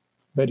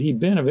 But he'd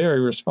been a very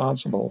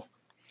responsible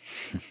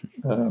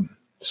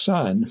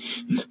son.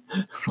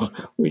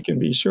 We can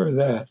be sure of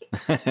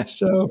that.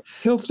 So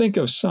he'll think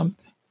of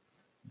something.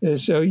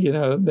 So,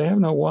 they have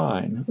no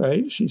wine,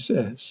 right? She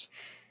says.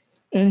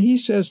 And he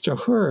says to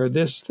her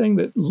this thing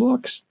that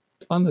looks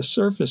on the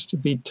surface to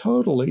be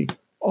totally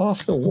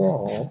off the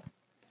wall.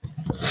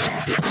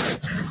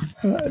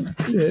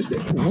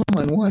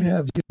 Woman, what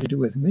have you to do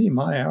with me?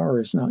 My hour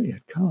is not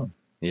yet come.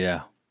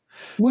 Yeah.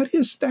 What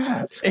is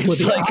that?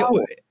 It's like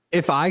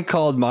if I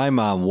called my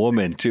mom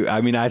woman too,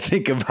 I mean, I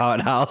think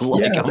about how I'm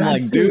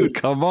like, dude,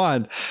 come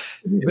on.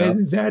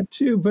 That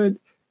too,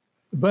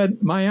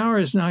 but my hour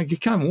is not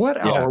yet come. What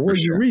hour? Well,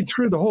 you read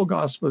through the whole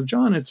Gospel of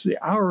John, it's the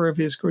hour of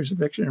his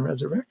crucifixion and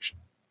resurrection.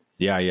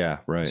 Yeah,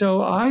 right.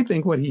 So I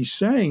think what he's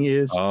saying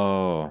is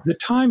the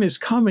time is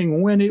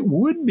coming when it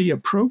would be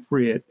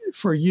appropriate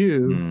for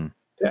you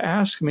to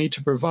ask me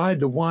to provide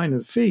the wine of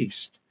the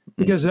feast,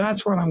 because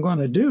that's what I'm going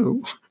to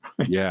do.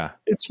 Yeah.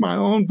 It's my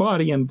own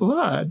body and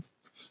blood.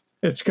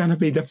 It's going to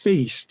be the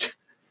feast.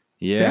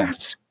 Yeah.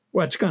 That's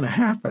what's going to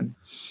happen.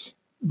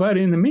 But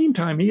in the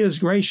meantime, he is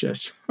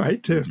gracious,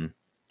 right, to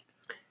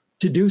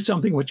do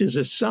something which is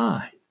a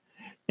sign.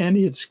 And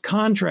it's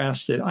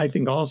contrasted, I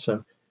think,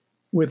 also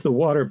with the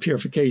water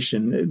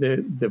purification.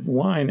 The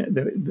wine,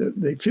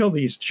 they fill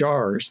these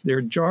jars.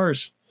 They're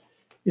jars,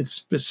 it's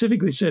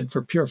specifically said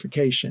for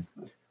purification.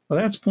 Well,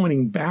 that's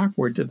pointing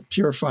backward to the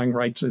purifying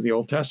rites of the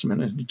Old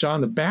Testament. And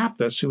John the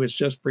Baptist, who was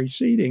just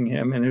preceding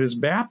him and who was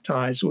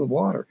baptized with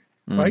water,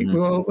 right?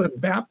 Well, the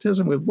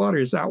baptism with water,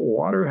 does that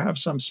water have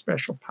some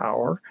special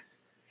power?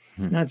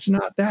 That's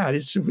not that.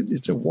 It's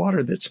a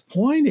water that's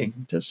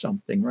pointing to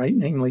something, right?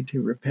 Namely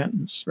to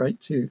repentance, right?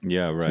 To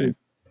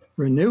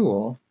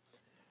renewal.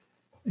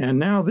 And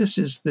now this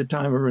is the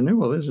time of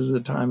renewal. This is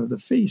the time of the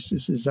feast.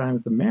 This is the time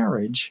of the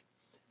marriage.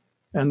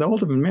 And the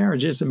ultimate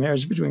marriage is the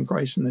marriage between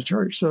Christ and the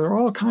church. So there are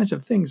all kinds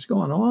of things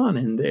going on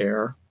in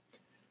there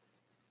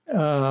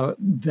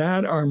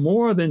that are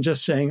more than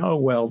just saying, oh,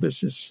 well,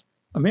 this is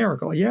a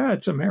miracle. Yeah,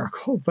 it's a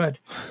miracle, but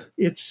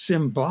it's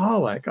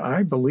symbolic,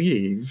 I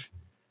believe,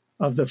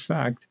 of the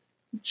fact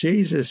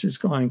Jesus is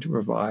going to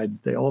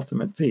provide the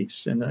ultimate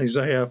feast. And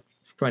Isaiah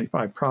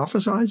 25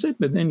 prophesies it,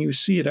 but then you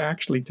see it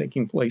actually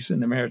taking place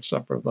in the marriage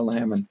supper of the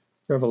Lamb in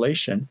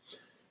Revelation.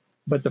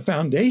 But the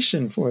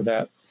foundation for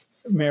that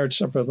marriage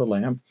supper of the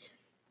Lamb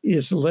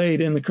is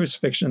laid in the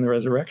crucifixion and the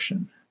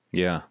resurrection.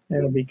 Yeah.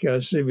 And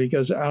because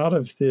out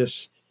of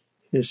his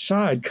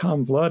side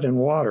come blood and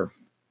water.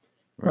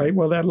 Right?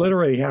 Well, that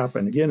literally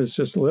happened. Again, it's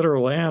just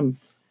literal and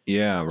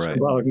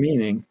symbolic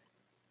meaning.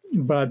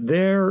 But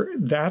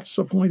that's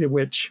the point at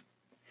which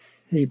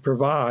he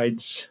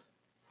provides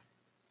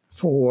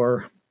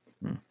for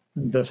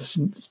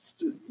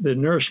the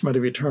nourishment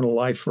of eternal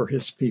life for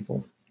his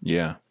people.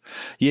 Yeah.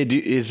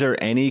 Is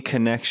there any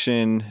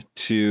connection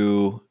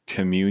to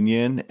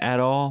communion at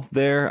all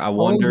there? I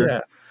wonder. Oh,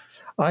 yeah.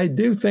 I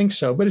do think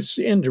so, but it's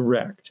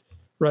indirect,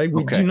 right?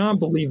 We do not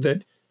believe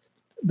that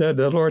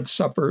the Lord's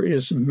Supper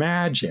is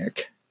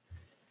magic,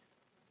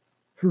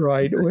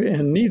 right?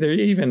 And neither,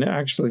 even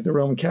actually, the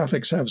Roman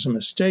Catholics have some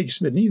mistakes,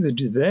 but neither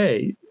do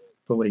they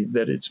believe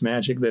that it's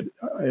magic,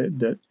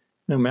 that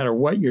no matter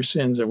what your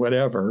sins or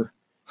whatever,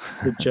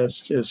 it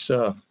just is,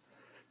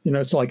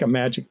 it's like a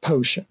magic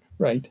potion,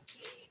 right?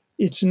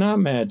 It's not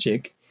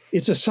magic.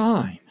 It's a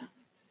sign,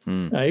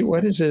 right?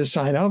 What is it a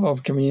sign of?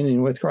 Of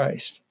communion with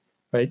Christ,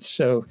 right?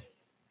 So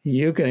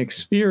you can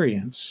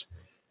experience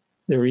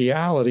the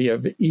reality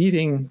of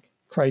eating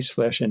Christ's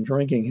flesh and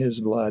drinking his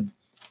blood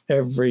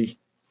every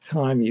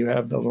time you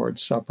have the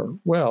Lord's Supper.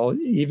 Well,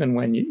 even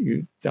when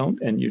you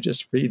don't and you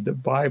just read the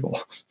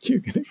Bible, you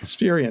can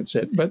experience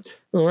it. But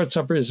the Lord's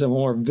Supper is a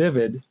more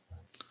vivid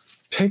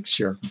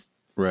picture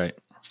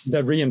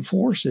that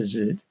reinforces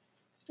it.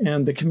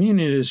 And the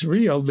communion is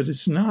real, but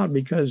it's not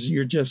because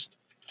you're just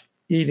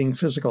eating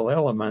physical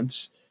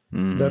elements,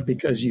 but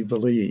because you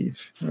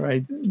believe,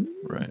 right?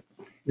 Right.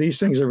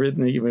 These things are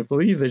written that you may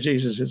believe that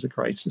Jesus is the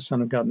Christ, the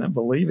Son of God, and that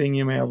believing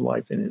you may have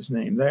life in his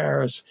name.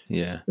 There's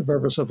the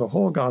purpose of the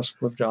whole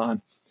Gospel of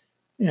John.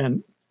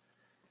 And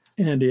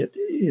it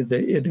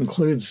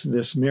includes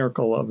this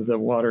miracle of the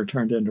water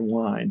turned into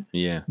wine.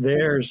 Yeah.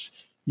 There's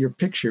your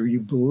picture.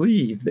 You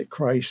believe that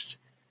Christ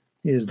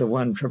is the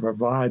one to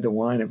provide the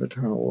wine of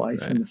eternal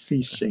life and the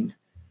feasting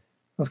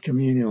of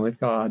communion with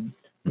God,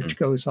 which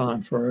goes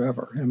on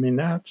forever. I mean,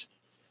 that's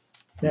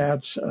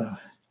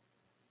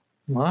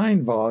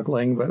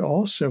mind-boggling, but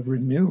also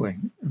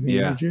renewing. I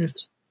mean,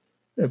 just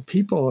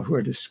people who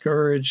are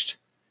discouraged,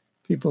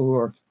 people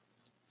who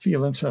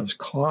feel themselves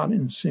caught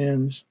in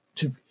sins,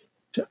 to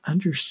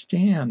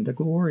understand the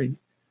glory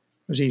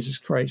of Jesus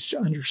Christ, to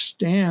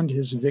understand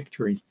his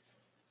victory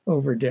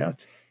over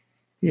death.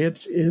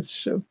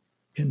 It's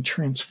can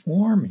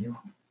transform you.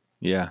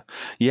 Yeah.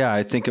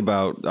 I think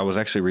I was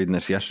actually reading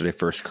this yesterday,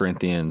 1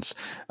 Corinthians,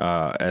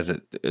 the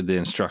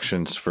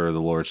instructions for the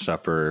Lord's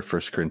Supper,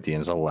 1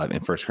 Corinthians 11,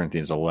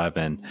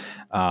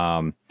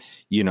 and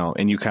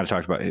you kind of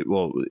talked about,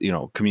 well,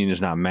 communion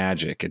is not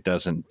magic. It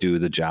doesn't do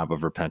the job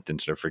of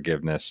repentance or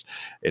forgiveness.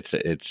 It's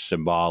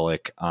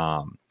symbolic.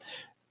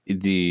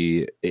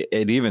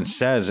 It even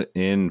says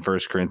in 1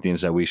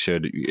 Corinthians that we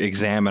should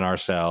examine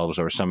ourselves,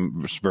 or some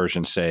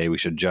versions say we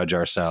should judge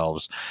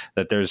ourselves,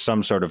 that there's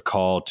some sort of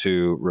call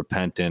to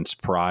repentance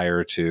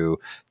prior to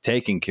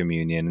taking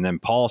communion. And then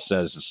Paul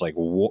says it's like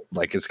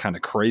it's kind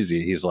of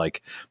crazy. He's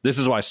like, this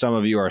is why some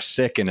of you are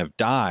sick and have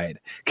died,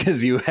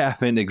 because you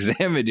haven't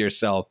examined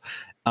yourself.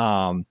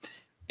 And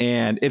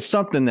it's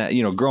something that,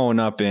 growing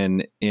up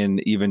in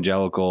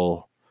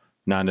evangelical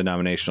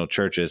non-denominational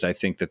churches, I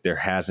think that there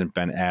hasn't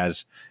been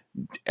as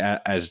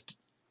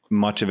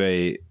much of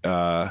a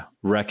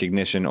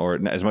recognition or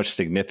as much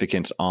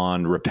significance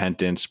on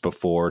repentance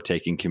before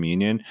taking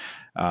communion.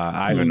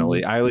 I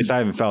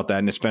haven't felt that,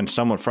 and it's been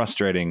somewhat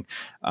frustrating.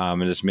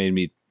 And it's made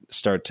me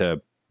start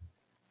to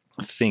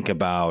think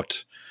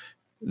about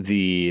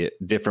the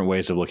different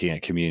ways of looking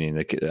at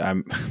communion.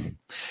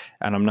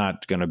 I'm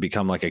not going to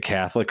become like a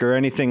Catholic or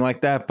anything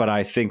like that, but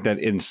I think that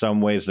in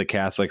some ways the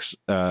Catholics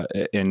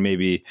and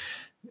maybe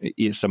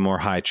some more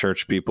high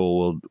church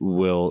people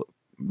will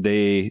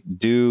they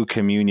do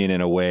communion in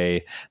a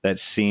way that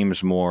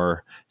seems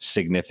more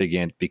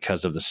significant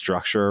because of the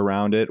structure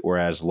around it,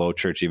 whereas low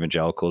church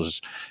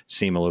evangelicals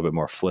seem a little bit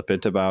more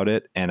flippant about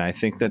it. And I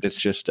think that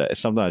it's just it's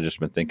something I've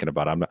just been thinking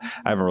about. I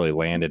haven't really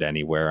landed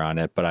anywhere on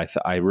it, but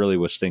I really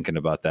was thinking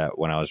about that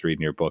when I was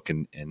reading your book,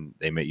 and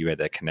you made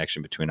that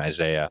connection between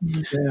Isaiah.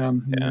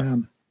 Yeah.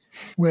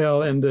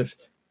 Well, and the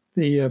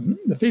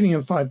feeding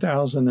of the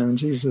 5,000 and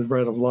Jesus, the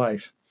bread of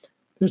life,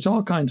 there's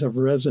all kinds of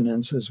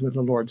resonances with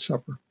the Lord's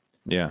Supper.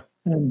 Yeah.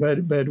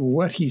 But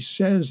what he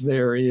says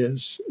there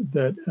is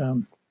that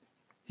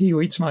he who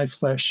eats my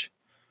flesh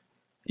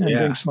and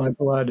drinks my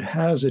blood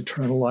has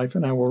eternal life,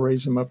 and I will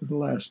raise him up at the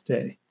last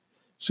day.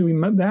 So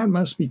that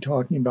must be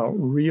talking about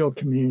real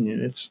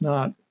communion. It's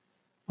not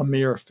a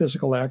mere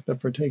physical act of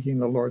partaking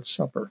the Lord's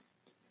Supper.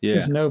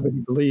 Because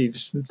nobody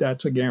believes that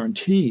that's a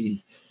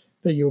guarantee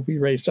that you'll be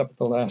raised up at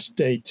the last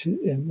day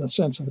in the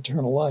sense of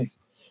eternal life.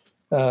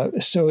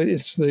 So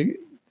it's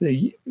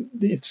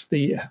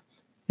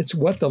it's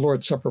what the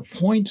Lord's Supper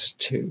points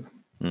to,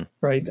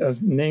 right?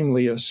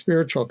 Namely, a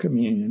spiritual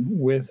communion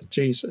with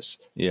Jesus.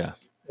 Yeah,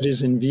 that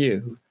is in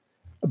view.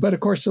 But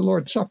of course, the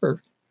Lord's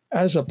Supper,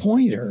 as a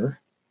pointer,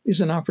 is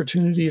an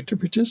opportunity to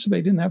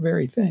participate in that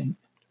very thing.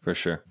 For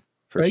sure.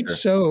 Right.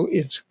 So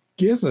it's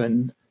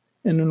given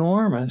an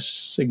enormous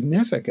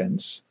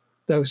significance,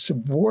 though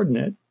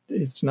subordinate.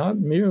 It's not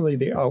merely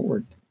the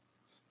outward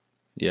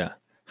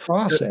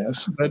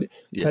process,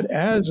 but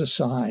as a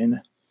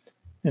sign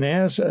and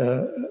as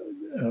a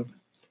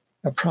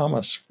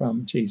promise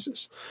from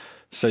Jesus.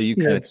 So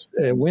it's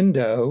a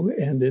window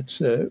and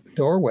it's a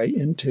doorway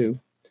into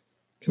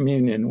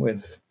communion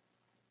with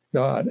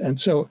God. And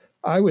so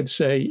I would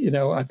say,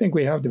 I think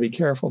we have to be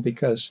careful,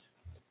 because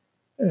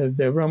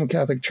the Roman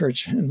Catholic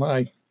Church, in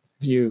my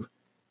view,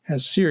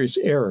 has serious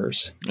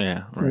errors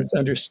in its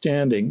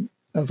understanding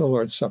of the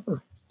Lord's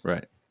Supper.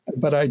 Right.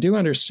 But I do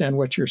understand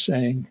what you're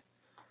saying,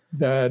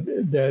 that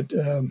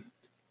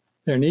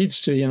there needs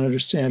to be an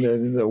understanding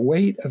of the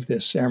weight of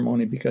this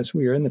ceremony, because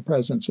we are in the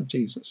presence of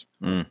Jesus.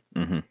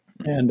 Mm-hmm.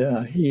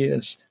 And he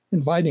is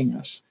inviting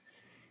us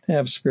to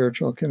have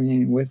spiritual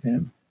communion with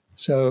him.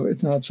 So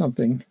it's not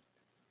something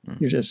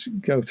you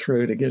just go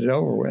through to get it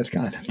over with,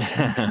 kind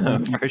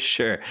of. For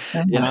sure.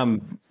 And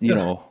I'm,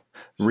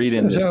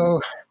 reading this.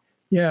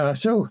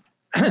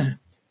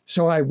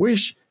 So I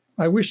wish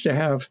to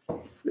have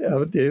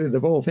the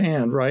both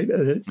and, right?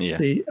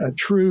 A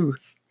true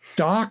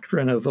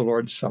doctrine of the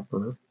Lord's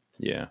Supper,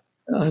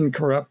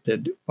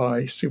 uncorrupted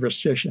by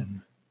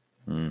superstition,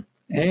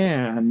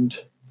 and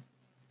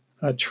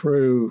a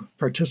true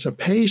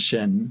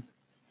participation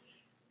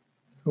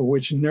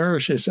which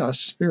nourishes us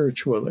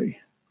spiritually,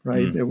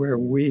 right? Where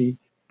we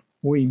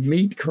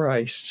meet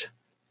Christ,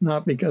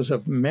 not because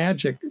of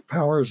magic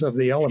powers of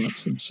the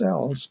elements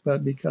themselves,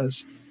 but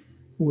because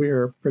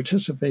we're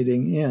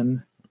participating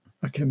in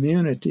a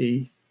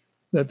community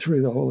that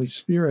through the Holy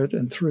Spirit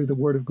and through the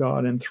Word of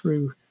God and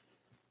through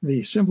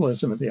the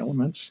symbolism of the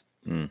elements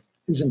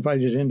is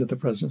invited into the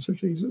presence of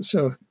Jesus.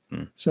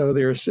 So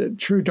there's a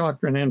true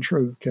doctrine and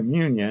true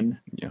communion,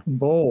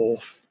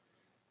 both.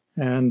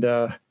 And,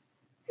 the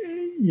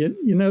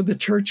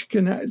church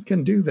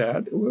can do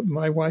that.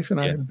 My wife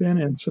and I have been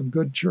in some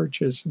good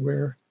churches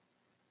where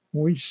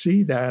we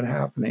see that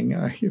happening.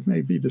 It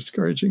may be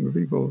discouraging for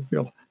people who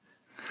feel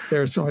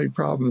there are so many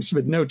problems,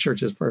 but no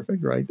church is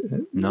perfect, right?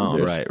 No,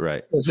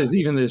 right. There's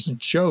even this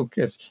joke: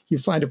 if you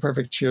find a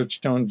perfect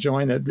church, don't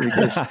join it,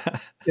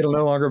 because it'll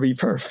no longer be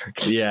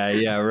perfect.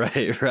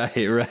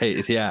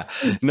 Right. Yeah.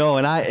 No,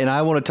 and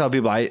I want to tell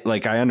people I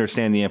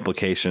understand the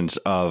implications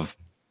of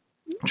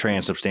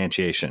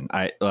transubstantiation.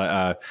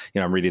 I'm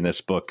reading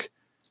this book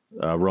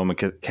Roman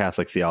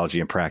Catholic Theology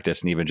and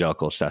Practice and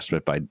Evangelical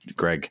Assessment by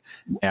Greg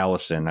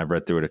Allison. I've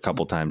read through it a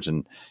couple times,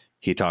 and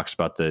he talks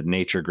about the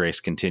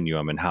nature-grace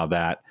continuum and how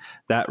that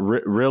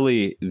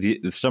really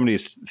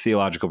somebody's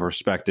theological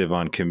perspective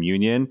on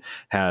communion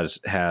has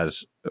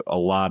a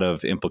lot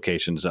of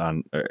implications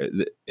on.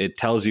 It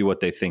tells you what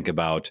they think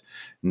about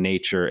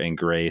nature and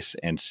grace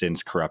and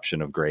sin's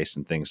corruption of grace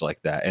and things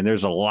like that. And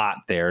there's a lot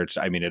there.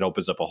 It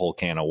opens up a whole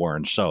can of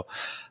worms. So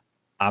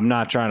I'm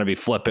not trying to be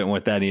flippant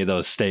with any of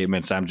those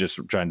statements. I'm just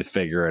trying to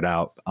figure it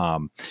out.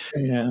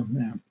 Yeah.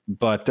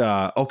 But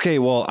okay,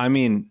 well,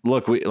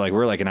 look,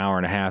 we're like an hour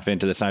and a half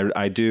into this.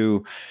 I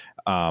do.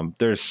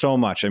 There's so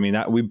much.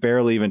 That we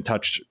barely even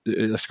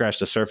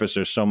scratched the surface.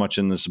 There's so much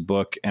in this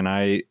book, and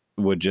I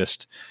would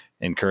just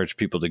encourage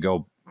people to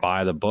go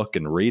buy the book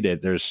and read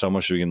it. There's so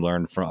much we can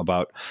learn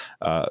about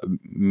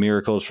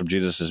miracles, from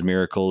Jesus's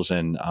miracles,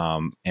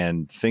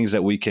 and things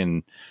that we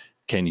can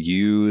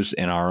use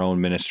in our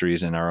own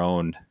ministries and our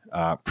own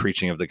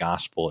preaching of the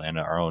gospel and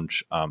our own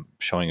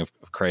showing of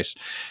Christ.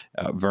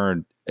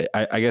 Vern,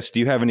 I guess, do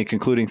you have any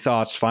concluding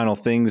thoughts, final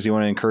things you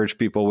want to encourage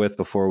people with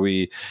before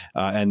we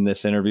end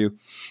this interview?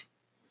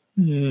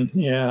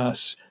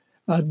 Yes.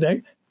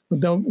 The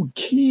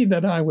key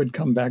that I would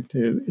come back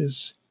to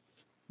is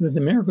that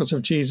the miracles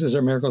of Jesus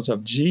are miracles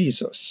of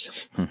Jesus.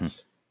 Mm-hmm.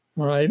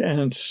 All right.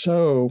 And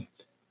so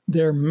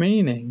their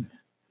meaning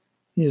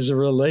is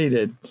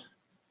related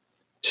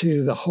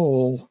to the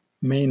whole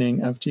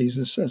meaning of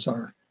Jesus as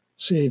our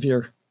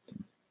Savior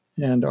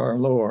and our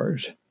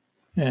Lord.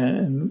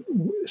 And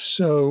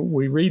so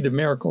we read the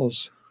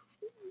miracles,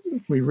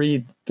 we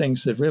read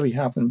things that really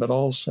happen, but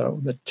also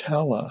that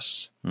tell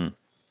us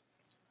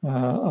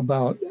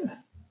about,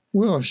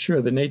 well,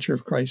 sure, the nature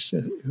of Christ,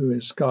 who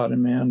is God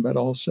and man, but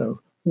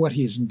also what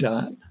he's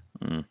done,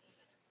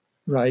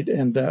 right?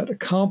 And that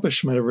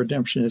accomplishment of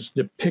redemption is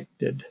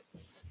depicted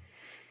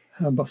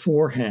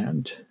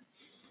beforehand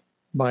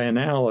by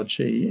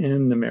analogy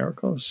in the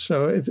miracles.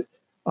 So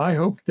I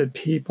hope that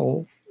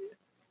people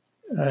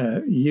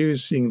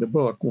using the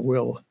book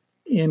will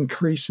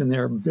increase in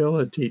their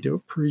ability to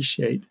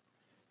appreciate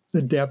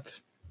the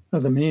depth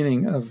of the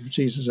meaning of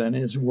Jesus and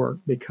his work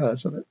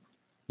because of it.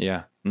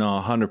 Yeah,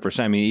 no,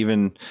 100%.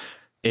 Even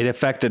it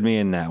affected me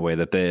in that way,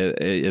 that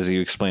as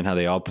you explained, how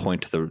they all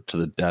point to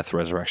the death,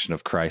 resurrection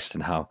of Christ,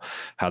 and how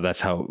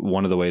that's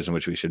one of the ways in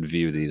which we should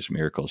view these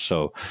miracles.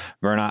 So,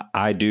 Vern,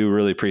 I do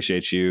really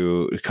appreciate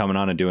you coming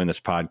on and doing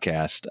this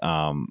podcast.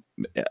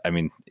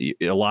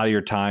 A lot of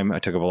your time, I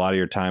took up a lot of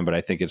your time, but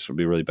I think it's will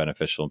be really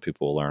beneficial and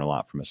people will learn a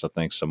lot from it. So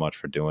thanks so much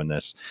for doing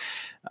this.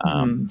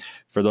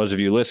 For those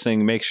of you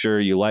listening, make sure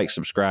you like,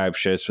 subscribe,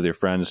 share this with your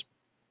friends.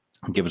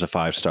 Give us a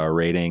 5-star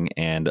rating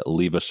and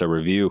leave us a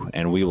review,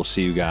 and we will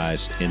see you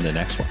guys in the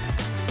next one.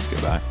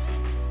 Goodbye.